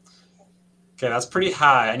 Okay, that's pretty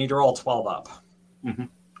high. I need to roll 12 up. Mhm.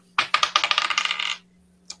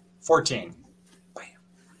 14.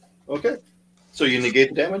 Okay. So you negate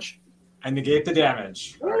the damage? I negate the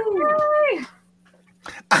damage.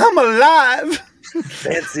 I'm alive.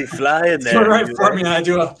 Fancy flying there. Sort of right for me, and I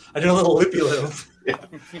do a little loopy loop.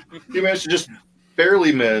 You managed to just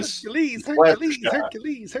barely miss. Hercules, Flat Hercules, shot.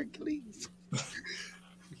 Hercules, Hercules.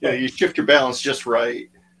 Yeah, you shift your balance just right,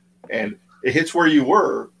 and it hits where you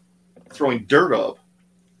were, throwing dirt up,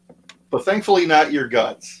 but thankfully not your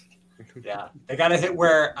guts. Yeah, they got to hit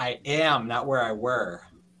where I am, not where I were.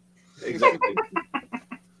 Exactly.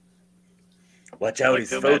 Watch I out, like he's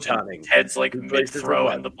to imagine photoning. Ted's like Two mid places throw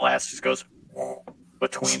at and the blast just goes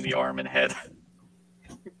between the arm and head.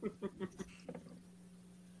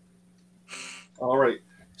 All right.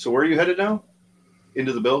 So where are you headed now?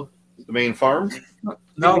 Into the build? The main farm?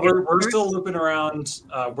 No, we're still looping around.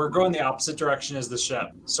 We're going the opposite direction as the ship,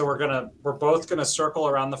 so we're both gonna circle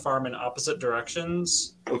around the farm in opposite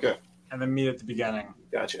directions, Okay. and then meet at the beginning.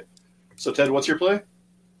 Gotcha. So Ted, what's your play?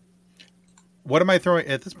 What am I throwing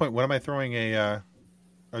at this point? What am I throwing a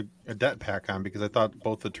det pack on? Because I thought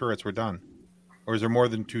both the turrets were done. Or is there more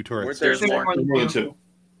than 2 turrets? There's more. More than 2.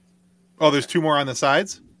 Oh, there's 2 more on the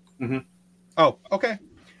sides? Mhm. Oh, okay.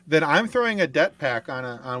 Then I'm throwing a det pack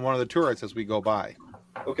on one of the turrets as we go by.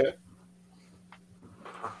 Okay.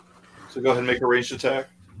 So go ahead and make a ranged attack.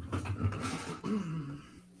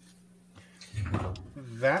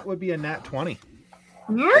 That would be a nat 20.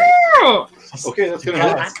 Okay, that's going to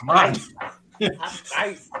Guys, hit. come on.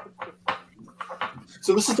 Nice.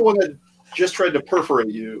 So this is the one that just tried to perforate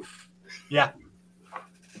you. Yeah.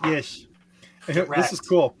 Yes. This Correct. is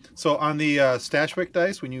cool. So on the Stashwick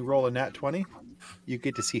dice, when you roll a nat 20, you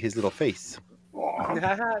get to see his little face.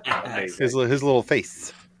 Nice. His little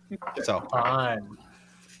face. So Fun.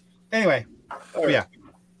 anyway, All right. yeah.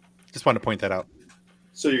 Just wanted to point that out.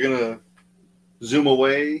 So you're going to zoom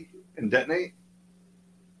away and detonate?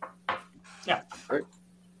 Yeah. Right.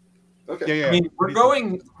 Okay. Yeah, yeah. I mean, we're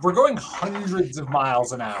going hundreds of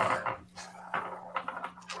miles an hour.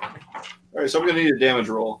 All right, so I'm going to need a damage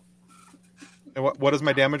roll. And what is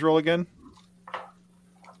my damage roll again?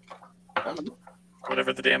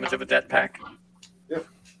 Whatever the damage of a det pack. Yep.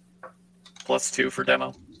 +2 for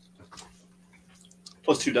demo.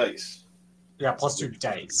 Plus 2 dice. Yeah, +2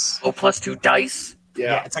 dice. Oh, +2 dice?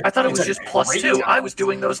 Yeah. it's a- I thought it it's was a just great +2. talent. I was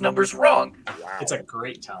doing those numbers wrong. It's a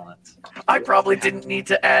great talent. I probably didn't need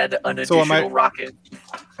to add an So additional rocket.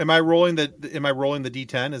 Am I rolling the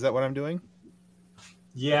D10? Is that what I'm doing?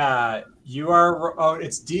 Yeah, you are. Oh,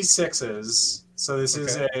 it's D6s. So this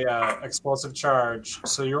is Okay. a explosive charge.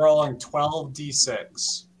 So you're rolling 12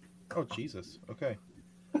 D6, Oh Jesus. Okay.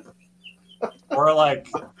 or like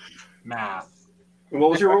math. And what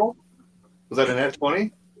was your roll? Was that a nat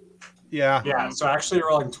 20? Yeah. Yeah. So actually, you're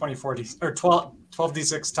rolling 24 D or 12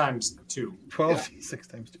 D6 times 2. 12 6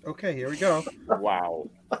 times 2. Okay, here we go. Wow.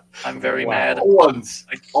 I'm very Wow. mad. All ones.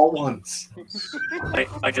 All ones.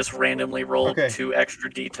 I just randomly rolled Okay. 2 extra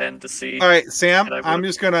D10 to see. All right, Sam, And I I'm would-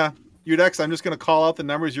 just gonna Udex, I'm just gonna call out the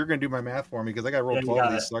numbers. You're gonna do my math for me because I gotta roll Yeah, you 12 of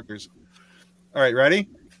got these it. suckers. All right, ready?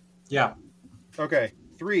 Yeah. Okay.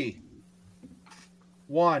 3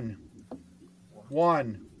 1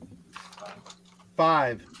 1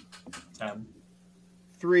 5 10,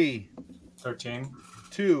 3 13,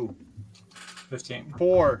 2 15.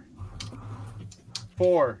 4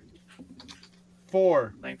 4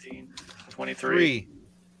 4 19, 23. 3.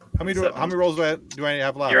 How many rolls do I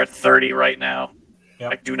have left? You're at 30 right now.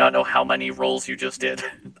 Yep. I do not know how many rolls you just did.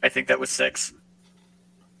 I think that was 6.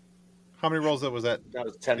 How many rolls was that? That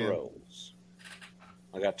was 10 Yeah. rolls.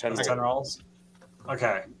 I got 10 That's rolls. 10 rolls.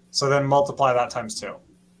 Okay. So then multiply that times 2.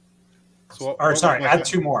 So what Or was sorry, my- add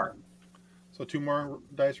 2 more. So 2 more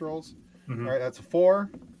dice rolls. Mhm. All right, that's a 4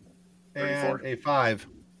 and 34. a 5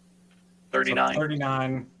 39 So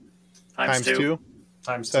 39 times 2.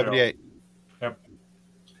 times 2. 78.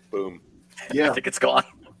 Boom. I Yeah, think it's gone.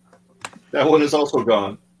 that one is also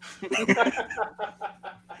gone.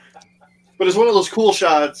 But it's one of those cool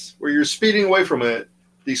shots where you're speeding away from it,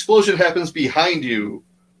 the explosion happens behind you,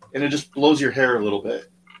 and it just blows your hair a little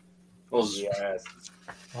bit. Those- Yes.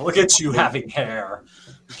 Look at you having hair.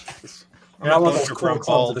 I'm Yeah, I not love those those cool cool clubs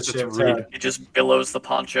balls, with the it's shaved rude. head. It just billows the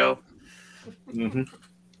poncho. Mhm.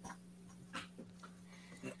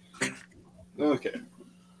 Okay,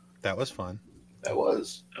 That was fun. that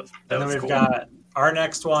was. That And then was we've cool. got our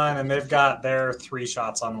next one, and they've got their 3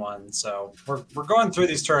 shots on one. So we're going through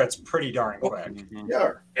these turrets pretty darn quick.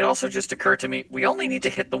 Yeah. It also just occurred to me, we only need to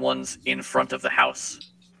hit the ones in front of the house.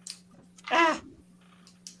 I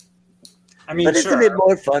mean, But sure. isn't it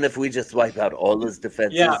more fun if we just wipe out all his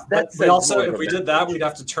defenses? Yeah, but That we sounds also, more if we of a- did that, we'd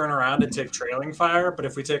have to turn around and take trailing fire. But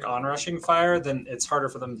if we take onrushing fire, then it's harder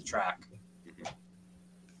for them to track.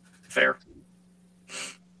 Fair.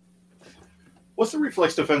 What's the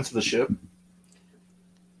reflex defense of the ship?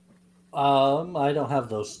 I don't have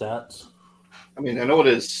those stats. I mean, I know it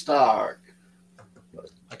is stock.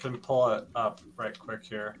 I can pull it up right quick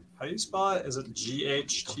here. How do you spell it? Is it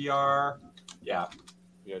GHTR? Yeah.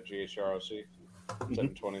 Yeah, GHROC.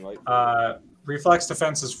 720 light. Reflex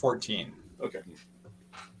defense is 14. Okay.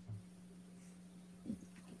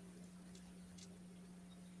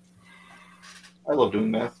 I love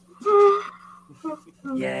doing math.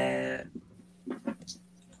 Yeah. There's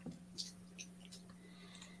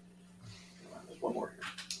one more here.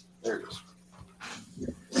 There it is.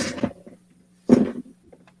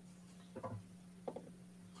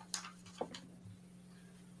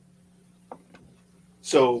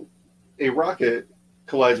 So, a rocket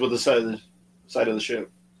collides with the side of the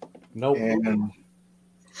ship, Nope. and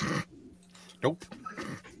Nope.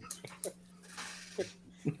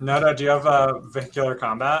 Noda, do you have vehicular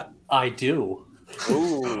combat? I do.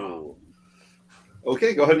 Ooh.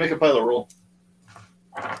 okay, go ahead and make a pilot roll.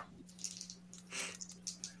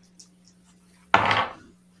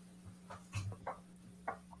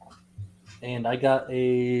 And I got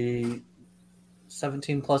a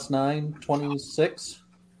 17 plus 9, 26.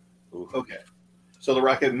 Okay. So the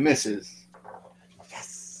rocket misses.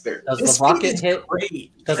 Yes. There. Does This the rocket feed is hit?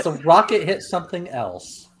 great. Does the rocket hit something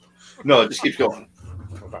else? No, it just keeps going.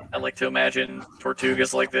 I like to imagine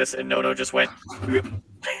Tortugas like this, and Nono just went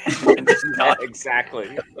and just not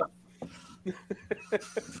Exactly.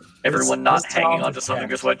 everyone not hanging onto something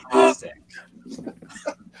just went.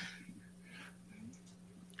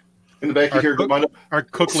 In the back, you hear Our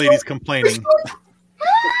cook lady's complaining.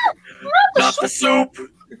 Not the soup.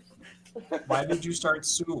 Why did you start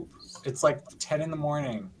soup? It's like 10 in the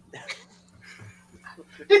morning.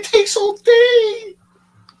 It takes all day.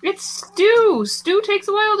 It's stew. Stew takes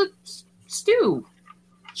a while to stew.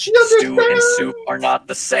 She Stew and understands. soup are not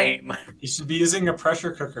the same. You should be using a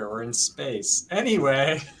pressure cooker. We're in space.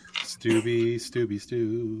 Anyway. Stew.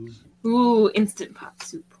 Ooh, instant pot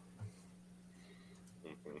soup.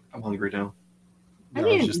 I'm hungry now. I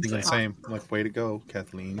was just thinking the same. I'm like, way to go,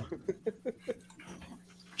 Kathleen.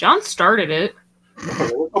 John started it.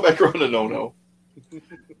 We'll go back around to no.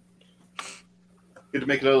 Get to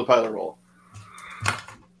make another pilot roll.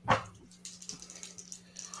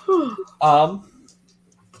 Am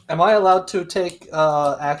I allowed to take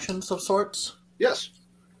actions of sorts? Yes.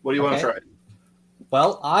 What do you want to try?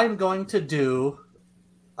 Well, I'm going to do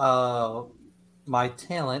my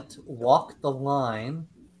talent, Walk the Line,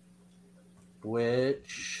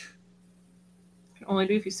 which... Can only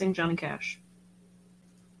do if you sing Johnny Cash.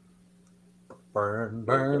 Burn,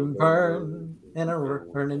 burn, burn in a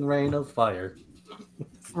burning rain of fire.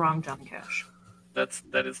 Wrong Johnny Cash.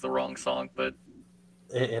 That is the wrong song, but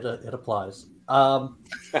It applies.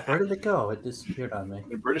 Where did it go? It disappeared on me.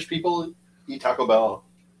 The British people eat Taco Bell.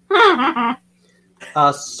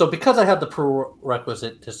 So because I have the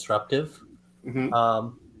prerequisite disruptive,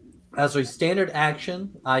 as a standard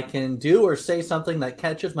action, I can do or say something that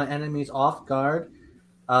catches my enemies off guard.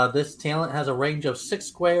 This talent has a range of 6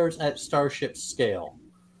 squares at starship scale.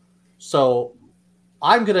 So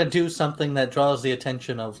I'm going to do something that draws the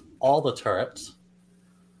attention of all the turrets.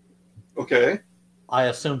 Okay. I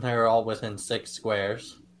assume they're all within 6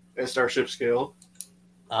 squares. At starship scale.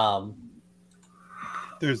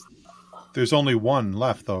 There's only one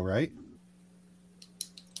left, though, right?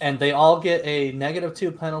 And they all get a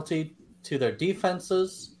 -2 penalty to their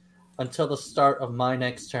defenses until the start of my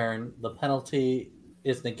next turn. The penalty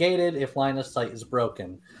is negated if line of sight is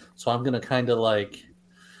broken. So I'm going to kind of like...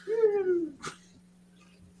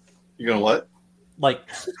 You're going to what? Like,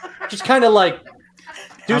 just kind of like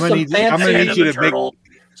do some fancy I'm going to need you to make...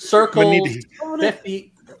 circles,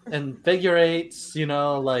 50 and figure eights, you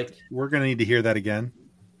know, like... We're going to need to hear that again.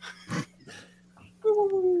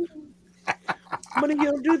 I'm going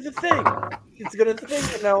to do the thing. It's going to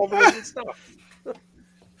think and all the rest stuff.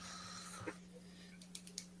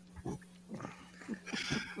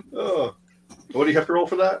 Oh. What do you have to roll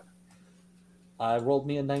for that? I rolled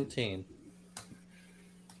me a 19.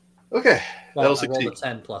 Okay. Well, That'll I succeed. rolled a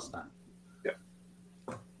 10 plus 9. Yeah.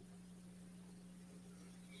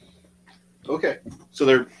 Okay. So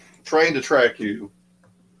they're trying to track you.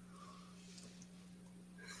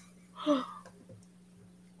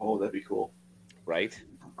 Oh, that'd be cool. Right?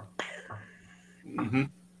 Mm-hmm.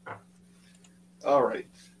 All right.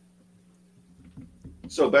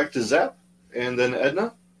 So back to Zap and then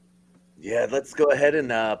Edna. Yeah, let's go ahead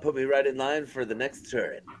and put me right in line for the next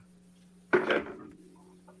turret. Okay.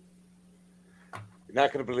 You're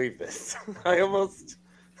not going to believe this. I almost...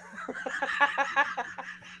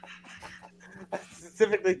 I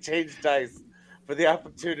specifically changed dice for the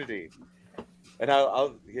opportunity. And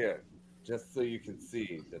I'll here, just so you can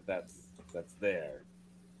see that's there.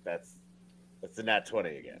 That's a nat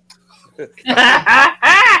 20 again.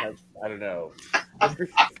 I don't know.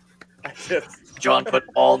 John put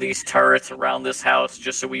all these turrets around this house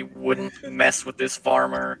just so we wouldn't mess with this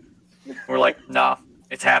farmer. We're like, nah,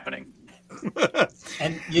 it's happening.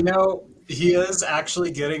 And, you know, he is actually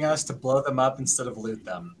getting us to blow them up instead of loot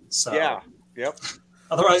them. So yeah, yep.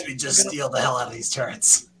 Otherwise, we just steal the hell out of these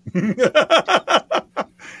turrets. Well,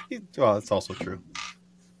 that's also true.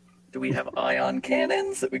 Do we have ion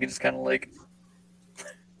cannons that we can just kind of like...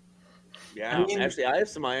 Yeah, I mean- actually, I have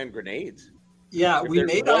some ion grenades. Yeah, If we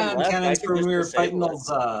there's made one ion left, I cannons can for when just we were disable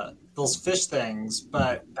fighting those fish things,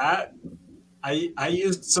 but that I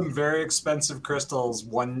used some very expensive crystals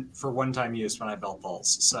for one-time use when I built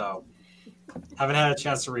those, so haven't had a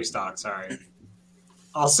chance to restock. Sorry.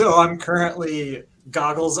 Also, I'm currently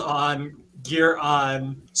goggles on, gear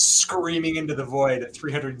on, screaming into the void at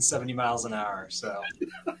 370 miles an hour. So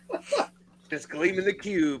just gleaming the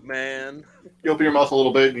cube, man. You open your mouth a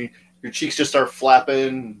little bit, and your cheeks just start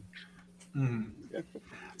flapping.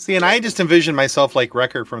 See, and I just envision myself like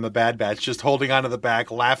Wrecker from the Bad Batch, just holding onto the back,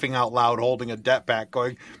 laughing out loud, holding a debt pack,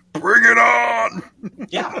 going, "Bring it on!"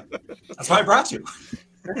 Yeah, that's why I brought you.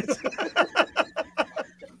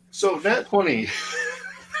 So nat 20.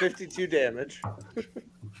 52 damage.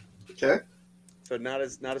 Okay. So not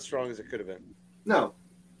as strong as it could have been. No.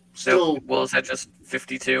 So, Still. well, is that just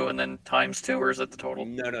 52 and then times 2, or is it the total?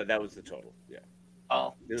 No, that was the total. Yeah.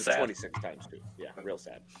 Oh, It was sad. 26 times 2. Yeah, real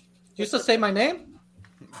sad. You used to say my name?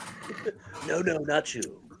 No, not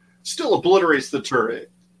you. Still obliterates the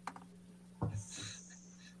turret.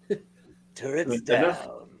 Turret's Is that down. enough?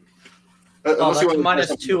 Oh, Unless you that's want to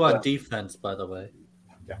minus 2 on defense, by the way.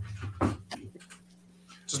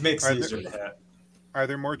 Just makes Are it there- easier to hit. Are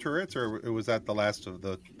there more turrets, or was that the last of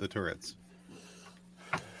the turrets?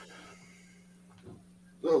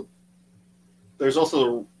 Well, there's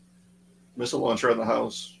also the missile launcher in the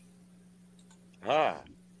house. Ah.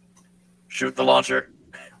 Shoot the launcher.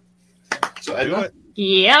 So Do Edna, it.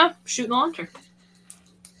 Yeah, shoot the launcher.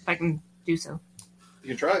 If I can do so. you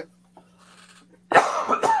can try.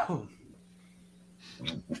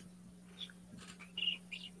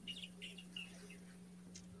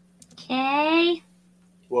 Okay.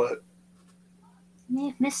 What? May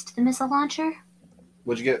have missed the missile launcher.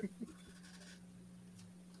 What'd you get?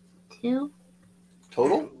 2.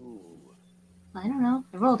 Total? I don't know.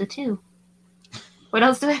 I rolled a 2. What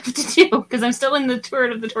else do I have to do? Because I'm still in the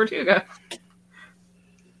turret of the Tortuga.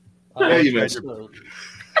 Yeah, you missed.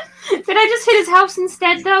 Did I just hit his house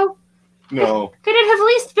instead, though? No. Could it have at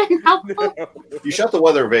least been helpful? You shut the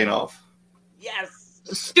weather vane off. Yes.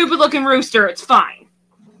 Stupid looking rooster. It's fine.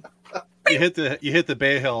 You hit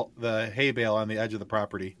the hay bale on the edge of the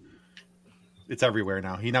property. It's everywhere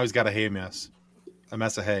now. He's got a mess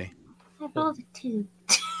of hay. I rolled a 2.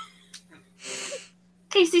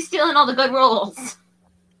 Casey's stealing all the good rolls.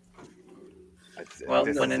 Well,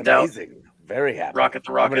 This when is in doubt, amazing. Very happy. rocket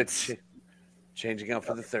the I'm gonna rockets. changing out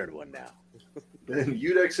for the third one now. And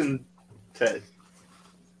Udex and Ted.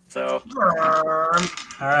 So, All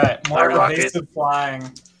right, more My rocket. evasive flying.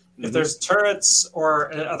 If there's turrets,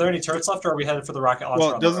 or are there any turrets left, or are we headed for the rocket launcher?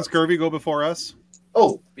 Well, on the doesn't road? Scurvy go before us?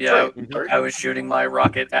 Oh, yeah, sorry. I was shooting my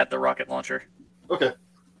rocket at the rocket launcher. Okay.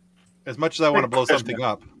 As much as I want to blow something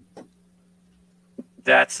up.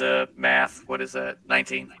 That's math. What is that?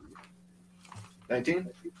 19. 19?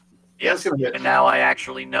 Yes. That's gonna hit. And now I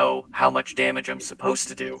actually know how much damage I'm supposed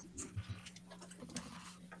to do.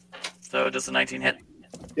 So does the 19 hit?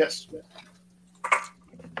 Yes.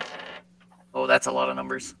 Oh, that's a lot of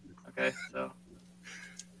numbers. Okay, so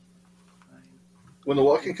When the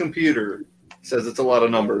walking computer says it's a lot of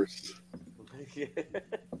numbers.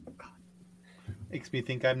 Makes me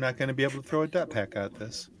think I'm not going to be able to throw a debt pack at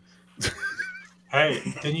this. Hey,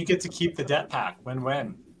 then you get to keep the debt pack.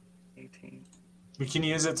 Win-win. 18. We can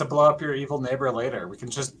use it to blow up your evil neighbor later. We can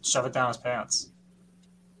just shove it down his pants.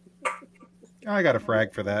 I got a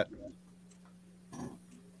frag for that.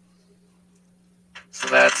 So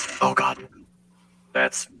that's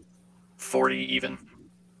that's 40 even.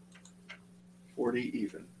 40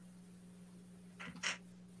 even.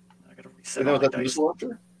 I gotta reset And that all was my at the dice. missile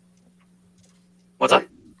launcher? What's up?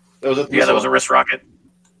 That was at the Yeah, that missile was a wrist rocket.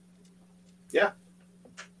 launcher.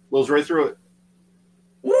 Blows right through it.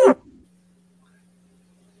 Woo!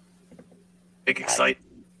 Big excite.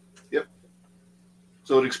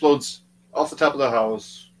 So it explodes off the top of the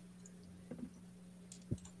house.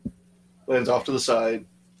 Lands off to the side.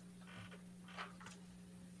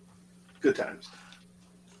 Good times.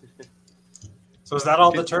 So is that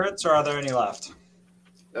all the turrets, or are there any left?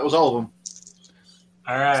 That was all of them.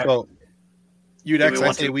 All right. So, Do we Udex, I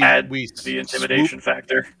want say to we add we the intimidation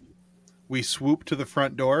factor? we swoop to the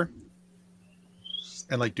front door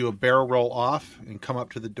and like do a barrel roll off and come up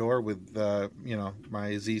to the door with my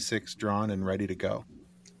Z6 drawn and ready to go.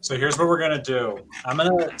 So here's what we're gonna do. I'm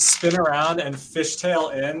gonna spin around and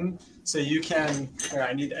fishtail in, so you can. Here,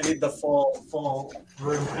 I need the full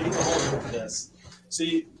room. I need the whole room for this. So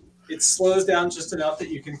it slows down just enough that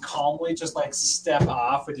you can calmly just like step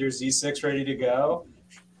off with your Z6 ready to go.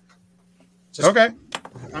 Just, Okay.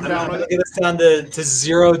 I'm down with it. Get us down to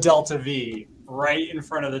 0 delta V right in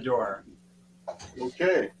front of the door.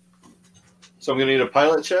 Okay. So I'm going to need a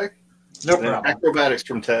pilot check. No and problem. acrobatics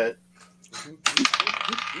from Ted.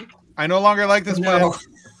 I no longer like this plan. No.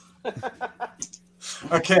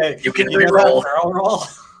 Okay. You can know that re-roll. barrel roll?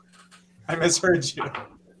 I misheard you.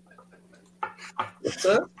 What's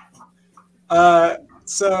that?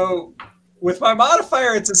 So with my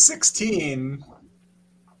modifier, it's a 16,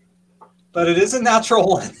 but it is a natural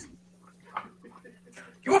one.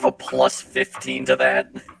 You have a plus 15 to that.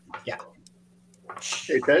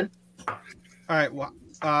 Hey, Ted. All right. Well,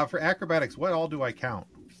 for acrobatics, what all do I count?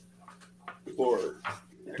 Or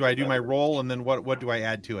Do I do my roll and then what do I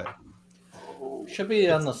add to it? Should be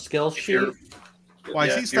on the skill sheet. Well, I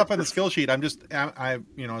Yeah, see if stuff you're- on the skill sheet. I'm just, is that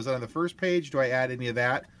on the first page? Do I add any of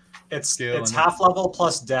that? It's Skill and- half level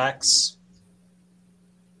plus dex,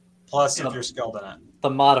 plus Yeah. if you're skilled in it.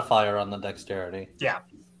 The modifier on the dexterity. Yeah.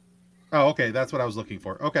 Oh, okay. That's what I was looking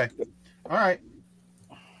for. Okay. All right.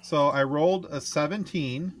 So I rolled a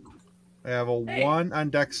 17. I have a 1 on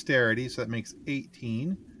dexterity, so that makes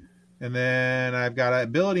 18. And then I've got an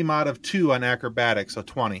ability mod of 2 on acrobatics, so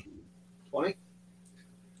 20. 20.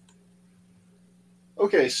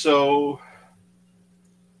 Okay, so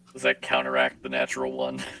Does that counteract the natural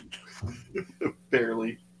one?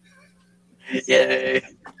 barely. Yay!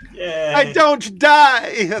 Yeah. I don't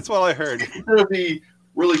die! That's what I heard. It's going to be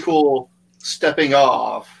really cool stepping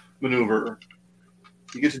off maneuver.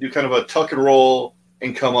 You get to do kind of a tuck and roll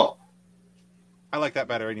and come up. I like that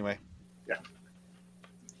better anyway.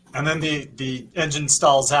 And then the engine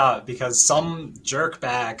stalls out because some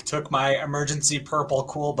jerkbag took my emergency purple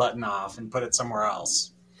cool button off and put it somewhere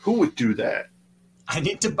else. Who would do that? I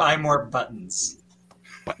need to buy more buttons.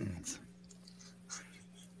 Buttons.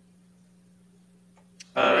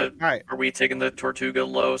 All right. Are we taking the Tortuga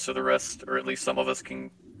low so the rest, or at least some of us,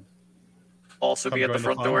 can also Come be at the join the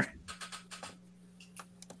front fun. door?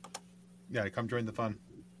 Yeah, come join the fun.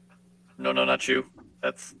 No, not you.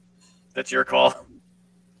 That's your call.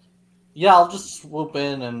 Yeah, I'll just swoop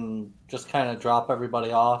in and just kind of drop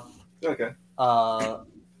everybody off. Okay. I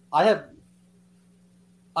have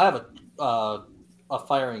a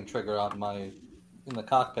firing trigger on in the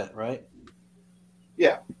cockpit, right?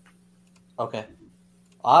 Yeah. Okay.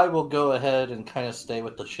 I will go ahead and kind of stay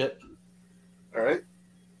with the ship. All right.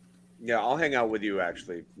 Yeah, I'll hang out with you,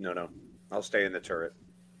 actually. No. I'll stay in the turret,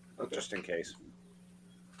 just in case.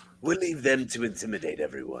 We'll leave them to intimidate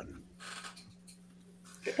everyone.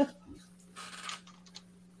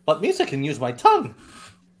 But music can use my tongue.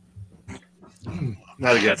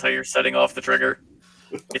 Not again. That's how you're setting off the trigger.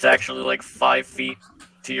 It's actually like 5 feet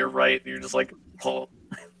to your right. You're just like, pull.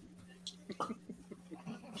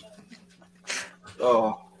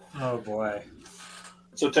 Oh. Oh boy.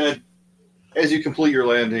 So, Ted, as you complete your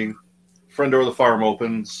landing, front door of the farm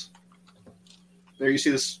opens. There you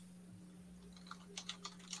see this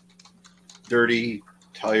dirty,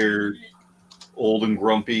 tired, old and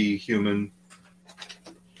grumpy human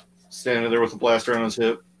standing there with a blaster on his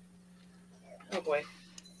hip. Oh boy.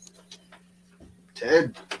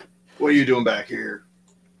 Ted, what are you doing back here?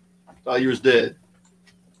 Thought you was dead.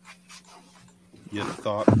 You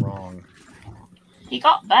thought wrong. He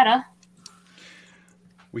got better.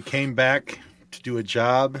 We came back to do a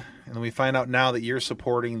job, and then we find out now that you're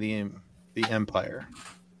supporting the Empire.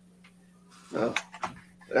 Oh,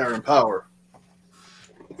 they're in power.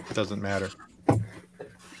 It doesn't matter.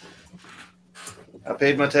 I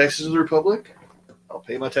paid my taxes to the Republic. I'll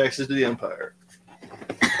pay my taxes to the Empire.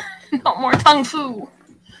 No more tongue fu.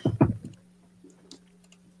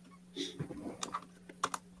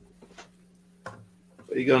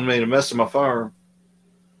 But you gonna make a mess of my farm.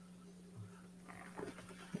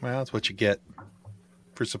 Well, that's what you get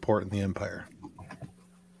for supporting the Empire.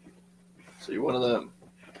 So you're one of them.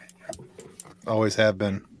 Always have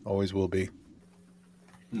been, always will be.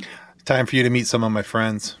 Time for you to meet some of my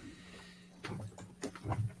friends.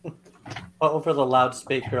 Over the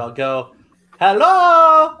loudspeaker, I'll go,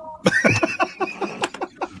 "Hello!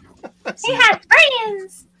 He has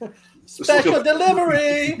friends. Special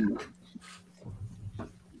delivery!"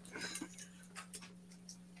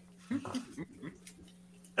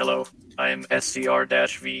 Hello, I am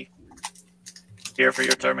SCR-V. Here for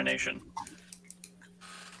your termination.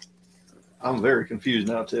 I'm very confused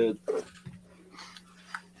now, Ted.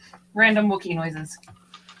 Random Wookiee noises.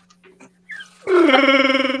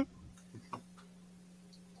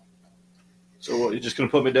 So what, you just gonna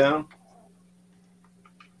put me down?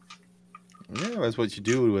 Yeah, that's what you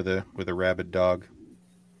do with a rabid dog.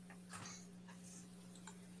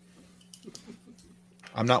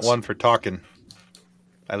 I'm not one for talking.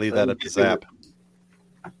 I leave that up to Zap.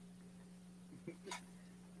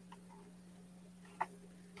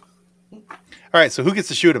 All right, so who gets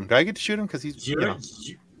to shoot him? Do I get to shoot him? Because he's, He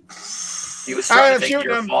was All trying right, to I'm take shooting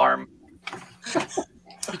your him. farm.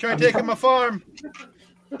 You trying to take my farm.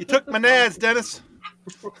 You took my nads, Dennis.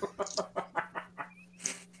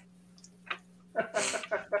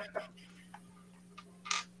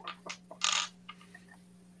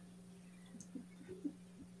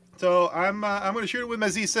 So I'm going to shoot it with my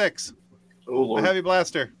Z6, Oh a Lord. heavy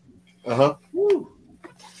blaster. Uh-huh.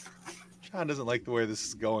 John doesn't like the way this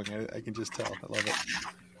is going. I can just tell. I love it.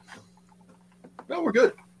 No, we're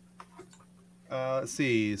good. Let's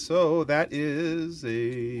see. So that is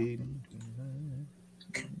a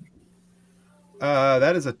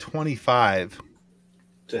 25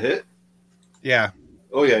 to hit. Yeah.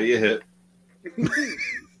 Oh yeah, you hit.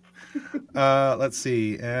 Let's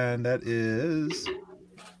see, and that is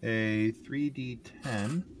a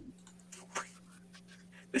 3d10.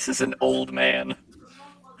 This is an old man.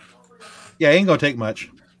 Yeah, ain't gonna take much.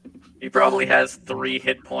 He probably has 3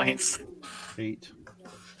 hit points. 8.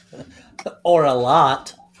 Or a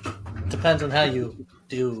lot. Depends on how you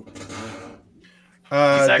do. He's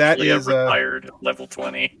actually that is a retired level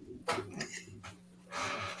 20.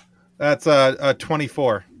 That's a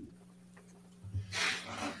 24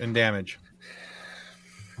 in damage.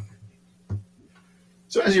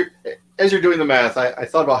 So as you're doing the math, I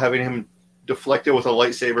thought about having him deflect it with a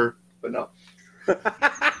lightsaber, but no.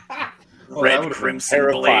 Red Crimson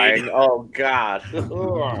terrifying. Blade. Oh God.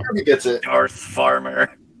 He gets it. Darth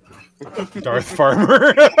Farmer. Darth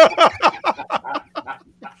Farmer.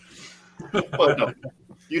 But no,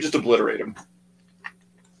 you just obliterate him.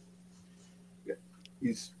 Yeah,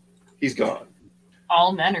 he's gone.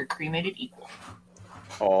 All men are cremated equal.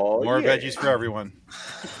 Oh, More yeah. veggies for everyone.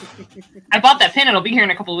 I bought that pin. It'll be here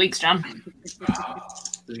in a couple of weeks, John.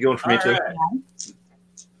 Is he going for me too? Alright.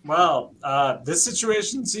 Well, this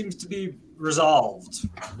situation seems to be resolved.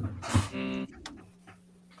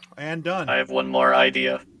 And done. I have one more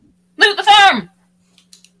idea. Loot the farm!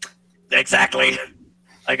 Exactly.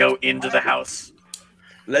 I go into the house.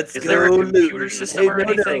 Let's Is go. there a computer loot. system Hey, or no,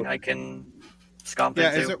 no. anything I can scomp Yeah,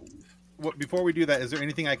 into? is there, before we do that, is there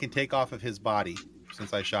anything I can take off of his body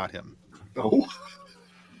since I shot him? No.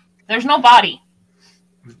 There's no body.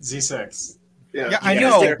 Z6. Yeah, I Use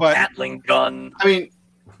know, their but Gatling gun. I mean,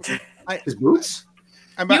 his boots?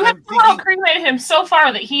 You have somehow cremated him so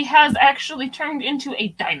far that he has actually turned into a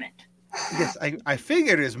diamond. Yes, I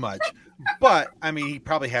figured as much. But, I mean, he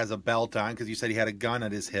probably has a belt on because you said he had a gun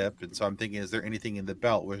at his hip. And so I'm thinking, is there anything in the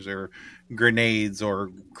belt? Was there grenades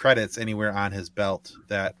or credits anywhere on his belt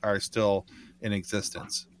that are still in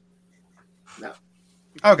existence? No.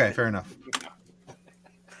 Okay, fair enough.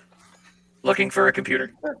 Looking for a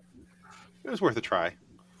computer. It was worth a try.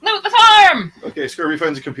 Loot the farm! Okay, Scurvy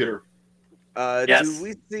finds a computer. Yes. Do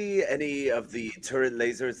we see any of the turret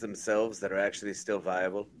lasers themselves that are actually still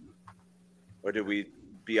viable? Or did we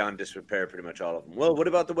beyond disrepair pretty much all of them? Well, what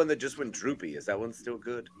about the one that just went droopy? Is that one still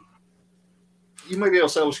good? You might be able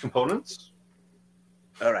to salvage components.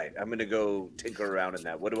 All right, I'm going to go tinker around in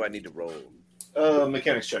that. What do I need to roll?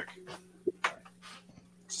 Mechanics check.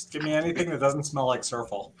 Just give me anything that doesn't smell like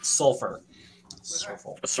sulfur. Sulfur.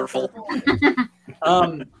 A surfle.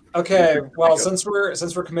 Okay. Well, since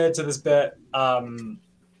we're committed to this bit,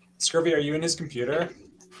 Scurvy, are you in his computer?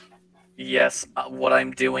 Yes. What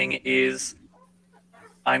I'm doing is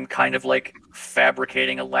I'm kind of like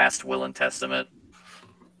fabricating a last will and testament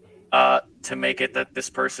to make it that this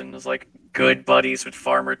person is like good buddies with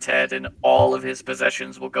Farmer Ted and all of his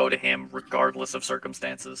possessions will go to him regardless of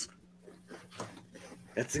circumstances.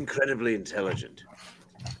 That's incredibly intelligent.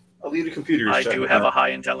 I'll leave the computer. I do have a high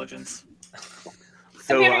intelligence.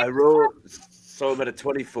 So I roll. So I'm at a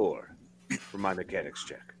 24 for my mechanics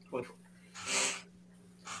check.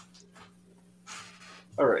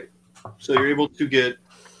 All right. So you're able to get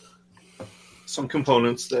some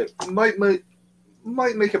components that might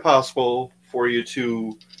make it possible for you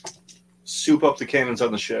to soup up the cannons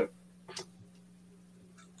on the ship.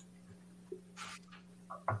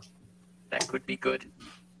 That could be good.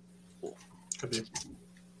 Could be.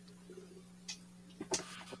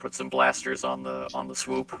 We'll put some blasters on the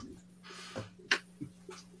swoop.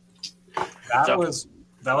 That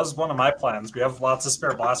was one of my plans. We have lots of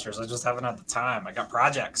spare blasters. I just haven't had the time. I got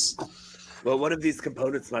projects. Well, one of these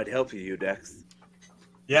components might help you, Dex.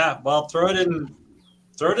 Yeah, well, throw it in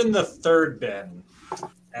the third bin.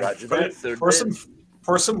 And Roger that, third pour bin.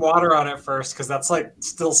 pour some water on it first, because that's like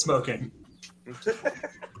still smoking.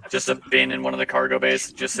 Just a bin in one of the cargo bays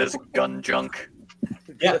that just says gun junk.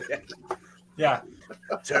 Yeah. Yeah.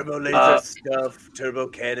 Turbo laser stuff, turbo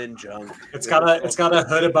cannon junk. It's got a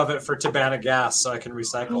hood above it for Tabana gas, so I can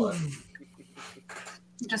recycle it.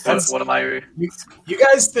 Just What am I? You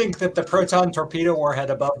guys think that the proton torpedo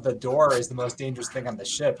warhead above the door is the most dangerous thing on the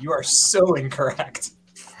ship? You are so incorrect.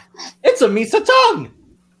 It's a Misa tongue.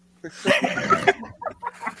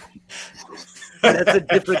 That's a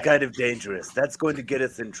different kind of dangerous. That's going to get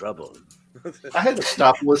us in trouble. I had to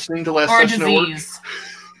stop listening to last or a session at work. disease.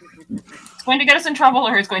 It's going to get us in trouble,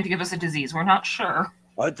 or it's going to give us a disease. We're not sure.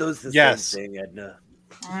 Aren't those the Yes. same thing, Edna?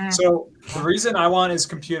 So the reason I want his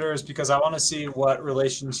computer is because I want to see what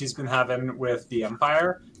relations he's been having with the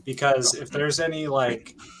Empire, because if there's any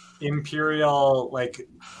like Imperial like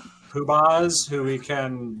poobahs who we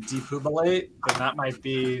can depoobulate, then that might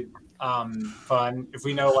be fun. If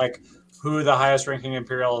we know like who the highest ranking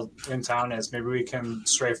Imperial in town is, maybe we can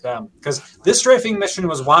strafe them. Because this strafing mission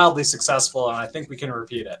was wildly successful, and I think we can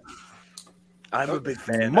repeat it. I'm a big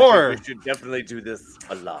fan. More. I think we should definitely do this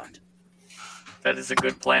a lot. That is a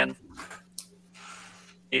good plan.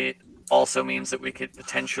 It also means that we could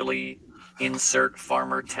potentially insert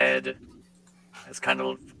Farmer Ted as kind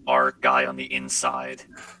of our guy on the inside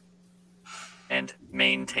and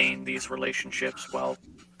maintain these relationships while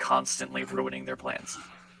constantly ruining their plans.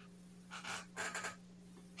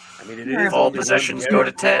 I mean, it is All only possessions one go year.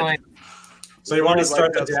 to Ted. So you want to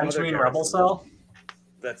start the Like those other Dantooine guys. Rebel Cell?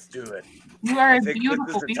 Let's do it. You are I a think beautiful,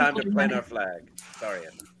 this is the time beautiful to plant human. our flag. Sorry,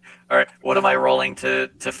 Emma. All right, what am I rolling to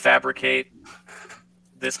fabricate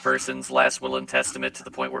this person's last will and testament to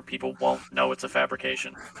the point where people won't know it's a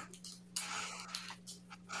fabrication?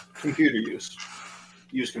 Computer use.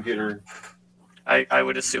 Use computer. I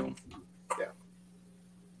would assume. Yeah.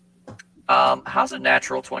 How's a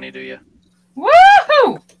natural 20 do you?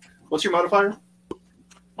 Woohoo! What's your modifier?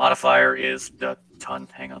 Modifier is a ton.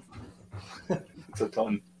 Hang on. It's a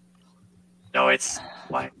ton. No, it's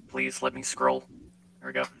why? Please let me scroll. There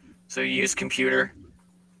we go. So you use computer.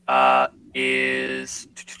 Is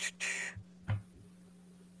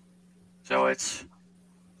so it's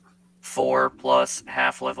 4 plus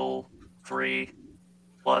half level 3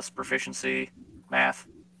 plus proficiency math.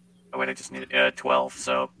 Oh wait, I just need 12.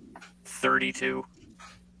 So 32.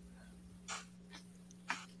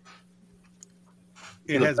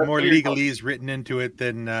 It has more legalese written into it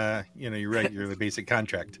than your regular basic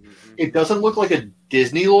contract. It doesn't look like a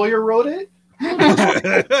Disney lawyer wrote it.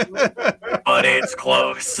 But it's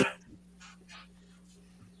close.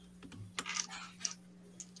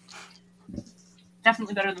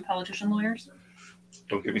 Definitely better than politician lawyers.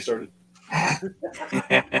 Don't get me started.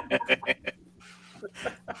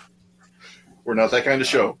 We're not that kind of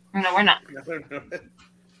show. No, we're not.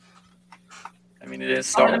 I mean, it is Better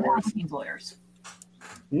Star than Wars. Palpatine's lawyers.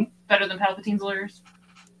 Hmm? Better than Palpatine's lawyers.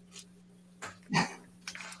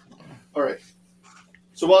 All right.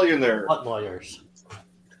 So while you're in there, What lawyers?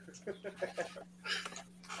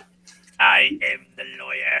 I am the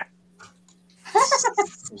lawyer.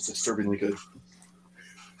 it was disturbingly good.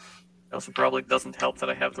 It also probably doesn't help that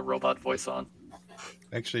I have the robot voice on.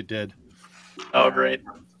 Actually did. Oh, great.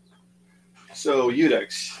 So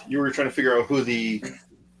Udex, you were trying to figure out who the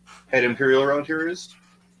head Imperial around here is?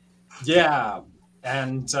 Yeah.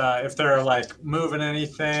 And if they're like moving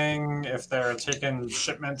anything, if they're taking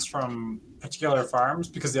shipments from particular farms,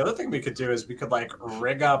 because the other thing we could do is we could like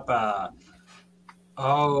rig up like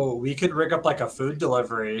a food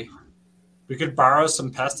delivery. We could borrow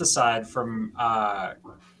some pesticide from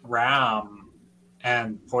Ram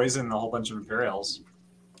and poison a whole bunch of Imperials.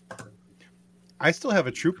 I still have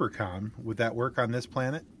a trooper con. Would that work on this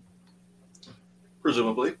planet?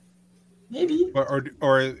 Presumably. Maybe. Or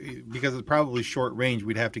because it's probably short range,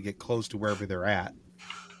 we'd have to get close to wherever they're at.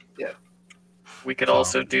 Yeah. We could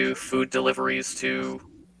also do food deliveries to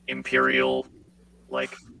Imperial,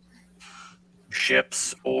 like,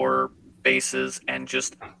 ships or bases and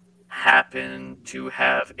just happen to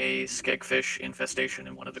have a skegfish infestation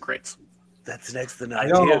in one of the crates. That's next to an I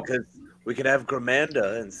idea know. because we could have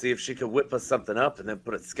Gramanda and see if she could whip us something up and then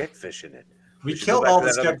put a skegfish in it. We should go killed back all to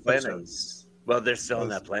the that other planet. skegfishes. Well, they're still on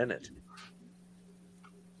that planet.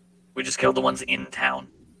 We just killed the ones in town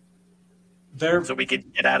They're so we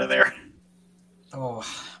could get out of there. oh.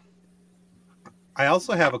 I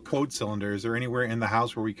also have a code cylinder. Is there anywhere in the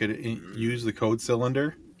house where we could use the code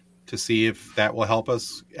cylinder to see if that will help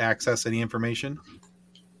us access any information?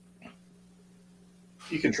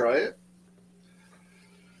 You can try it.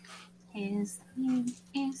 His name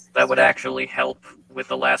is. That would actually help with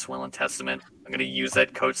the last will and testament. I'm going to use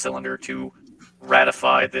that code cylinder to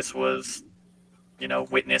ratify this was,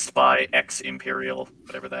 witnessed by ex-Imperial,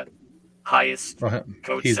 whatever that highest code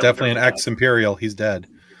He's cylinder definitely an was. ex-Imperial. He's dead.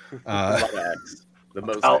 A lot of X. The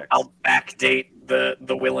most I'll, X. I'll backdate the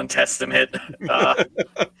will and testament,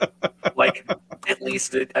 like at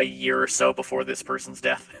least a year or so before this person's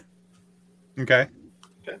death. Okay.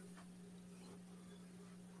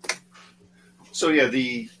 So yeah,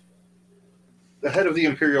 the head of the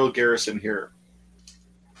Imperial garrison here,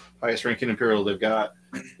 highest ranking Imperial they've got,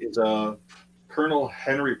 is Colonel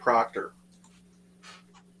Henry Proctor.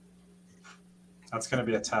 That's going to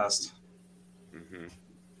be a test. Mm-hmm.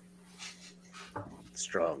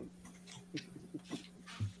 Strong.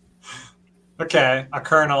 Okay, a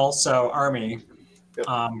colonel, so army, Yep.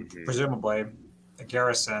 presumably a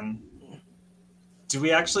garrison. do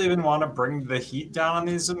we actually even want to bring the heat down on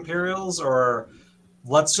these Imperials, or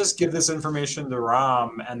let's just give this information to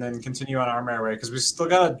Rom and then continue on our merry way? Because we still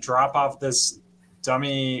got to drop off this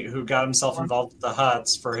dummy who got himself involved with the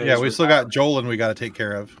Huts for his. Yeah, we still got Jolan we got to take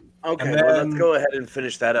care of. Okay, well, let's go ahead and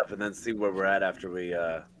finish that up and then see where we're at after we.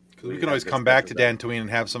 We can always come back to Dantooine and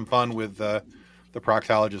have some fun with the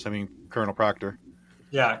proctologist. I mean, Colonel Proctor.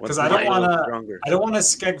 Yeah, because I don't want to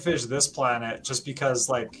skegfish this planet just because,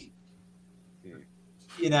 like,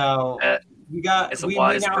 you know, we got. As a we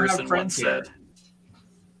wise now person have friends once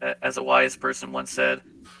said, as a wise person once said,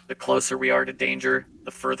 the closer we are to danger,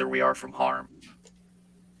 the further we are from harm.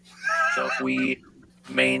 So if we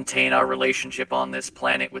maintain our relationship on this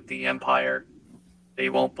planet with the Empire, they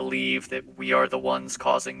won't believe that we are the ones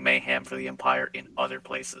causing mayhem for the Empire in other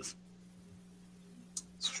places.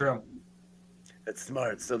 It's true. That's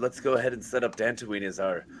smart. So let's go ahead and set up Dantooine as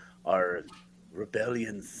our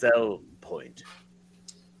rebellion cell point.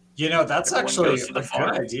 You know, that's Everyone actually goes to the a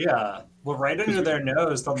farm. good idea. Well, right under their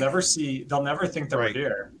nose, they'll never think that we're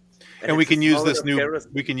here. And we can use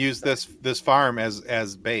this this farm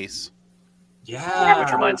as base. Yeah.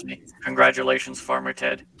 Which reminds me, congratulations, Farmer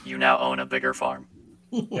Ted. You now own a bigger farm.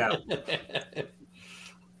 Yeah.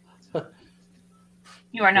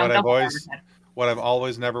 You are now what I've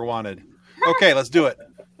always never wanted. Okay, let's do it.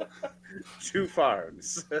 2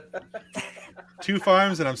 farms. 2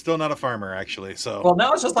 farms, and I'm still not a farmer, actually. So Well,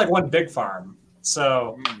 now it's just like one big farm.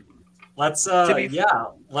 So let's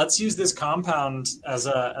use this compound as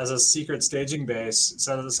a secret staging base.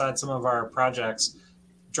 Set aside some of our projects.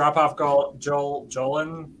 Drop off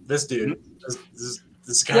Jolan, this dude,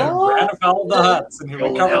 this guy who ran afoul of the Huts, and he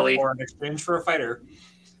recovered for in exchange for a fighter.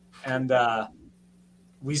 And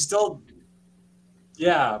we still,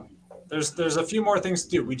 there's a few more things to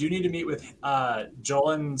do. We do need to meet with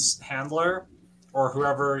Jolan's handler or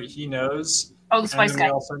whoever he knows. Oh, the spice guy.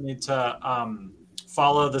 We also need to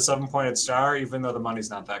follow the 7-pointed star, even though the money's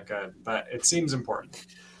not that good. But it seems important.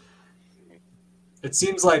 It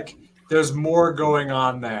seems like there's more going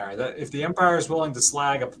on there. That if the Empire is willing to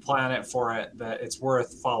slag a planet for it, that it's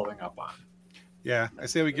worth following up on. yeah, I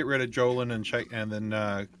say we get rid of Jolan and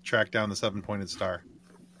then track down the 7-pointed star.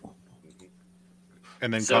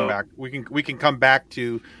 And then come back. We can come back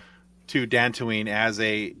to Dantooine as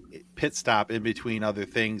a pit stop in between other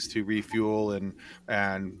things to refuel and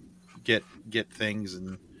get things,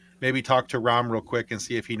 and maybe talk to Rom real quick and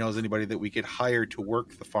see if he knows anybody that we could hire to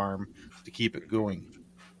work the farm to keep it going.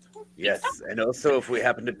 Yes, and also if we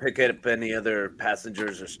happen to pick up any other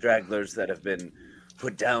passengers or stragglers that have been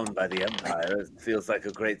put down by the Empire, it feels like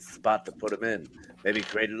a great spot to put them in. Maybe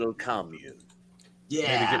create a little commune.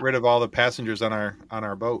 Yeah. Maybe get rid of all the passengers on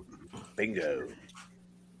our boat. Bingo.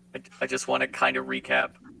 I just want to kind of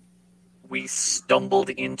recap. We stumbled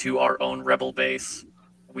into our own rebel base.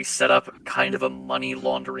 We set up kind of a money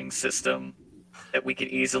laundering system that we could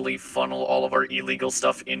easily funnel all of our illegal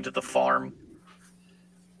stuff into the farm.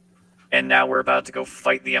 And now we're about to go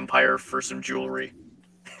fight the Empire for some jewelry.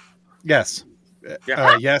 Yes.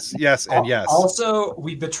 Yes, and yes. Also,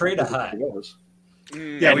 we betrayed a Hut.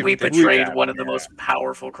 Yeah, and we betrayed one of the most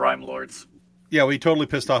powerful crime lords. Yeah, we totally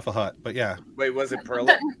pissed off a Hut, but yeah. Wait, was it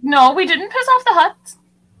Perla? No, we didn't piss off the Huts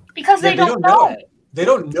because they don't know. It. They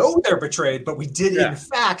don't know they're betrayed, but we did in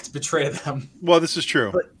fact betray them. Well, this is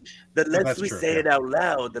true. But the less we say it out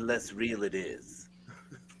loud, the less real it is.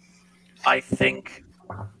 I think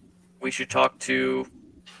we should talk to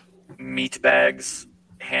Meatbag's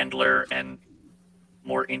handler and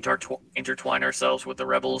more intertwine ourselves with the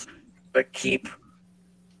rebels, but keep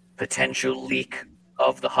potential leak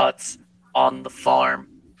of the Huts on the farm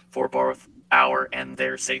for both our and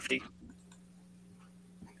their safety.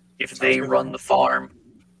 If they run the farm,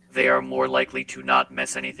 they are more likely to not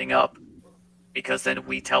mess anything up, because then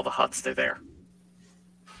we tell the Huts they're there.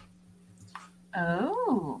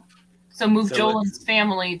 Oh. So move Jolan's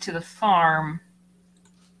family to the farm.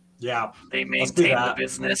 Yeah. They maintain the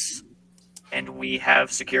business, and we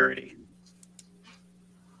have security.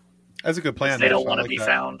 That's a good plan. They don't want to be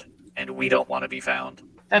found, and we don't want to be found.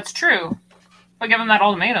 That's true. But give him that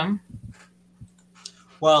ultimatum.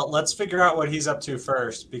 Well, let's figure out what he's up to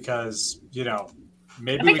first, because,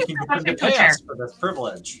 maybe we can get him to pay us for this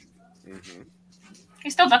privilege. Mm-hmm.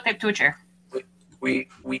 He's still duct taped to a chair. We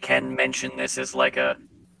can mention this as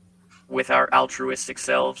with our altruistic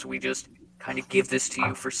selves, we just kind of give this to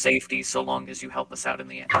you for safety so long as you help us out in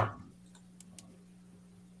the end.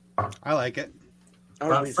 I like it.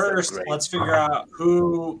 But first, let's figure out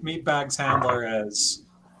who Meatbag's handler is,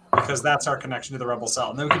 because that's our connection to the rebel cell.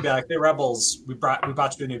 And then we can be like, hey, rebels, we brought you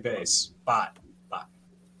to a new base. Bye.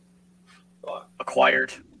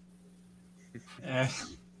 Acquired.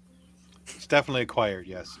 It's definitely acquired,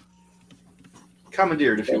 yes.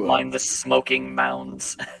 Commandeered, if you Don't will. mind the smoking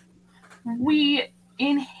mounds. We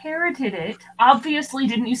inherited it. Obviously,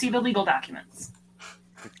 didn't you see the legal documents?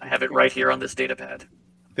 I have it right here on this data pad.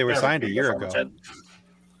 They were Yeah, signed a Yes, year on the ago. 10.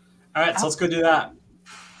 All right, so let's go do that.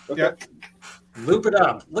 Okay. Yep. Loop it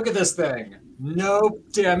up. Look at this thing. No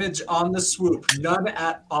damage on the swoop. None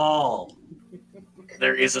at all.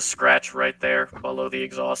 There is a scratch right there below the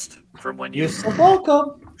exhaust from when you You're so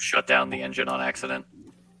welcome. shut down the engine on accident.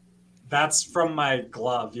 That's from my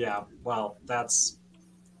glove. Yeah. Well, that's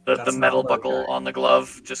The That's metal not buckle okay. on the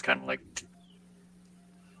glove just kind of like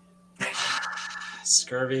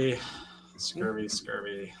scurvy. Scurvy.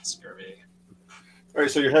 All right,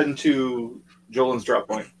 so you're heading to Jolin's drop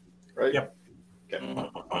point, right? Yep.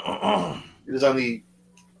 Okay. It is on the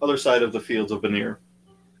other side of the fields of Veneer.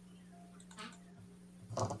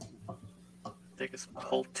 take us a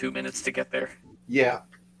whole 2 minutes to get there. Yeah.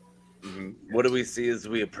 Mhm. What do we see as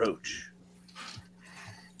we approach?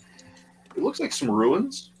 It looks like some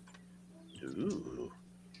ruins. Ooh.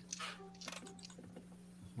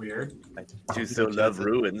 Weird. I do so love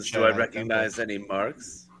ruins. Do I recognize any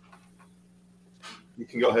marks? You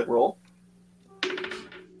can go ahead and roll.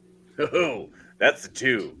 Oh, that's a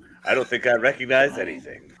 2. I don't think I recognize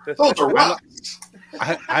anything. Those are rocks.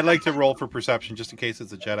 I'd like to roll for perception just in case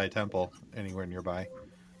it's a Jedi temple anywhere nearby.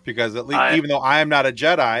 Because at least, I- even though I am not a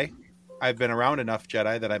Jedi, I've been around enough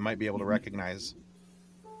Jedi that I might be able to recognize.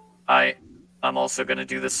 I'm also going to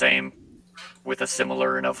do the same with a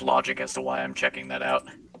similar enough logic as to why I'm checking that out.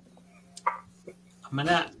 I'm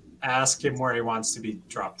gonna ask him where he wants to be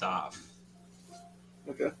dropped off.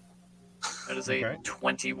 Okay. That is a Okay.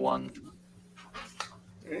 21.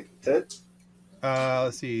 All right. Ted?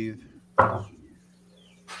 Let's see. Hold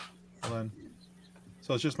on.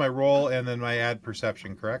 So it's just my roll and then my add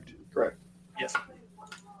perception, correct? Correct. Yes.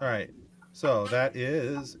 All right. So that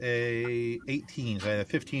is a 18. So I had a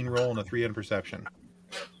 15 roll and a 3 in perception.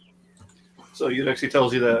 So Eudoxie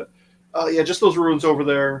tells you that, yeah, just those ruins over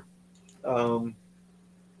there.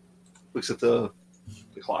 Looks at the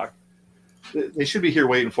clock. They should be here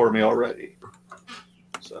waiting for me already.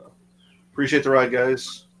 So appreciate the ride,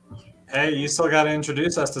 guys. Hey, you still got to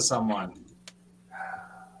introduce us to someone.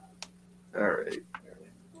 All right.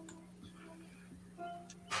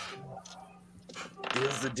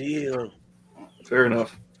 Deal's a deal. Fair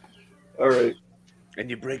enough. All right. And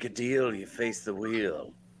you break a deal, you face the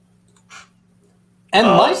wheel. And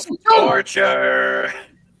my Torture!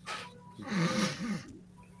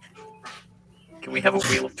 Can we have a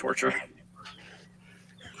wheel of torture?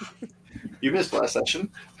 You missed last session.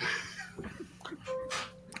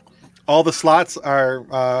 All the slots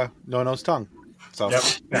are Nono's tongue. So Yep.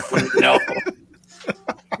 No,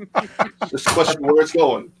 Just question where it's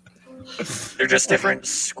going. they're just different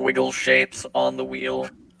squiggle shapes on the wheel.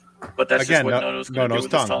 But that's again, just what Nono's going to do Nono's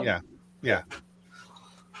with his tongue. tongue. Yeah.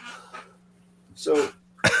 So,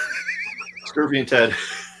 Scurvy and Ted,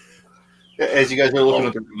 as you guys are looking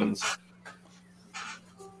at the ruins,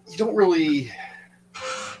 you don't really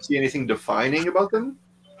see anything defining about them,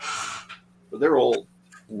 but they're old,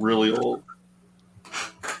 really old,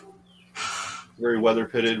 very weather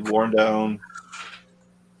pitted, worn down.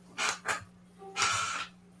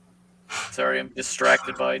 Sorry, I'm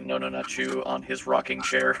distracted by Nono Nachu on his rocking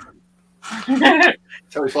chair. That's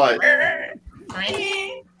how he flies.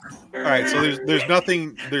 All right. So there's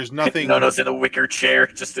nothing. There's nothing. Nono's in a wicker chair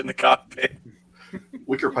just in the cockpit.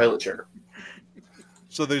 Wicker pilot chair.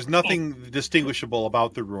 So there's nothing distinguishable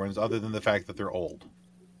about the ruins other than the fact that they're old.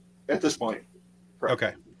 At this point. Correct.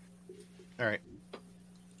 Okay. All right.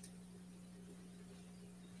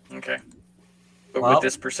 Okay. But Well- with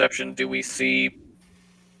this perception, do we see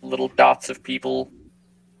little dots of people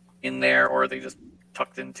in there, or are they just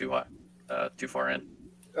tucked in too far in?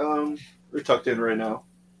 They're tucked in right now.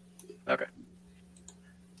 Okay.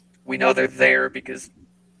 We know they're there because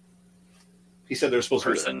He said they're supposed to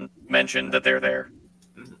be there. person mentioned that they're there.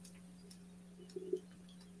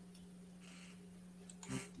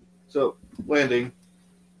 So, landing.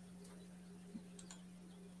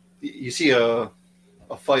 You see a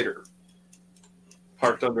fighter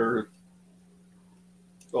parked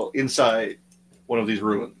inside one of these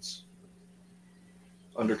ruins,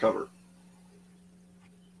 undercover.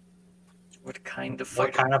 What kind of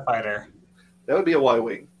What fighter? kind of fighter? That would be a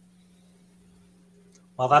Y-wing.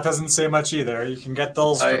 Well, that doesn't say much either. You can get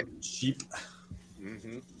those for cheap.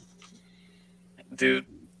 Mm-hmm. Do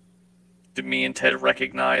me and Ted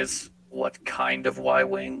recognize what kind of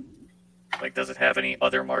Y-wing? Like, does it have any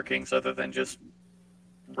other markings other than just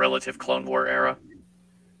relative Clone War era?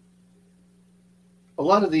 A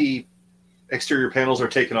lot of the exterior panels are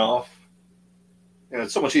taken off. And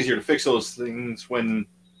it's so much easier to fix those things when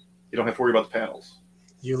you don't have to worry about the panels.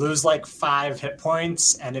 You lose like 5 hit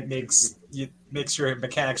points, and it makes your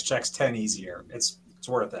mechanics checks 10 easier. It's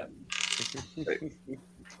worth it. Right.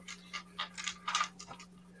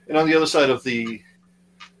 And on the other side of the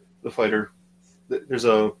fighter, there's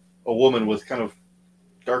a woman with kind of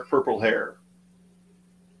dark purple hair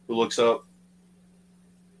who looks up,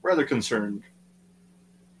 rather concerned.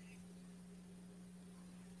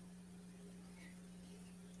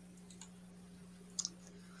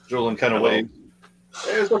 Jolin kind of waves.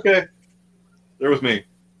 Hey, it's okay. They're with me.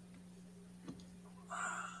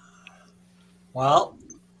 Well,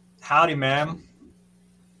 howdy, ma'am.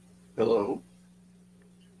 Hello.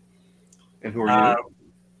 And who are you?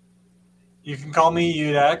 You can call me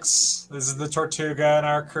Udex. This is the Tortuga and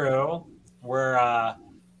our crew.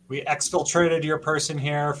 We exfiltrated your person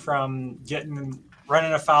here from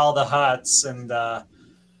running afoul of the huts, and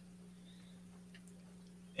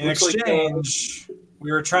in exchange,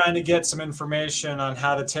 we were trying to get some information on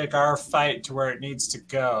how to take our fight to where it needs to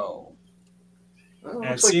go. And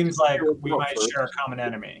it seems like we might share a common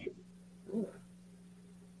enemy.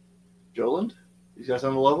 Joland? These guys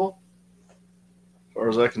on the level? As far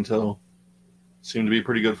as I can tell, seem to be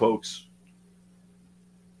pretty good folks.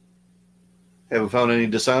 Haven't found any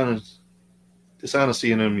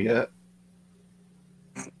dishonesty in them yet.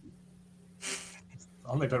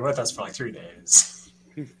 Only been with us for like 3 days.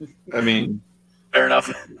 I mean, fair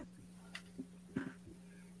enough.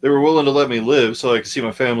 They were willing to let me live so I could see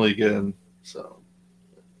my family again. So,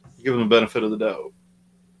 give them the benefit of the doubt.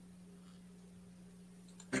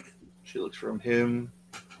 She looks from him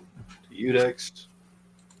to Udex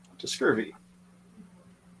to Scurvy.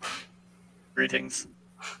 Greetings.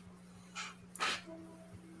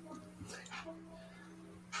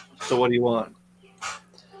 So what do you want?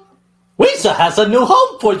 Weeza has a new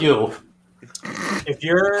home for you. If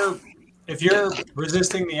you're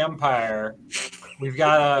resisting the Empire, we've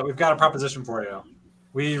got a proposition for you.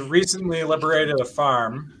 We recently liberated a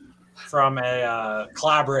farm from a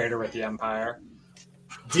collaborator with the Empire,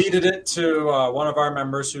 deeded it to one of our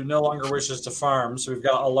members who no longer wishes to farm. So we've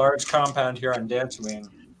got a large compound here on Dantooine,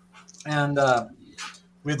 and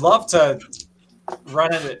we'd love to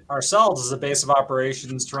run it ourselves as a base of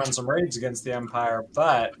operations to run some raids against the Empire,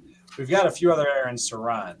 but we've got a few other errands to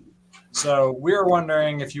run. So we were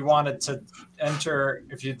wondering if you wanted to enter,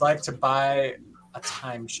 if you'd like to buy a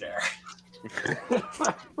timeshare.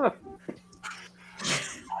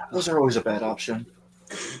 Those are always a bad option.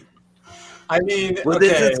 I mean, well, okay.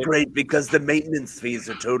 This is great because the maintenance fees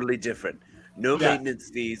are totally different. No maintenance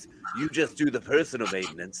fees. You just do the personal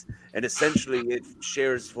maintenance, and essentially it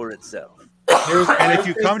shares for itself. And if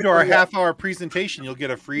you come to our half-hour presentation, you'll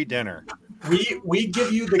get a free dinner. We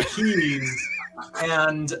give you the keys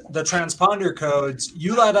and the transponder codes.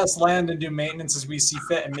 You let us land and do maintenance as we see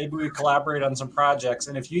fit, and maybe we collaborate on some projects.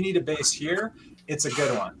 And if you need a base here, it's a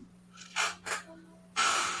good one.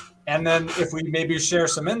 And then if we maybe share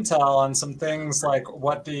some intel on some things like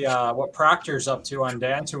what Proctor's up to on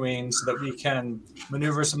Dantooine, so that we can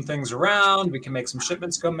maneuver some things around, we can make some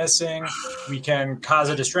shipments go missing, we can cause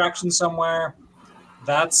a distraction somewhere.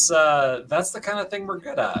 That's the kind of thing we're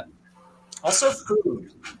good at. Also,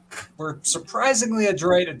 food. We're surprisingly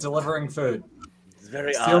adroit at delivering food. It's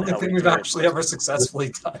very it's odd. the only thing we've actually ever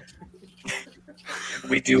successfully done.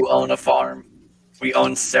 We do own a farm. We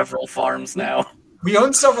own several farms now. We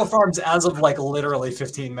own several farms as of like literally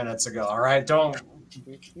 15 minutes ago. All right, don't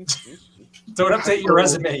update your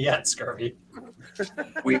resume yet, Scurvy.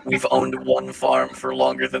 We've owned one farm for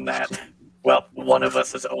longer than that. Well, one of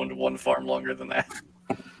us has owned one farm longer than that.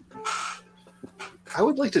 I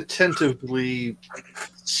would like to tentatively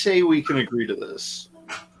say we can agree to this,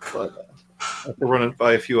 but I have to run it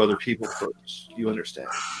by a few other people first. You understand?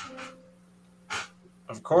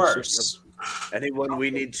 Of course. Anyone we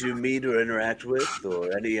need to meet or interact with,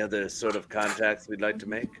 or any other sort of contacts we'd like to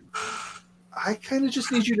make? I kind of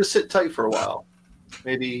just need you to sit tight for a while.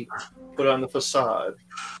 Maybe put on the facade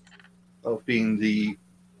of being the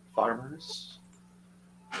farmers.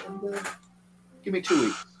 And, give me 2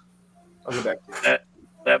 weeks. I'll get back to you.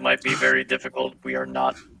 That might be very difficult. We are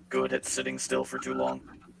not good at sitting still for too long.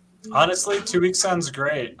 Honestly, 2 weeks sounds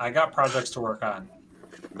great. I got projects to work on.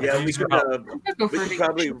 Yeah, we could probably get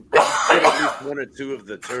at least 1 or 2 of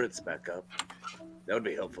the turrets back up. That would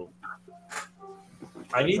be helpful.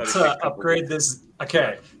 I need to upgrade this.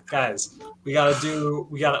 Okay, guys, we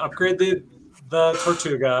gotta upgrade the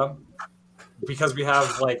Tortuga because we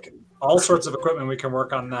have like all sorts of equipment we can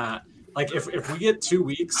work on that. Like if we get 2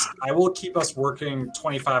 weeks, I will keep us working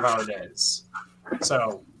 25-hour days.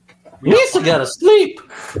 So We still gotta sleep.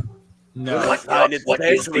 No, What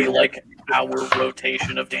is the like hour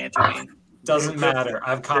rotation of Dantooine? doesn't matter. I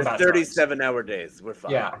have combat. 37-hour days. We're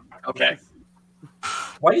fine. Yeah. Okay.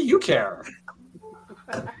 Why do you care?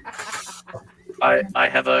 I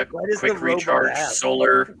have a Why does quick the robot recharge ask?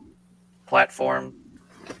 solar platform.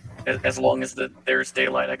 As long as there's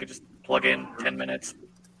daylight, I could just plug in 10 minutes,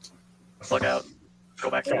 plug out, go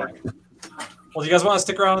back to work. Well, do you guys want to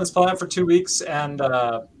stick around on this planet for 2 weeks and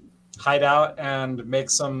hide out and make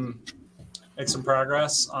some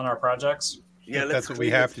progress on our projects? Yeah, If let's that's what we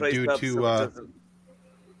clean have this to place do up to, so it doesn't-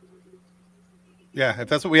 Yeah, if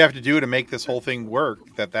that's what we have to do to make this whole thing work,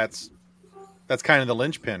 that's kind of the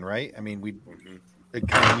linchpin, right? I mean, it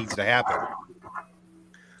kind of needs to happen.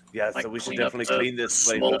 Yeah, Like so we should clean up definitely the clean this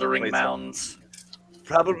place smoldering up. mounds.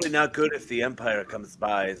 Probably not good if the Empire comes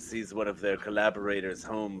by and sees one of their collaborators'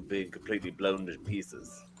 home being completely blown to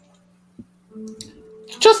pieces.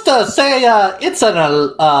 Just say it's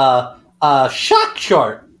an shock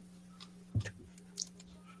short.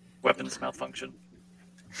 Weapons malfunction.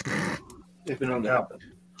 They've been on that.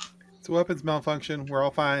 It's a weapons malfunction. We're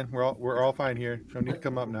all fine. We're all fine here. No need to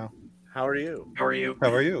come up now. How are you? How are you?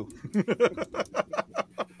 How are you?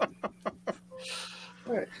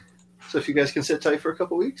 All right. So if you guys can sit tight for a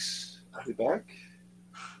couple weeks, I'll be back.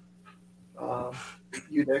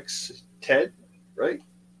 Udex, Ted, right?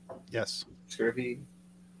 Yes. Scurvy.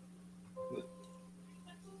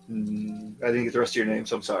 I didn't get the rest of your name,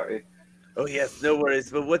 so I'm sorry. Oh yes, no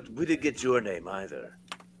worries. But we didn't get your name either.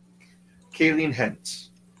 Kayleen Hentz.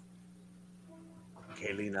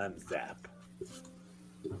 Kayleen, I'm Zap.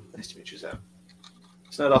 Nice to meet you, Zap.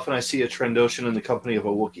 It's not often I see a Trandoshan in the company of a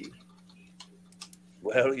Wookiee.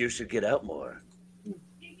 Well, you should get out more.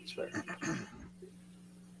 That's right.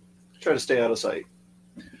 Try to stay out of sight.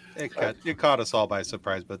 It caught us all by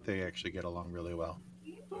surprise, but they actually get along really well.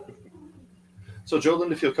 So,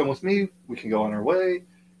 Jolyn, if you'll come with me, we can go on our way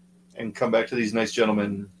and come back to these nice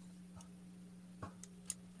gentlemen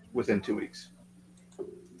within 2 weeks.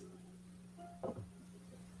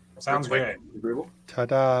 Sounds great. Agreeable?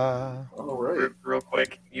 Ta-da! All right. Real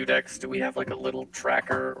quick, Udex, do we have like a little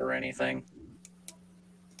tracker or anything?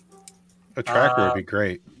 A tracker would be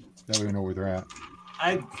great. That way we know where they're at.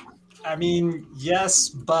 I mean, yes,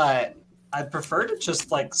 but I'd prefer to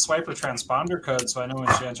just like swipe a transponder code so I know when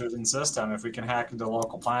she enters in system if we can hack into the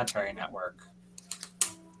local planetary network.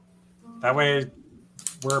 That way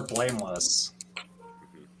we're blameless.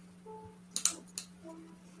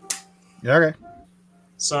 Yeah, okay.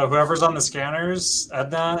 So whoever's on the scanners,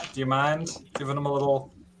 Edna, do you mind giving them a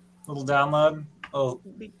little download? A little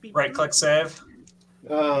right click save?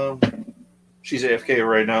 She's AFK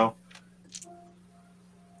right now.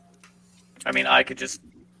 I mean, I could just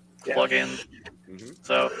plug in.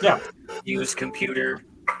 So yeah, use computer.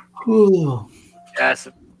 Ooh. Yes,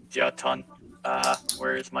 yeah, a ton.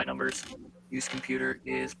 Where is my numbers? Use computer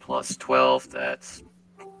is plus 12. That's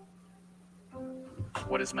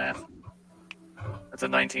what is math? That's a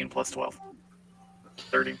 19 plus 12.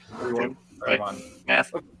 30. 31. Right?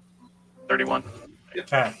 Math. 31.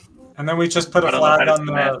 Okay. And then we just put a I don't know flag how to on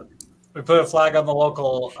do math. we put a flag on the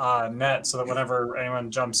local net so that whenever anyone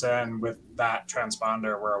jumps in with that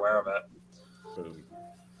transponder, we're aware of it.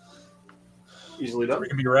 Easily done. We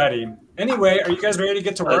can be ready. Anyway, are you guys ready to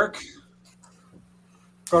get to work?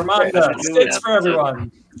 Gormanda, sticks for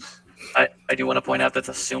everyone. I do want to point out that's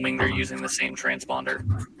assuming they're using the same transponder.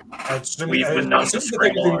 We've I been known assume to that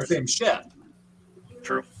they're scramble using ours. the same ship.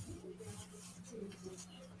 True.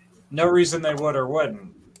 No reason they would or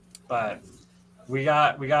wouldn't, but we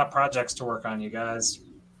got projects to work on, you guys.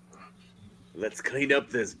 Let's clean up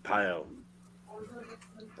this pile.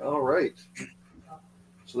 All right.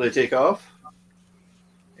 So they take off,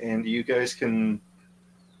 and you guys can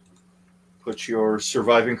put your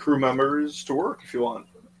surviving crew members to work if you want.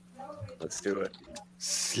 Let's do it.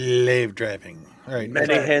 Slave driving. All right.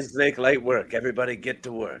 Many hands make light work. Everybody get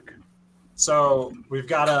to work. So we've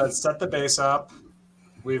got to set the base up.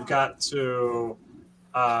 We've got to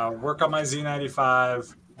work on my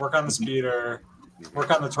Z95, work on the speeder,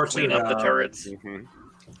 work on the Tortuga. Clean up the turrets. Clean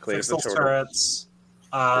Fix up those the turrets.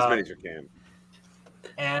 as many as you can.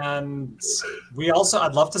 And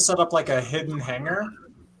I'd love to set up like a hidden hangar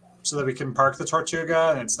so that we can park the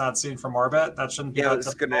Tortuga and it's not seen from orbit. That shouldn't be Yeah, I that was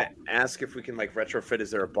difficult. going to ask if we can like retrofit.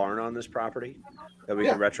 Is there a barn on this property that we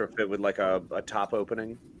can retrofit with like a top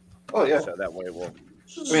opening? Oh, yeah. So that way we'll.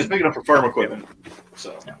 I mean, it's big enough for farm equipment.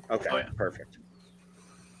 So Okay, perfect.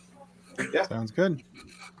 Yeah. Sounds good.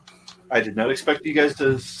 I did not expect you guys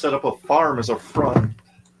to set up a farm as a front.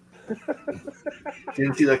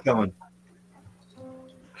 Didn't see that coming.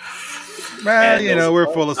 Well, And you know,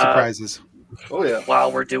 we're full of surprises. Oh yeah.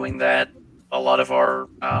 While we're doing that, a lot of our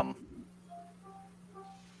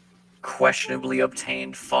questionably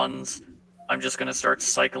obtained funds, I'm just going to start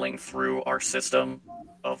cycling through our system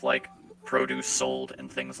of like produce sold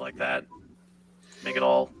and things like that. Make it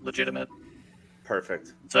all legitimate.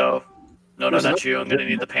 Perfect. So, no, not you. I'm going to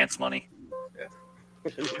need the pants money.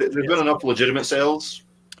 There's been enough legitimate sales.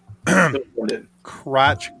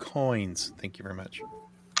 Crotch coins. Thank you very much.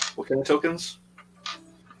 What kind of tokens?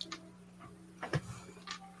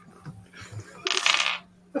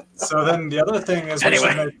 So then the other thing is we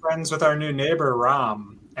should make friends with our new neighbor,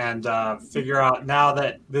 Ram, and figure out now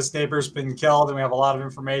that this neighbor's been killed and we have a lot of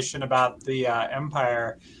information about the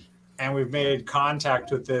Empire and we've made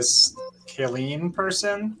contact with this Kaleen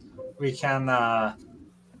person, we can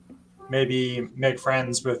maybe make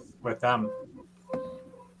friends with them.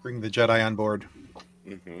 Bring the Jedi on board.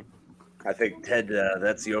 Mm-hmm. I think, Ted,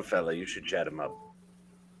 that's your fella. You should chat him up.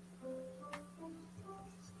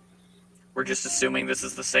 We're just assuming this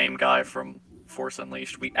is the same guy from Force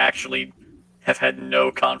Unleashed. We actually have had no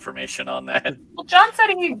confirmation on that. Well, John said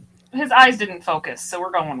his eyes didn't focus, so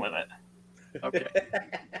we're going with it. Okay.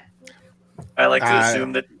 I like to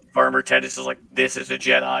assume that Farmer Ted is just like, this is a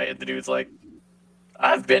Jedi, and the dude's like,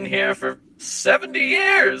 I've been here for 70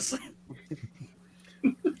 years.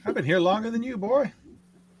 I've been here longer than you, boy.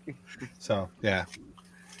 So, yeah.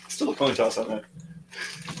 Still a coin toss on that.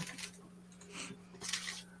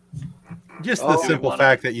 Just the simple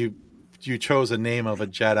fact that you chose a name of a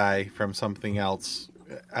Jedi from something else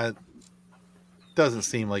doesn't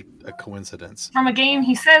seem like a coincidence. From a game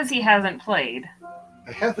he says he hasn't played.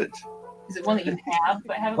 I haven't. Is it one that you have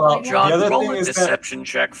but haven't Well, played yet? John, roll a deception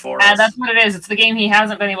check for us. That's what it is. It's the game he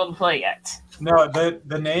hasn't been able to play yet. No,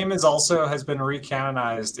 the name is also has been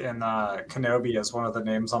recanonized in Kenobi as one of the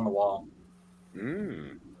names on the wall.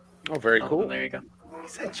 Oh, very cool. There you go.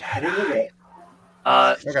 He's a Jedi.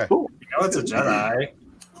 Okay. You know it's a Jedi.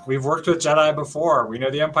 We've worked with Jedi before. We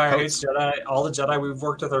know the Empire hates Jedi. All the Jedi we've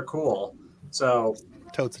worked with are cool. So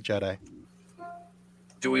Totes a Jedi.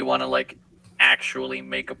 Do we want to like actually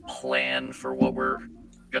make a plan for what we're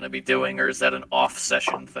going to be doing, or is that an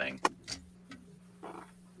off-session thing?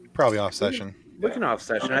 Probably off session. We can off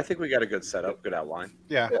session. I think we got a good setup, good outline.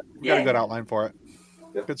 Yeah, we got a good outline for it.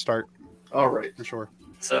 Good start. All right. For sure.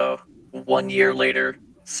 So 1 year later,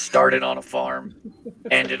 started on a farm,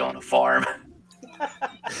 ended on a farm.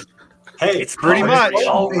 Hey, it's pretty much it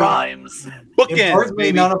all rhymes. Bookends,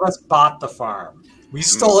 baby. None of us bought the farm. We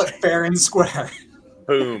stole it fair and square.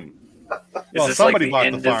 Boom. Well, this somebody like bought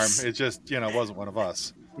end the farm. of- It just, wasn't one of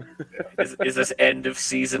us. Is this end of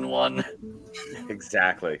season 1?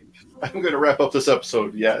 Exactly. I'm going to wrap up this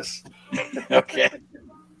episode. Yes. Okay.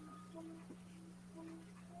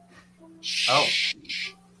 Oh,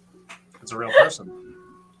 it's a real person.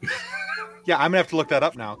 Yeah, I'm gonna have to look that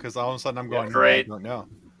up now because all of a sudden I'm going. great. I don't know.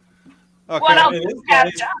 Okay. What else? It is Yeah,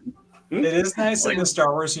 nice, John. it is nice in the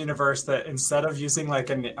Star Wars universe that instead of using like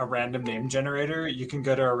a random name generator, you can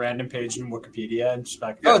go to a random page in Wikipedia and just be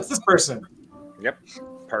like, oh, it's this person. Yep.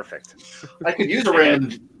 Perfect. I could use a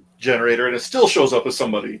random generator and it still shows up as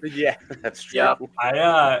somebody. Yeah, that's true. Yeah.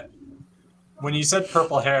 I when you said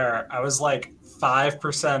purple hair, I was like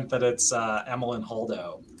 5% that it's Emmeline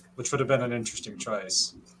Holdo, which would have been an interesting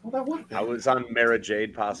choice. Well, that would I was on Mara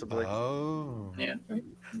Jade, possibly. Oh. Yeah.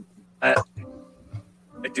 I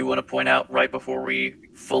do want to point out right before we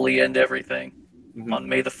fully end everything, on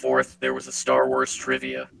May the 4th, there was a Star Wars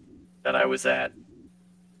trivia that I was at.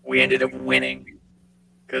 We ended up winning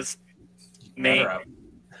because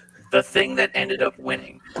the thing that ended up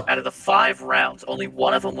winning out of the 5 rounds, only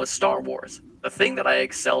one of them was Star Wars. The thing that I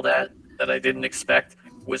excelled at that I didn't expect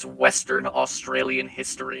was Western Australian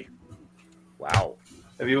history. Wow.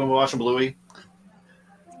 Have you been watching Bluey?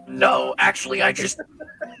 No, actually, I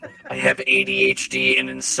have ADHD and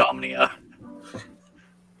insomnia.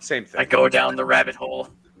 Same thing. I go down the rabbit hole.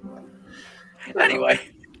 Anyway,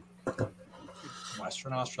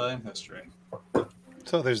 Western Australian history.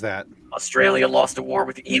 So there's that. Australia lost a war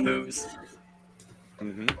with emus.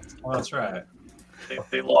 Mm-hmm. Well, that's right.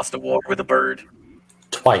 They lost a war with a bird.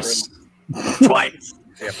 Twice. Twice.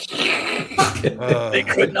 Yep. They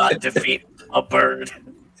could not defeat a bird.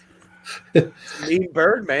 Mean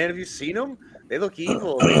bird, man. Have you seen them? They look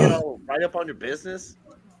evil. They get all right up on your business.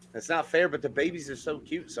 It's not fair, but the babies are so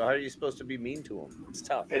cute. So how are you supposed to be mean to them? It's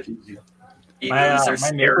tough. Emus My are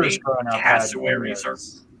neighbors scary. growing up had Cassowaries are.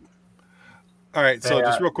 emus. All right. So They,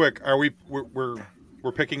 just real quick, are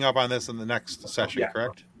we're picking up on this in the next session,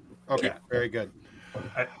 correct? Okay. Yeah. Very good.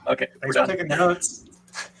 Okay, we're Thanks for done. taking notes.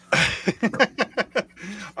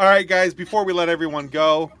 All right, guys. Before we let everyone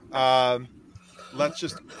go, let's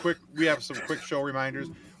just we have some quick show reminders.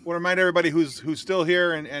 I want to remind everybody who's still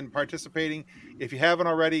here and participating. If you haven't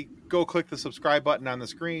already, go click the subscribe button on the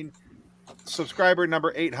screen. Subscriber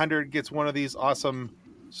number 800 gets one of these awesome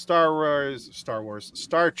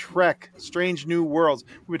Star Trek, Strange New Worlds.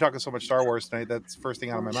 We've been talking so much Star Wars tonight. That's the first thing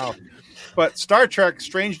out of my mouth. But Star Trek,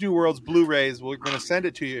 Strange New Worlds Blu-rays, we're going to send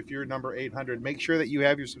it to you if you're number 800. Make sure that you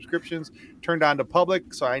have your subscriptions turned on to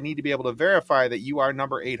public. So I need to be able to verify that you are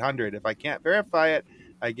number 800. If I can't verify it,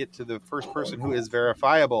 I get to the first person who is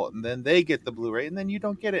verifiable, and then they get the Blu-ray, and then you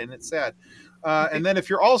don't get it, and it's sad. And then if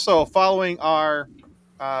you're also following our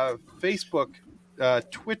Facebook,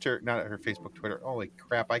 Twitter, not her Facebook, Twitter. Holy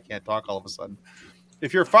crap, I can't talk all of a sudden.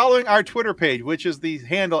 If you're following our Twitter page, which is the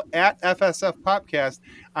handle at FSF Popcast,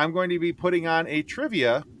 I'm going to be putting on a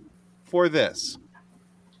trivia for this.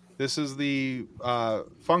 This is the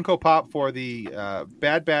Funko Pop for the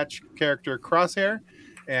Bad Batch character Crosshair.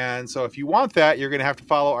 And so if you want that, you're going to have to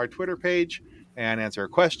follow our Twitter page and answer a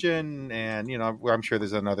question. And, you know, I'm sure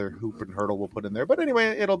there's another hoop and hurdle we'll put in there. But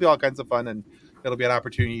anyway, it'll be all kinds of fun, and it'll be an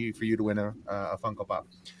opportunity for you to win a Funko Pop.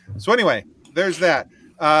 So anyway, there's that.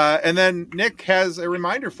 And then Nick has a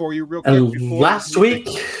reminder for you real quick. Last week,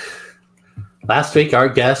 our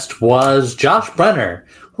guest was Josh Brenner,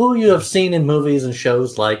 who you have seen in movies and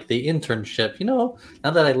shows like The Internship. You know,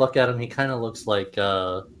 now that I look at him, he kind of looks like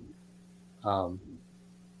The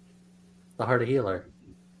Heart of Healer.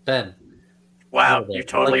 Ben. Wow, you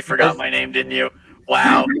totally forgot my name, didn't you?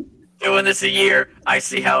 Wow. Doing this a year. I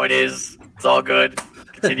see how it is. It's all good.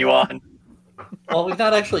 Continue on. Well, we've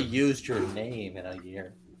not actually used your name in a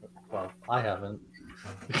year. Well, I haven't.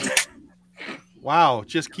 Wow,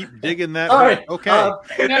 just keep digging that. All right. Okay.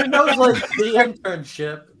 Shows like The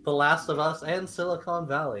Internship, The Last of Us, and Silicon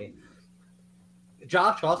Valley.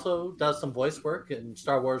 Josh also does some voice work in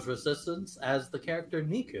Star Wars Resistance as the character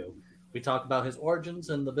Niku. We talk about his origins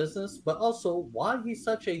in the business, but also why he's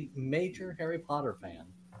such a major Harry Potter fan.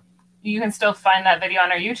 You can still find that video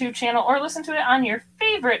on our YouTube channel or listen to it on your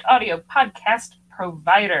favorite audio podcast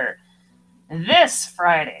provider. This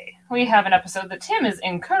Friday, we have an episode that Tim is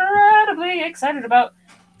incredibly excited about.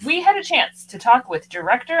 We had a chance to talk with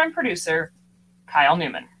director and producer Kyle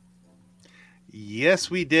Newman. Yes,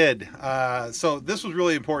 we did. So this was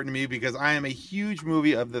really important to me because I am a huge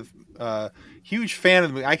huge fan of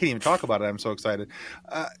the movie. I can't even talk about it. I'm so excited.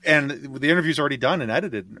 And the interview's already done and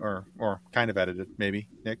edited, or kind of edited, maybe,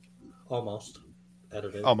 Nick? Almost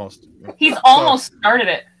edited. Almost. He's almost started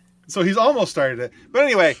it. So he's almost started it. But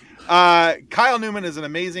anyway, Kyle Newman is an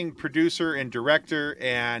amazing producer and director,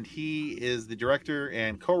 and he is the director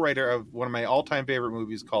and co-writer of one of my all-time favorite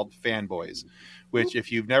movies called Fanboys, which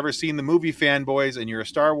if you've never seen the movie Fanboys and you're a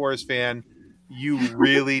Star Wars fan, you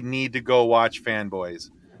really need to go watch Fanboys.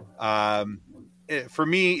 For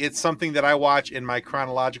me, it's something that I watch in my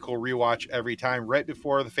chronological rewatch every time, right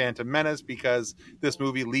before The Phantom Menace, because this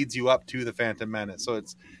movie leads you up to The Phantom Menace. So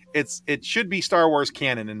it should be Star Wars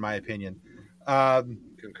canon, in my opinion.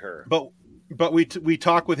 Concur. But we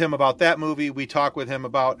talk with him about that movie. We talk with him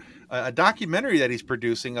about a documentary that he's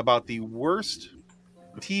producing about the worst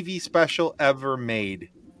TV special ever made.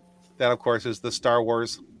 That, of course, is the Star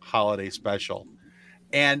Wars Holiday Special.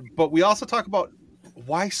 But we also talk about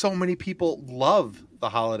why so many people love the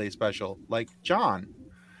Holiday Special, like John.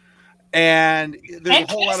 And there's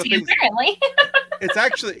a whole lot of things. Apparently. It's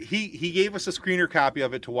actually he gave us a screener copy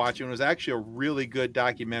of it to watch, and it was actually a really good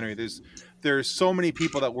documentary. There's so many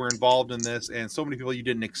people that were involved in this, and so many people you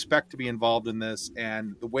didn't expect to be involved in this,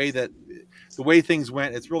 and the way things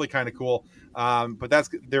went, it's really kind of cool. But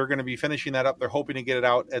they're going to be finishing that up. They're hoping to get it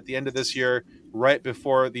out at the end of this year, right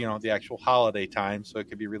before the actual holiday time, so it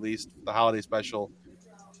could be released, the Holiday Special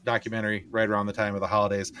documentary, right around the time of the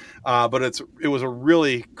holidays. But it was a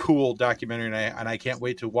really cool documentary, and I can't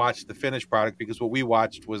wait to watch the finished product, because what we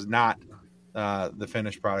watched was not the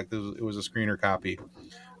finished product. It was a screener copy.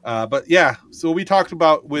 But yeah, so we talked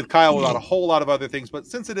with Kyle about a whole lot of other things, but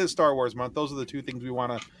since it is Star Wars month, those are the two things we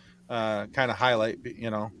want to kind of highlight.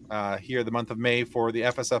 Here, the month of May for the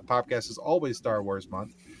FSF Podcast is always Star Wars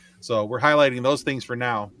month, so we're highlighting those things for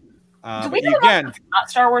now. Do we know it's not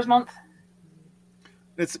Star Wars month?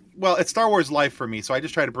 It's Star Wars life for me, so I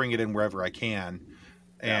just try to bring it in wherever I can,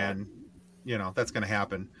 and that's going to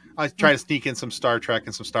happen. I try to sneak in some Star Trek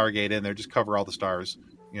and some Stargate in there, just cover all the stars,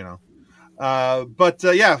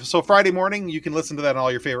 So Friday morning, you can listen to that on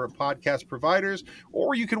all your favorite podcast providers,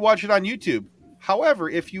 or you can watch it on YouTube. However,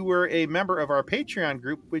 if you were a member of our Patreon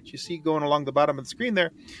group, which you see going along the bottom of the screen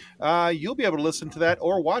there, you'll be able to listen to that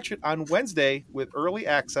or watch it on Wednesday with early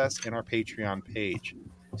access in our Patreon page.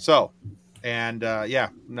 So And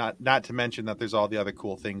not to mention that there's all the other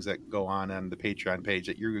cool things that go on the Patreon page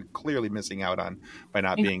that you're clearly missing out on by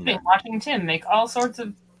not being there. Watching Tim make all sorts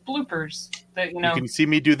of bloopers that you can see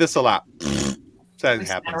me do this a lot. That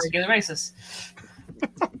happens on a regular basis.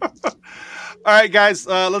 All right, guys,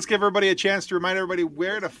 let's give everybody a chance to remind everybody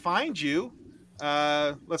where to find you.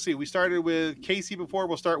 Let's see. We started with Casey before.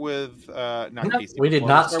 We'll start with Casey. We did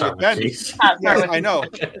not start with Ben. Casey. Yes, I know.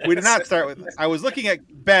 We did not start with. I was looking at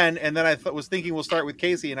Ben, and then I was thinking we'll start with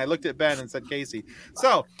Casey, and I looked at Ben and said Casey.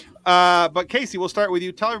 So, but Casey, we'll start with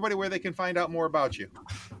you. Tell everybody where they can find out more about you.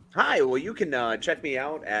 Hi. Well, you can check me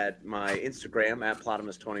out at my Instagram at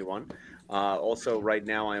Plotimus21. Also, right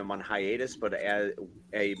now I am on hiatus, but as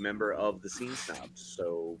a member of the Scene Snobs.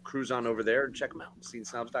 So cruise on over there and check them out.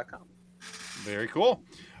 Scenesnobs.com. Very cool.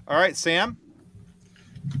 All right, Sam.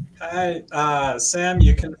 Hi, Sam.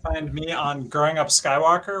 You can find me on Growing Up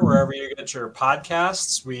Skywalker, wherever you get your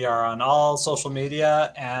podcasts. We are on all social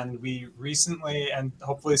media, and we recently, and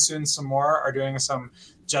hopefully soon some more, are doing some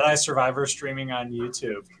Jedi Survivor streaming on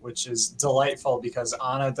YouTube, which is delightful because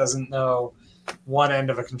Anna doesn't know one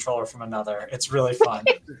end of a controller from another. It's really fun.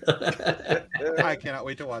 I cannot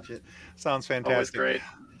wait to watch it. Sounds fantastic. Always great.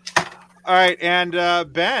 All right, and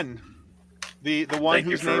Ben, the one Thank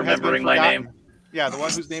you whose for name has been remembering my forgotten. name. Yeah, the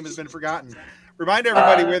one whose name has been forgotten. Remind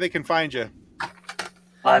everybody where they can find you.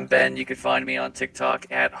 I'm Ben. You can find me on TikTok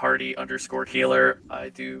at Hardy_healer. I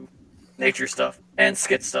do nature stuff and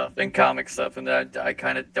skit stuff and comic stuff, and I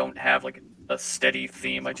kind of don't have like a steady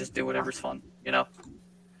theme. I just do whatever's fun, you know?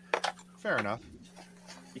 Fair enough.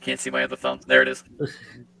 You can't see my other thumb. There it is.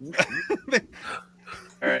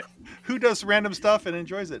 All right. Who does random stuff and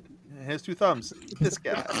enjoys it? Has two thumbs. This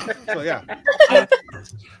guy. So yeah.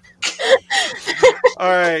 All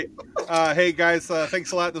right. Hey guys,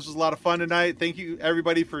 thanks a lot. This was a lot of fun tonight. Thank you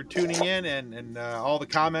everybody for tuning in and all the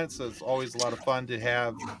comments. It's always a lot of fun to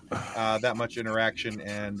have that much interaction,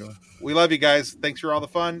 and we love you guys. Thanks for all the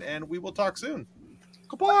fun, and we will talk soon.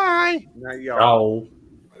 Goodbye. Oh.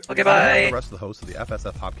 Okay, bye. The rest of the hosts of the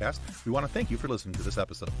FSF podcast, we want to thank you for listening to this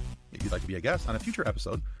episode. If you'd like to be a guest on a future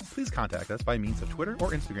episode, please contact us by means of Twitter or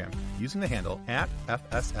Instagram using the handle at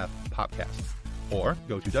FSF Podcast, or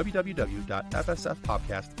go to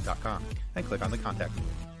www.fsfpodcast.com and click on the contact link.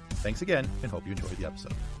 Thanks again, and hope you enjoyed the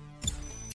episode.